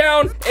cup,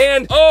 down,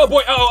 and oh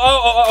boy,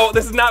 oh,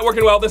 this is not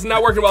working well. This is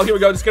not working well. Here we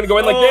go. Just gonna go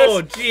in like this.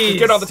 Oh, jeez.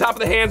 Get it off the top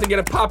of the hands and get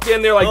it popped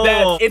in there like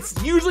that.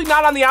 It's usually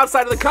not on the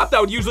outside of the cup. That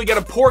would usually get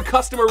a poor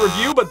customer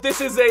review, but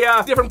this is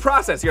a different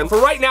process here. For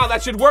right now,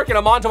 that should work, and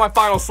I'm on to my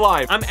final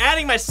slime. I'm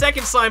adding my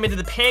second slime into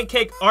the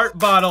pancake art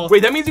bottle.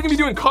 Wait, that means you can be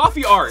doing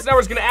coffee art. So now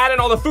we're just gonna add in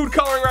all the food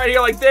coloring right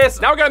here like this.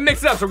 Now we're gonna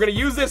mix it up. So we're gonna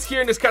use this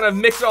here and just kind of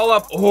mix it all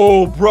up.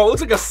 Oh, bro, it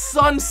looks like a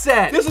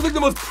sunset. This looks like the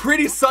most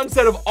pretty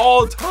sunset of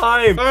all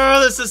time.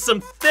 Oh, this is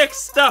some thick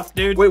stuff,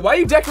 dude. Wait, why are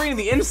you decorating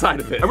the inside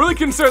of it? I'm really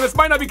concerned. This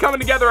might not be coming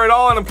together at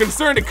all, and I'm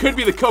concerned it could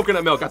be the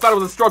coconut milk. I thought it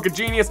was a stroke of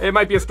genius. It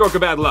might be a stroke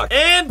of bad luck.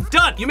 And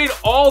done. You made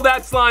all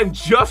that slime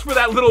just for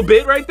that little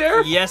bit right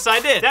there? Yes, I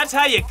did. That's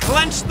how you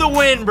clench the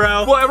win,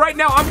 bro. Well, right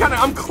now,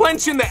 I'm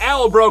clenching the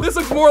L, bro. This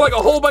looks more like a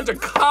whole bunch of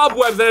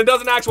cobwebs than it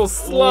does an actual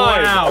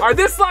slime. Wow. All right,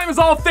 this slime is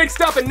all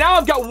fixed up, and now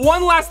I've got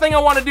one last thing I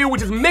want to do,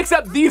 which is mix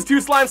up these two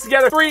slimes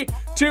together. 3,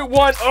 2,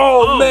 1.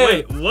 Oh, man.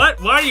 Wait,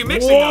 what? Why are you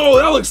mixing Whoa,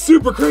 that looks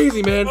super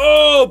crazy, man.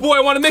 Oh, boy,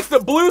 I want to mix the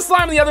blue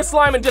slime and the other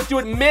slime and just do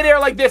it midair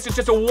like this. It's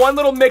just a one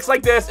little mix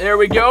like this. There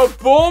we go.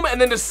 Boom, and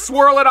then just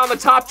swirl it on the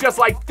top just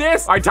like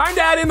this. All right, time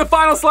to add in the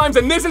final slimes,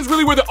 and this is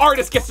really where the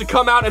artist gets to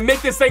come out and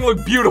make this thing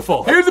look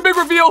beautiful. Here's the big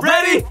reveal.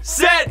 Ready,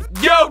 set,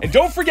 go. And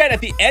don't forget,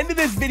 at the end of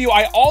this video,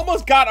 I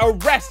almost got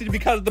arrested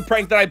because of the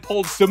prank that I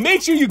pulled, so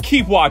make sure you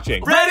keep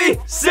watching. Ready,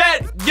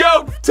 set,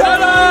 go.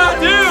 Ta-da,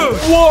 dude.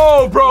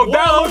 Whoa, bro,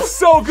 that looks looks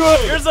so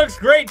good. Yours looks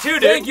great too,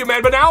 dude. Thank you,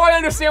 man. But now I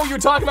understand what you're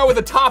talking about with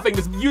the topping,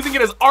 just using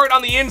it as art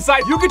on the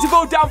inside. You get to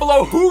vote down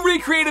below who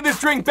recreated this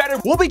drink better.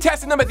 We'll be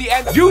testing them at the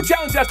end. You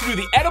challenged us to do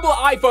the edible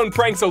iPhone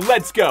prank, so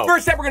let's go.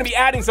 First step, we're gonna be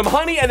adding some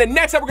honey, and then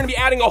next up, we're gonna be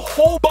adding a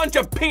whole bunch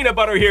of peanut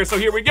butter here. So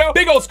here we go.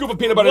 Big old scoop of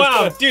peanut butter.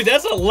 Wow, dude,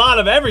 that's a lot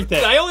of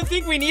everything. I only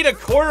think we need a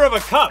quarter of a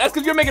cup. That's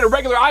because you're making a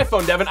regular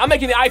iPhone, Devin. I'm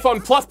making the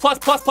iPhone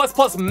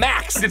plus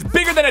Max. It's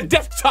bigger than a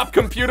desktop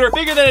computer.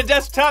 Bigger than a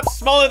desktop,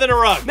 smaller than a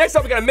rug. Next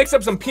up, we're gonna mix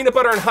up some peanut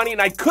butter and honey,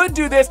 and I could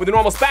do this with a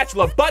normal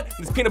spatula, but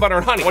it's peanut butter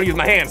and honey. I wanna use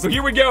my hands, so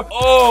here we go.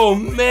 Oh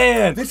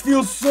man, this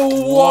feels so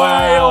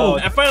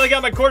wild. I finally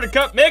got my quarter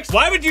cup mixed.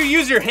 Why would you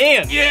use your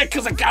hand? Yeah,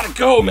 because I gotta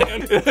go,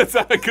 man. That's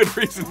not a good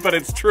reason, but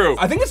it's true.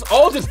 I think it's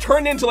all just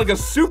turned into like a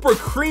super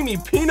creamy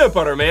peanut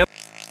butter, man.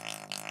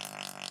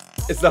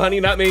 It's the honey,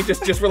 not me.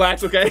 Just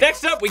relax, okay?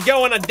 Next up, we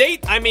go on a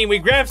date. I mean, we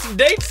grab some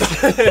dates.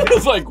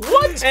 It's like,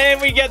 what?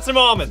 And we get some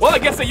almonds. Well, I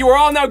guess that you are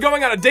all now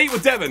going on a date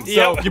with Devin.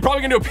 So you're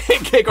probably gonna do a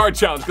pancake art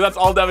challenge, because that's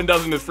all Devin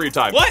does in his free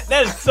time. What?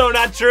 That is so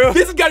not true.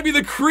 This has got to be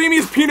the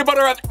creamiest peanut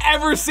butter I've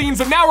ever seen.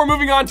 So now we're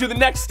moving on to the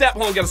next step.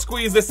 Hold on, gotta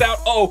squeeze this out.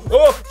 Oh,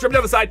 drip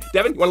down the side.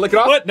 Devin, you wanna lick it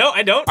off? What? No,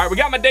 I don't. All right, we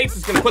got my dates.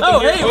 Just gonna put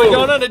them here. Hey, we're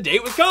going on a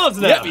date with Collins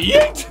now. Yep,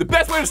 yeet. The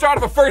best way to start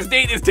off a first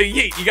date is to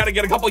yeet. You gotta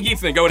get a couple of yeets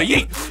and then go to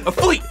yeet, a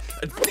fleet,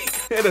 a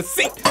bleep, and a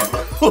seat.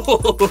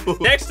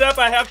 Next up,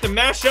 I have to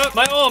mash up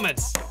my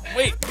almonds.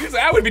 Wait, usually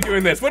I would be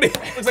doing this. What?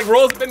 Looks like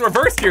roles have been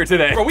reversed here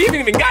today. Bro, we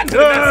haven't even gotten to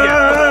the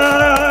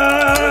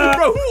mess yet.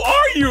 Bro, who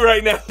are you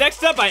right now?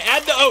 Next up, I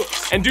add the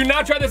oats. And do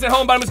not try this at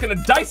home, but I'm just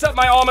gonna dice up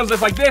my almonds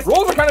just like this.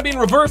 Roles are kind of being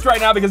reversed right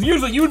now because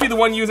usually you would be the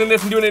one using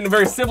this and doing it in a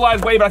very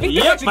civilized way, but I think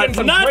you're actually getting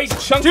some great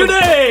chunks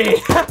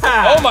today.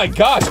 Oh my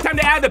gosh. Time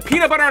to add the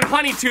peanut butter and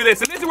honey to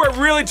this, and this is where it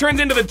really turns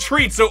into the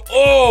treat, so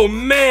oh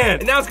man.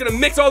 And now it's gonna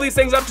mix all these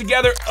things up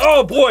together.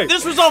 Oh boy.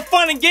 This was all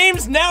fun and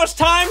games, now it's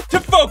time to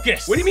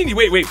focus. What do you mean?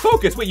 Wait,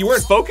 focus? Wait, you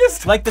weren't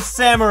focused? Like the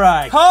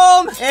samurai.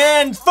 Calm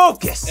and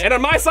focus. And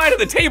on my side of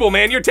the table,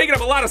 man, you're taking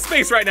up a lot of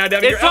space right now,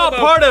 Devin. It's all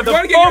part of the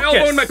focus. You wanna get your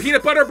elbow in my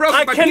peanut butter, bro?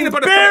 I can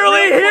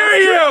barely hear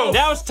you.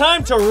 Now it's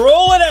time to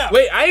roll it out.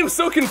 Wait, I am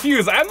so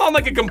confused. I'm on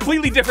like a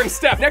completely different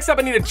step. Next up,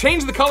 I need to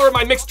change the color of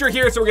my mixture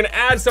here, so we're gonna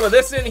add some of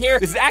this in here.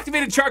 This is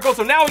activated charcoal,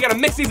 so now we gotta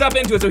mix these up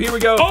into it, so here we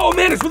go. Oh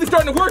man, it's really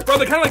starting to work, bro.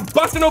 They're kind of like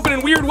busting open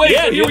in weird ways.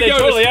 Yeah, so here we go.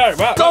 Totally are.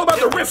 Wow. It's all about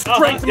the wrist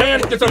strength,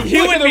 man. Just a you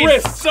flick would of the be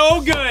wrist. So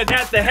good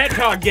at the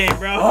hedgehog game,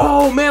 bro.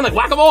 Oh man, like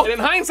whack-a-mole. And in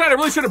hindsight, I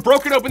really should have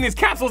broken open these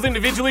capsules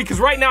individually, because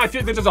right now I feel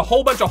like there's just a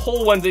whole bunch of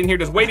whole ones in here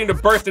just waiting to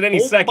burst at any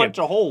second. Bunch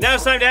of holes. Now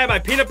it's time to add my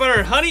peanut butter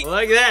and honey.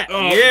 Like that.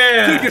 Oh,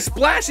 yeah. Dude, you're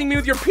splashing me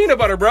with your peanut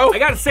butter, bro. I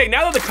gotta say,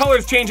 now that the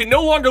colors change, it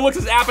no longer looks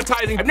as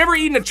appetizing. I've never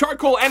eaten a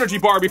charcoal energy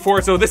bar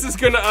before, so this is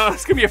gonna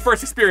be a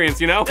first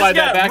experience, you know? This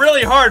got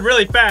really hard,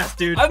 really fast,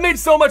 dude. I've made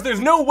so much, there's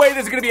no way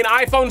there's gonna be an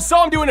iPhone, so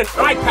I'm doing an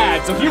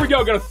iPad. So here we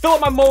go, gonna fill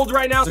up my mold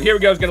right now. So here we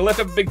go, just gonna lift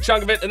up a big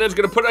chunk of it, and then just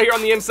gonna put it here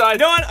on the inside. You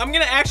know what? I'm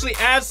gonna actually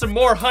add some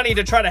more honey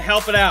to try to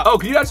help it out. Oh,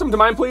 can you add some to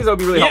mine, please? That would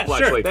be really helpful,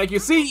 sure. actually. Thank you.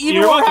 See,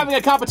 even when we're having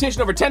a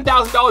competition over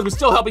 $10,000, we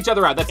still help each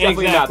other out. That's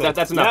definitely enough.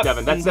 That's enough,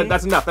 Devin.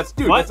 That's enough.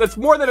 That's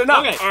more than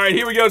enough. Okay. All right,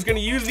 here we go. Just gonna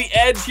use the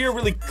edge here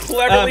really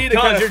cleverly to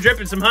Collins, you're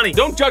dripping some honey.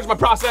 Don't judge my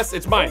process,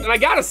 it's mine. And I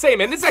gotta say,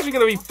 man, this is actually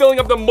gonna be filling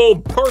up the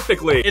mold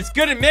perfectly. It's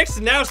good and mixed,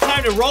 and now it's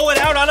time to roll it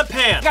out on a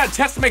pan. I gotta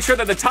test to make sure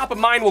that the top of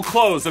mine will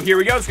close. So here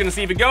we go, just gonna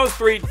see if it goes.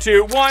 3,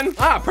 2, 1.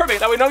 Ah, perfect.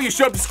 That way, know you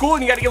show up to school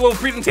and you gotta get little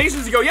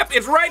presentations. You go, yep,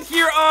 it's right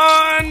here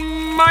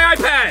on my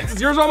iPad.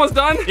 Is yours almost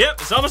done?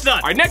 Yep, it's almost done.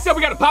 All right, next up,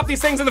 we gotta pop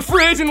these things in the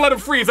fridge and let them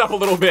freeze up a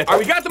little bit. All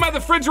right, we got them out of the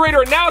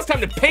refrigerator, and now it's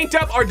time to paint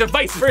up our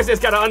devices. First, I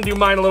just gotta undo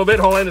mine a little bit.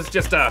 Hold on, it's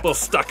just a little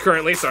stuck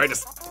currently, so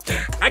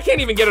I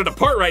can't even get it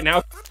apart right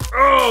now.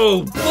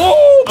 Oh,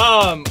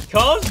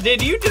 Collins,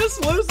 did you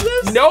just lose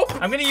this? Nope.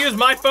 I'm gonna use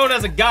my phone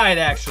as a guide,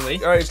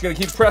 actually. All right, just gonna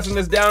keep pressing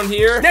this down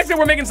here. Next up,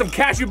 we're making some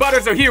cashew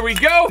butter, so here we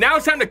go. Now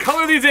it's time to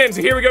color these in,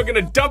 so here we go.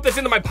 Gonna dump this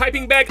into my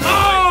piping bag.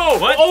 Oh!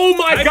 What? Oh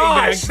my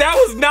gosh! That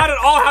was not at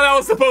all how that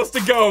was supposed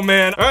to go,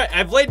 man. All right,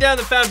 I've laid down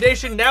the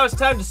foundation. Now it's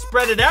time to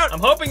spread it out. I'm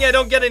hoping I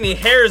don't get any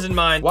hairs in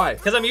mine. Why?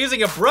 Because I'm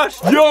using a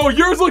brush. Yo,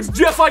 yours looks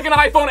just like an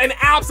iPhone and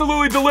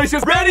absolutely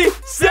delicious. Ready,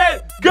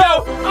 set,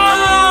 go!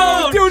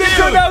 Oh, dude, it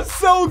turned out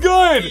so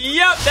good.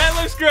 Yep, that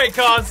looks great,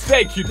 Collins.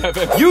 Thank you,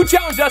 Devin. You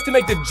challenged us to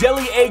make the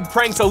jelly egg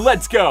prank, so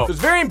let's go. So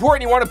it's very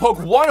important. You want to poke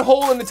one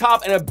hole in the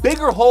top and a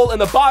bigger hole in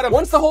the bottom.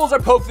 Once the holes are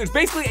poked, there's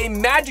basically a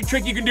magic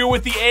trick you can do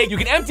with the egg. You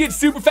can empty it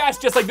super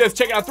fast, just like this.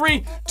 Check it out.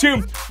 3, 2,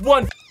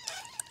 1.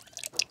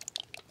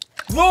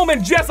 Boom,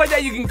 and just like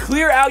that, you can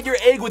clear out your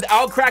egg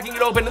without cracking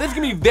it open. And this is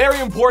gonna be very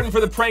important for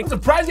the prank. I'm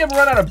surprised you haven't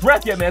run out of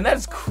breath yet, man. That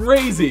is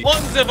crazy.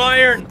 Lungs of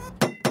iron.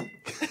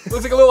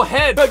 Looks like a little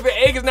head. Like the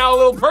egg is now a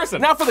little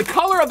person. Now for the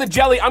color of the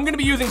jelly, I'm gonna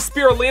be using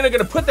spirulina.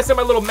 Gonna put this in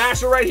my little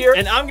masher right here.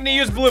 And I'm gonna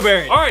use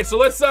blueberry. All right, so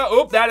let's,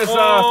 that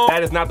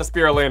is not the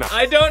spirulina.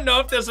 I don't know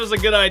if this was a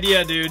good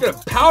idea, dude. I'm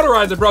gonna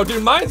powderize it, bro.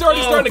 Dude, mine's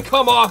already starting to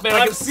come off, man.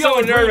 I can feel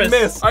the green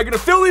mist. All right, gonna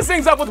fill these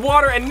things up with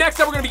water, and next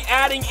up we're gonna be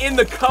adding in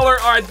the color.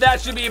 All right,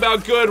 that should be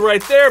about good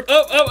right there.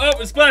 Oh,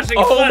 it's splashing.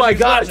 Oh my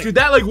gosh, dude,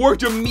 that like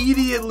worked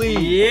immediately.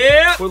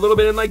 Yeah. Put a little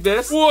bit in like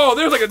this. Whoa,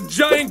 there's like a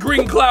giant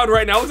green cloud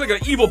right now. Looks like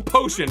an evil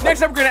potion.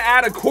 Next up, we're gonna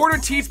add a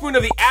 1/4 teaspoon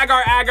of the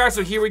agar-agar.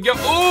 So here we go.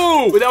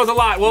 Ooh, that was a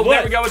lot. Well,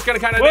 there we go. It's gonna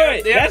kind of.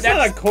 Wait, that's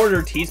not a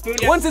 1/4 teaspoon.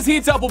 Once this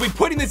heats up, we'll be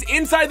putting this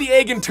inside the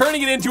egg and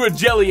turning it into a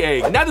jelly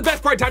egg. And now the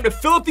best part, time to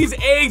fill up these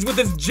eggs with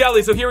this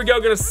jelly. So here we go.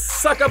 Gonna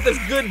suck up this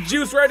good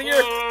juice right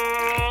here.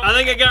 I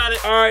think I got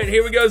it. All right,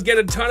 here we go. Let's get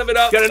a ton of it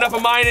up. Got enough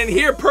of mine in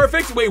here.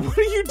 Perfect. Wait, what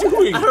are you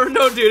doing? I don't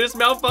know, dude. It's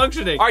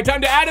malfunctioning. All right,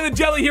 time to add in the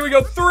jelly. Here we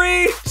go.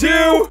 3,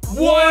 2,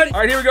 1. All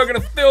right, here we go. Gonna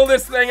fill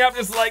this thing up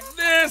just like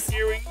this.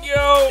 Here we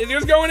go. Is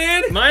yours going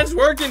in? Mine's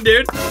working,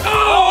 dude.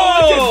 Oh,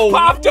 it just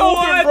popped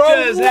open, bro. What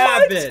just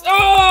happened?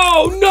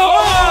 Oh,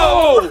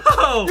 no.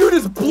 Oh, dude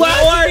is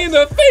blasting me in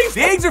the face.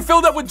 The eggs are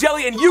filled up with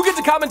jelly, and you get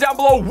to comment down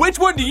below which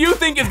one do you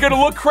think is gonna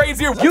look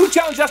crazier. You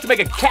challenged us to make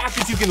a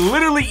cactus you can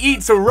literally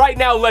eat, so right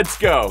now, let's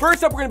go.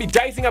 First up, we're gonna be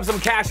dicing up some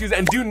cashews,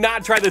 and do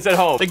not try this at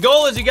home. The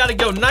goal is you gotta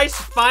go nice,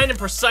 fine, and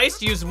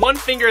precise. Use one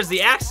finger as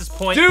the axis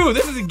point. Dude,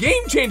 this is a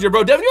game changer,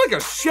 bro. Devin, you're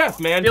like a chef,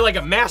 man. You're like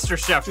a master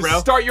chef, bro.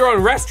 Just start your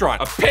own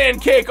restaurant. A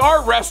pancake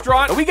art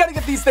restaurant. And we gotta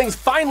get these things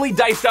finely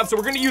diced up, so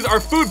we're gonna use our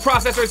food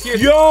processors here.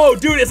 Yo,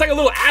 dude, it's like a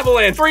little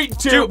avalanche. 3,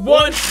 2,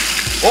 1.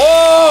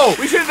 Oh,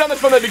 we should have done this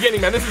from the beginning,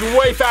 man. This is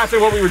way faster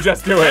than what we were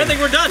just doing. I think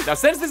we're done. Now,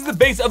 since this is the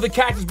base of the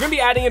cactus, we're gonna be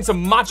adding in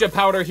some matcha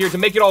powder here to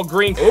make it all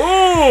green.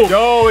 Ooh,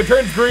 yo, it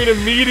turns green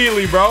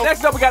immediately, bro.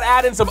 Next up, we gotta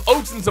add in some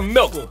oats and some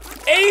milk.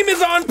 Aim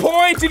is on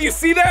point. Did you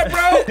see that,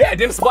 bro? Yeah, it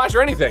didn't splash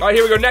or anything. All right,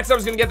 here we go. Next up, I'm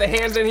just gonna get the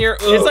hands in here.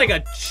 It's like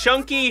a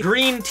chunky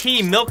green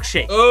tea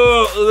milkshake.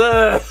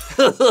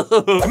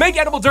 To make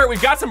edible dirt,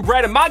 we've got some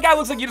bread, and my guy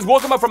looks like he just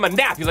woke him up from a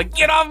nap. He's like,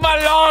 get off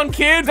my lawn,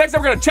 kids. Next up,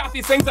 we're gonna chop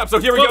these things up. So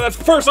here we go. That's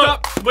first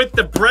up. With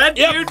the bread,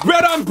 yep, dude?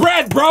 Bread on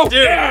bread, bro.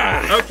 Dude,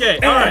 okay,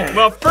 all right.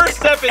 Well, first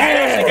step is you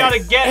actually gotta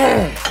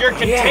get your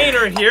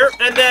container here,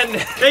 and then,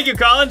 thank you,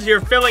 Collins,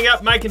 you're filling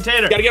up my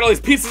container. Gotta get all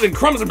these pieces and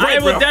crumbs of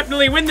bread, I will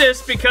definitely win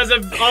this because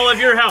of all of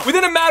your help.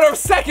 Within a matter of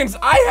seconds,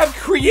 I have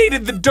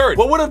created the dirt.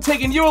 What would have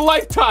taken you a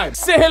lifetime?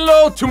 Say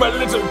hello to my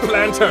little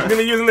planter. I'm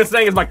gonna be using this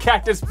thing as my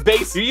cactus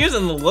base. You're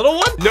using the little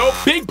one? Nope,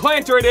 big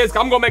planter it is.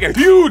 I'm gonna make a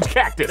huge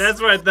cactus. That's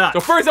what I thought. So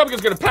first up, I'm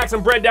just gonna pack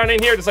some bread down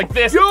in here, just like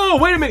this. Yo,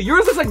 wait a minute,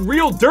 yours looks like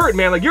real dirt,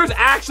 man. Like yours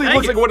actually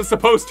looks like what it's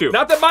supposed to.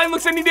 Not that mine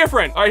looks any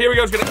different. All right, here we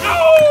go. It's gonna,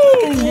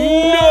 oh,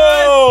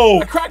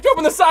 no! I cracked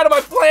open the side of my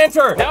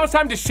planter. Now it's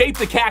time to shape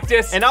the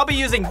cactus. And I'll be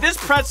using this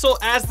pretzel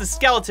as the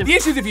skeleton. The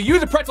issue is if you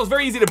use a pretzel, it's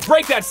very easy to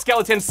break that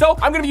skeleton, so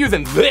I'm gonna be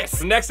using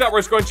this. Next up, we're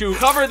just going to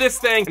cover this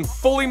thing and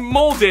fully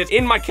mold it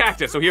in my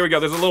cactus. So here we go.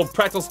 There's a little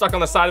pretzel stuck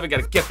on the side of it.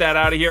 Gotta get that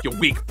out of here, you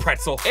weak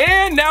pretzel.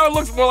 And now it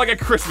looks more like a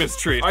Christmas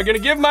tree. I'm gonna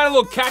give mine a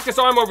little cactus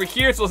arm over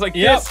here, so it's like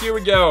this. Here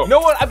we go. You know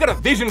what? I've got a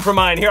vision for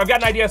mine here. I've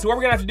got an idea. So what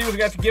we're gonna have to do is we're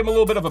gonna have to give him a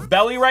little bit of a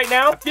belly right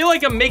now. I feel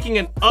like I'm making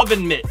an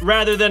oven mitt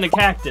rather than a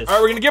cactus. All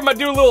right, we're gonna give my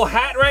dude a little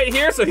hat right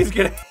here, so he's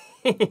gonna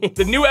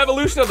the new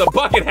evolution of the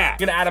bucket hat.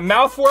 Gonna add a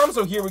mouth for him,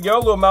 so here we go. A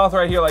little mouth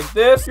right here like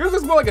this. Yours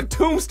looks more like a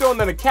tombstone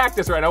than a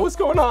cactus right now. What's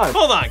going on?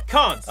 Hold on,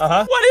 Cons.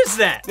 What is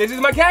that? This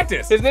is my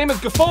cactus. His name is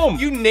Gafoam.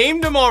 You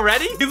named him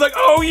already? He's like,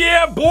 oh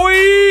yeah, boy.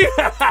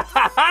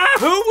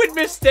 Who would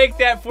mistake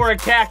that for a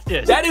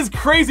cactus? That is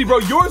crazy, bro.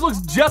 Yours looks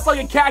just like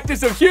a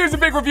cactus, so here's a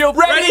big reveal.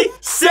 Ready,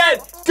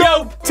 set,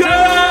 go.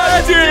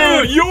 Ta-da,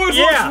 dude. Yours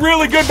looks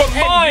really good, but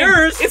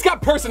mine, it's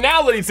got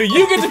personality, so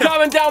you get to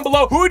comment down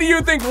below. Who do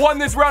you think won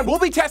this round? We'll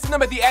be testing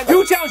them at the end.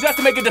 You challenged us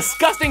to make a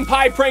disgusting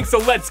pie prank, so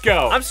let's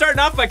go. I'm starting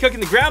off by cooking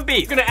the ground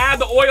beef. Gonna add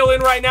the oil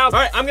in right now. All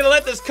right, I'm gonna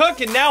let this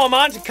cook, and now I'm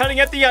on to cutting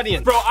at the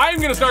onions. Bro,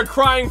 I'm gonna start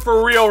crying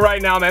for real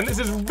right now, man. This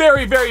is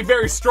very, very,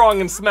 very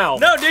strong in smell.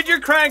 No, dude, you're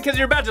crying because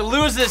you're about to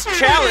lose this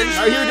challenge.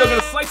 All right, here we go.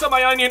 Gonna slice up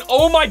my onion.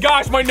 Oh my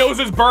gosh, my nose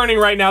is burning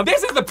right now.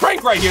 This is the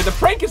prank right here. The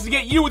prank is to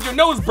get you with your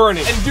nose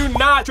burning. And do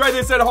not try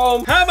this at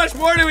home. How much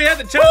more do we have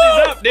to chop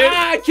these up, dude?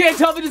 I can't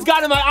tell if they just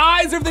got in my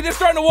eyes or if they're just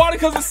starting to water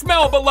because of the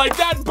smell, but like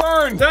that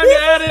burn. Time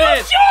to add it in.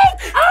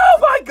 Oh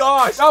my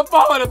gosh, I'm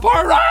falling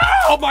apart.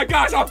 Oh my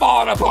gosh, I'm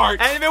falling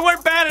apart. And if it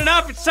weren't bad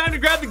enough, it's time to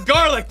grab the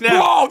garlic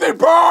now. Oh, they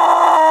burn!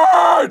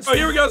 Oh,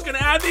 here we go. It's gonna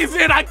add these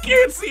in. I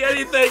can't see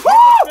anything.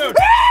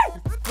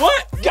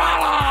 What?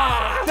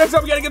 Got it! Next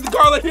up, we gotta get the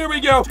garlic. Here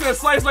we go. It's gonna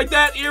slice like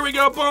that. Here we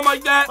go. Boom,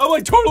 like that. I'm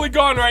like totally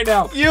gone right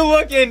now. You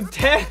look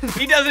intense.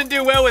 He doesn't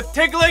do well with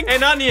tickling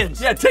and onions.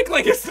 Yeah,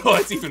 tickling is still,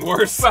 it's even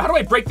worse. So how do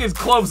I break these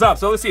cloves up?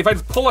 So let's see. If I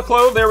just pull a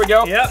clove, there we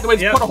go. Yeah. Do I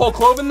just put a whole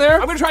clove in there?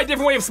 I'm gonna try a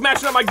different way of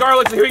smashing up my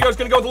garlic. So here we go. It's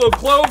gonna go with a little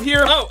clove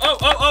here.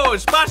 Oh, Whoa,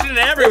 it's splashing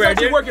everywhere,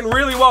 It's dude. working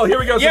really well. Here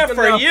we go. Yeah,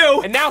 for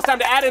you. And now it's time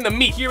to add in the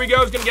meat. Here we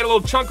go. It's gonna get a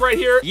little chunk right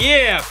here.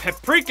 Yeah,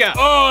 paprika.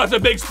 Oh, that's a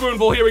big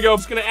spoonful. Here we go.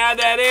 Just gonna add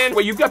that in.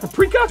 Wait, you've got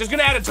paprika? Just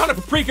gonna add a ton of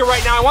paprika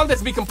right now. I want this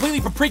to be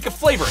completely paprika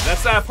flavored.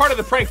 That's part of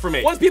the prank for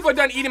me. Once people are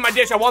done eating my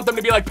dish, I want them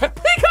to be like,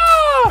 paprika!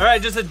 All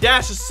right, just a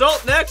dash of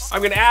salt next.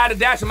 I'm gonna add a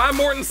dash of my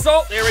Morton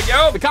salt. There we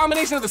go. The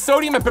combination of the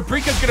sodium and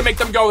paprika is gonna make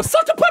them go,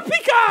 salt to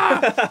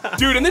paprika!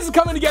 Dude, and this is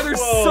coming together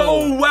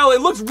so well.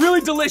 It looks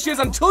really delicious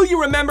until you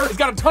remember it's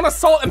got a ton of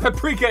salt and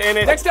paprika in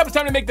it. Next up, it's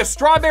time to make the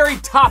strawberry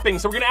topping.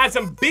 So we're gonna add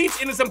some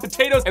beets into some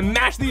potatoes and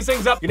mash these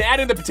things up. You're gonna add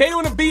in the potato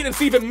and the beet and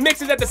see if it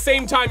mixes at the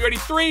same time. You ready?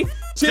 3,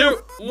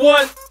 2,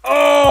 1.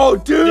 Oh,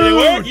 dude! Did it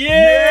work?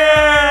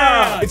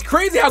 Yeah! It's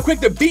crazy how quick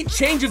the beet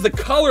changes the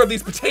color of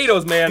these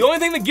potatoes, man. The only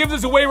thing that gives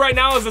us away right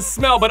now is the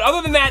smell, but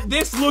other than that,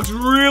 this looks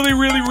really,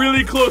 really,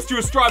 really close to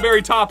a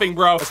strawberry topping,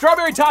 bro. The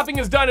strawberry topping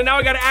is done, and now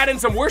I gotta add in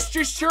some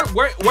Worcestershire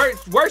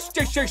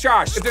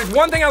sauce. If there's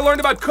one thing I learned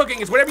about cooking,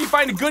 is whenever you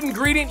find a good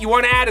ingredient, you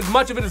wanna add as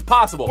much of it as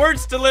possible.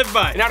 Words to live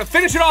by. And now to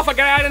finish it off, I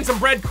gotta add in some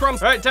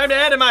breadcrumbs. All right, time to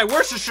add in my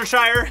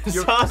Worcestershire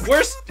sauce.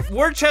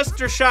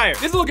 Worcestershire.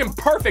 This is looking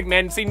perfect,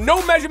 man. See,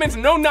 no measurements,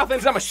 no nothing,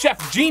 'cause I'm a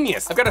chef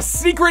genius. I've got a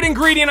secret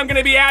ingredient I'm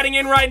gonna be adding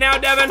in right now,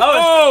 Devin.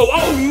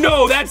 Oh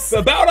no, that's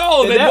about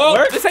all of it. Well,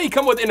 this is how you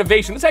come with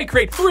innovation. This is how you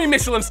create 3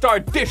 Michelin-star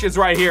dishes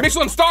right here.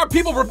 Michelin-star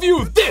people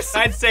review this.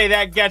 I'd say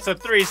that gets a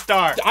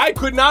 3-star. I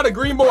could not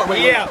agree more.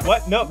 Wait, yeah,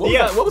 what? No, what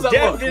was that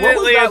look?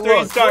 Definitely a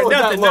 3-star.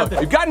 Nothing.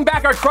 We've gotten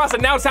back our crust,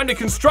 and now it's time to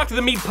construct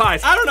the meat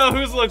pies. I don't know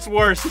whose looks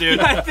worse, dude.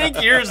 I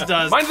think yours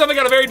does. Mine's definitely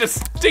got a very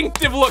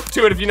distinctive look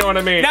to it, if you know what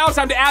I mean. Now it's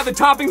time to add the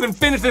toppings and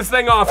finish this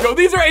thing off. So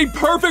these are a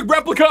perfect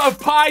replica of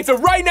pie. So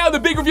right now, the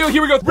big reveal,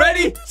 here we go.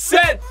 Ready,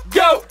 set,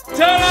 go.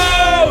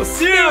 Toast!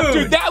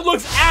 Dude, that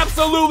looks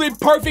absolutely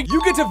perfect.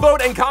 You get to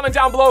vote and comment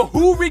down below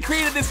who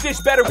recreated this dish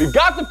better. We've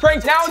got the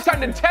pranks. Now it's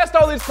time to test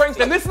all these pranks.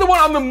 And this is the one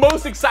I'm the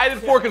most excited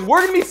for because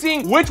we're gonna be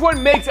seeing which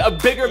one makes a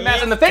bigger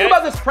mess. And the thing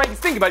about this prank is,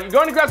 think about it. You're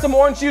going to grab some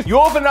orange juice. You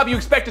open it up. You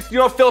expect to,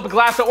 fill up a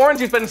glass of orange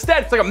juice, but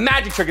instead it's like a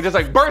magic trick. It just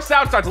like bursts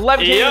out, starts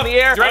levitating in the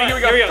air. Ready? Here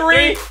we go.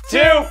 3, 2,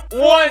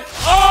 1.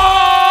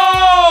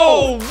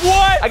 Oh!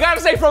 What? I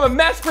gotta say, from a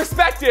mess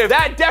perspective,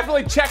 that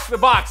definitely checks the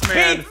box,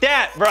 man. Beat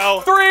that,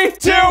 bro. 3,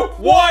 2,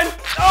 1.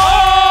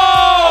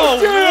 Oh!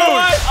 Dude!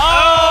 What?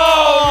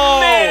 Oh,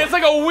 man, it's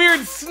like a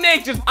weird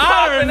snake just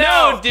popping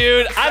out.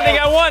 Dude. I think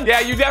I won. Yeah,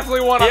 you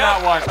definitely won on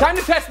that one. Time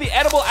to test the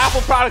edible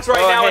Apple products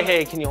right now.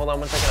 Hey, can you hold on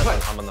one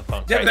second? I'm on the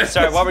phone.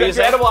 Sorry, what were you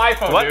saying? Edible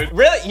iPhone, dude.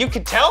 Really? You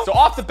could tell? So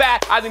off the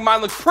bat, I think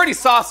mine looks pretty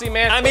saucy,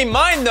 man. I mean,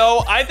 mine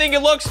though, I think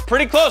it looks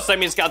pretty close. I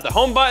mean, it's got the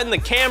home button, the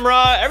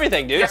camera,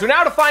 everything, dude. Yeah, so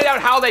now to find out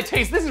how they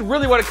taste, this is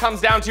really what it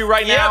comes down to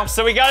right now.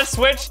 So we gotta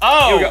switch.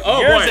 Oh,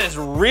 yours is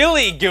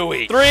really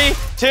gooey. 3,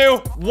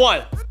 2,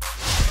 1.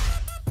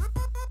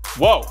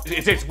 Whoa,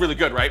 it tastes really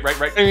good, right?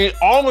 And the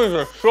almonds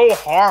are so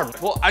hard.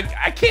 Well,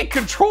 I can't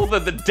control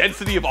the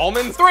density of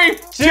almonds. 3,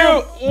 2,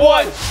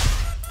 1.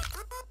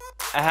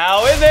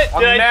 How is it?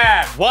 I'm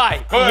mad.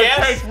 Why?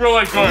 It tastes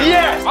really good.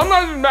 Yes. I'm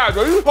not even mad,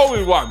 though. You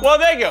totally won. Well,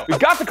 there you go. We've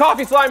got the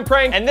coffee slime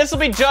prank. And this will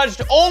be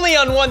judged only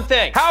on one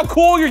thing. How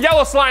cool your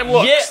yellow slime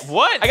looks. Yeah,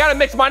 what? I gotta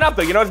mix mine up,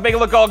 though, just make it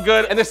look all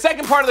good. And the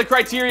second part of the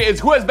criteria is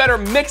who has better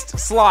mixed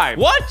slime.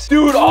 What?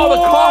 Dude, all the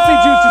coffee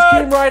juice just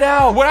came right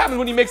out. What happens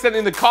when you mix that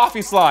in the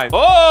coffee slime?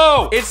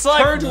 Oh, it's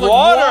like Turns water.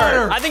 like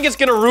water. I think it's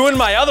gonna ruin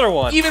my other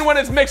one. Even when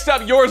it's mixed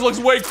up, yours looks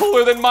way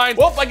cooler than mine.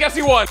 Well, I guess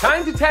you won.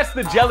 Time to test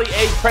the jelly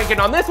egg prank. And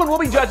on this one, we'll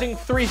be judging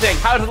 3 things.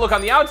 How does it look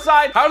on the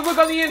outside, how does it look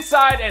on the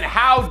inside, and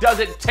how does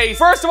it taste?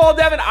 First of all,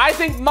 Devin, I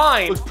think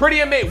mine looks pretty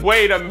amazing.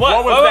 Wait a minute,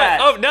 what was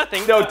that? Oh,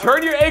 nothing. No,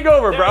 turn your egg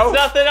over, bro. There's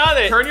nothing on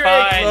it. Turn your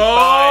egg. egg.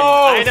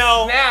 Oh, I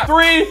know. Snap.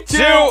 3,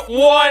 2,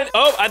 1.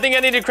 Oh, I think I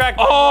need to crack.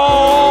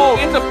 Oh,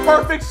 it's a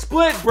perfect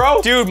split,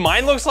 bro. Dude,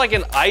 mine looks like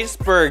an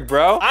iceberg,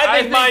 bro. I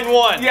think mine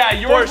won. Yeah,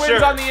 yours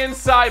wins on the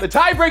inside. The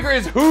tiebreaker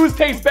is whose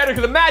tastes better,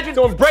 because imagine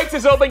someone breaks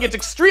this open, gets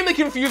extremely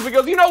confused, but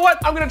goes, you know what?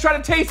 I'm gonna try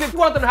to taste it. You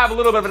want them to have a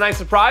little bit of a nice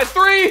surprise.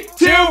 3,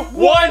 2,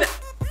 1.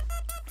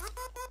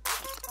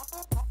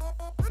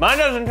 Mine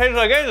doesn't taste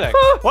like anything.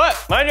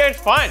 What? Mine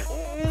tastes fine.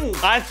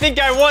 I think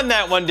I won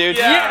that one, dude.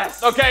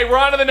 Yes. Okay, we're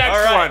on to the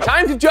next one.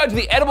 Time to judge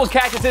the edible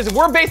cactuses. And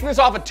we're basing this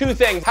off of 2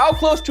 things. How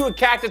close to a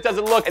cactus does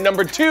it look? And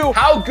number 2,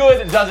 how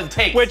good does it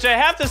taste? Which I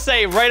have to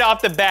say right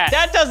off the bat,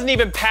 that doesn't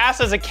even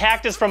pass as a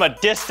cactus from a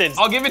distance.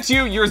 I'll give it to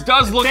you. Yours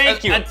does look a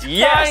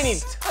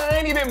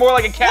tiny bit more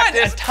like a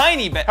cactus. What? A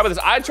tiny bit. How about this?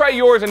 I try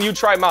yours and you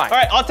try mine. All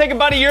right, I'll take a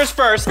bite of yours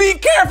first. Be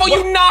careful,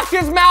 you knocked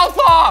his mouth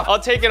off. I'll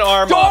take an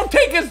arm off. Don't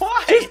take his,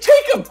 just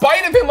take a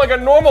bite of him like a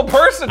normal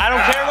person. I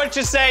don't care what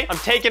you say. I'm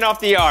taking off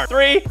the arm.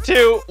 3,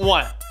 2,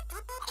 1.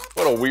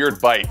 What a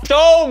weird bite.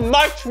 So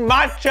much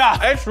matcha.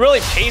 It's really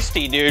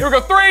tasty, dude. Here we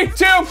go, 3,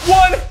 2,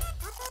 1.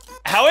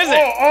 How is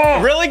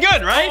it? Really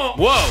good, right?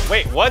 Whoa,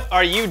 wait, what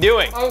are you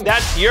doing?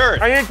 That's yours.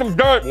 I need some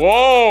dirt.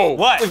 Whoa.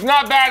 What? It's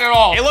not bad at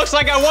all. It looks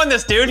like I won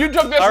this, dude. You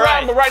took this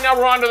round, but right now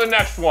we're on to the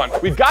next one.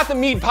 We've got the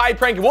meat pie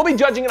prank, and we'll be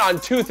judging it on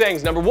two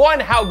things. Number one,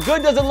 how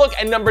good does it look?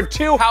 And number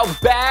two, how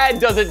bad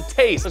does it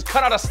taste? Let's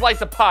cut out a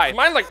slice of pie.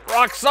 Mine's like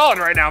rock solid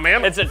right now,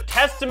 man. It's a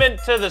testament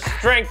to the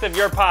strength of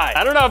your pie.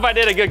 I don't know if I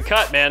did a good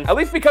cut, man. At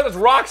least because it's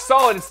rock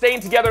solid, it's staying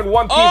together in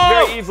one piece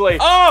very easily.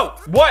 Oh!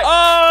 What?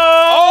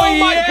 Oh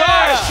my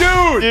gosh,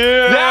 dude!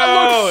 That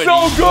looks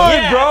so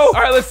good, bro. All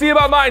right, let's see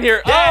about mine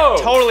here. That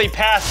totally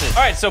passes.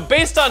 All right, so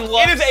based on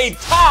looks, it is a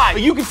tie.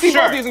 But you can see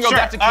both of these and go,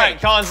 that's a king. All right,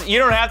 Collins, you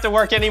don't have to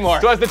work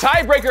anymore. So as the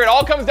tiebreaker, it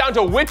all comes down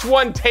to which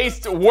one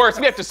tastes worse.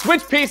 We have to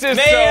switch pieces.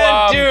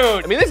 Man,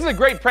 dude. I mean, this is a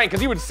great prank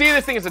because you would see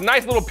this thing as a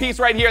nice little piece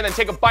right here and then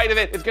take a bite of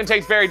it. It's gonna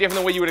taste very different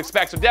than what you would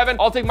expect. So Devin,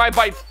 I'll take my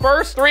bite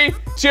first. 3,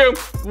 2,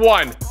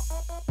 1.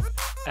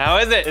 How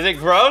is it? Is it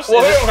gross?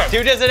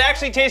 Dude, does it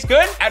actually taste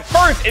good? At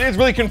first, it is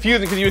really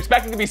confusing because you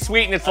expect it to be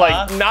sweet and it's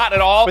like not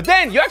at all. But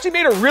then you actually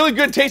made a really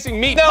good tasting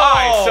meat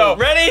pie. So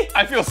ready?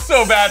 I feel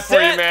so bad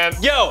for you, man.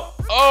 Yo.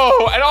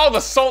 Oh, and all the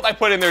salt I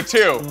put in there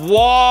too.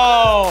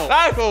 Whoa.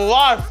 That's a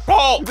lot of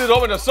salt. There's a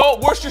whole bunch of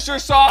salt, Worcestershire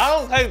sauce. I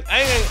don't think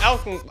anything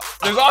else.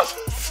 There's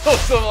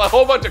also a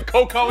whole bunch of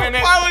cocoa in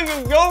it. Why would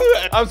you go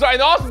there? I'm sorry,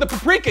 and also the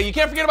paprika. You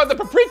can't forget about the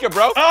paprika,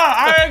 bro.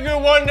 I think you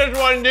won this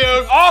one, dude.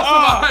 Awesome.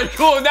 All right,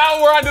 cool. Now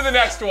we're on to the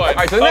next one. All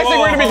right, so the next thing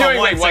we're gonna be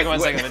doing. One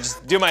second.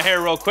 Just do my hair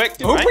real quick.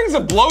 Who brings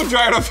a blow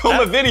dryer to film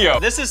a video?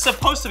 This is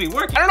supposed to be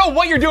working. I don't know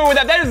what you're doing with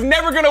that. That is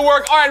never gonna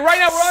work. All right, right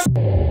now we're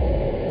on.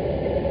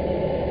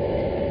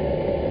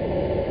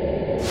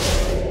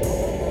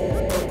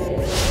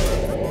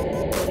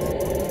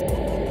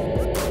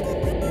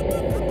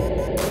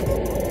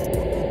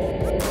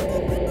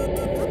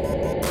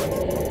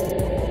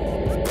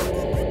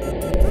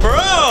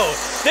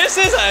 This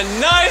is a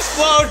nice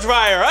blow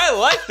dryer. I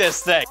like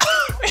this thing.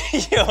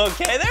 You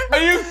okay there? Are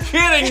you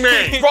kidding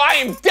me? Bro, I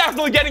am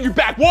definitely getting you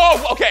back.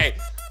 Whoa, okay.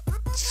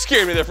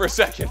 Scared me there for a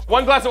second.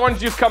 1 glass of orange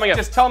juice coming up.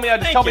 Just tell me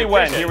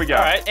when. Here we go.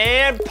 All right,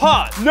 and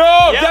pause.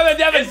 No,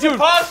 Devin, dude.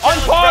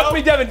 Unpause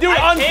me, Devin. Dude,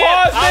 unpause me.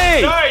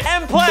 I'm sorry.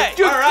 And play.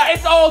 Dude,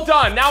 it's all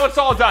done. Now it's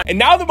all done. And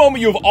now the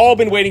moment you have all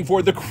been waiting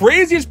for, the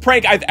craziest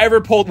prank I've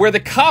ever pulled where the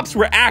cops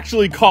were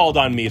actually called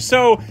on me.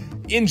 So,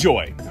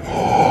 enjoy.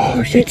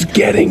 Oh, it's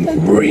getting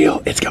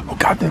real. It's got, oh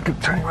God, they're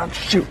turning around to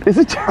shoot. Is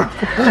it terrible?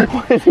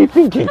 What is he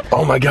thinking?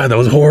 Oh my God, that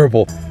was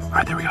horrible. All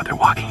right, there we go. They're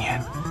walking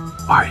in.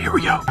 All right, here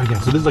we go. Okay,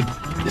 so this is like,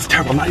 it's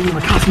terrible. I'm not even in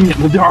my costume yet.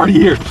 They're already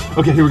here.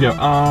 Okay, here we go.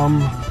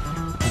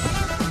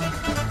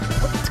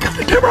 Let's cut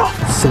the camera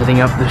off.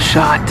 Setting up the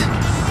shot.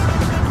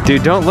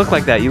 Dude, don't look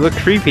like that. You look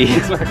creepy.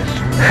 Here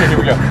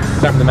we go.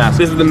 Time for the mask.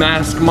 This is the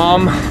mask,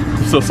 Mom.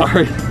 I'm so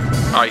sorry.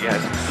 All right,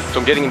 guys. So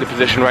I'm getting into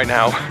position right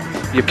now.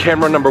 You have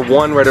camera number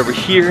 1 right over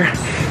here.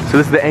 So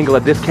this is the angle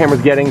that this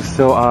camera's getting.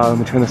 So let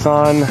me turn this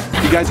on.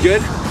 You guys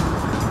good?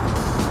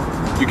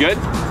 You good?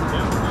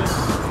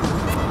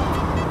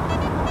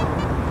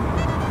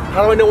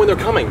 How do I know when they're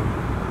coming?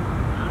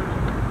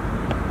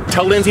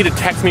 Tell Lindsay to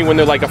text me when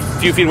they're like a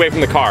few feet away from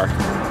the car.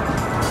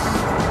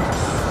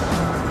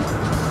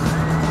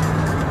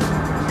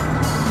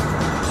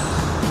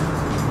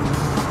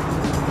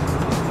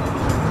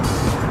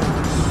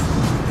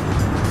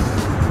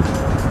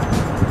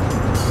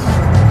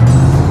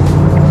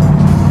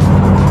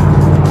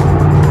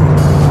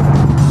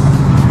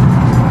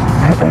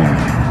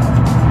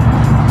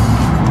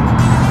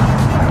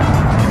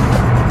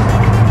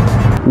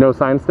 No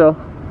sign still?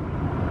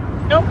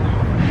 Nope.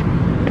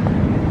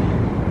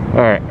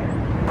 All right.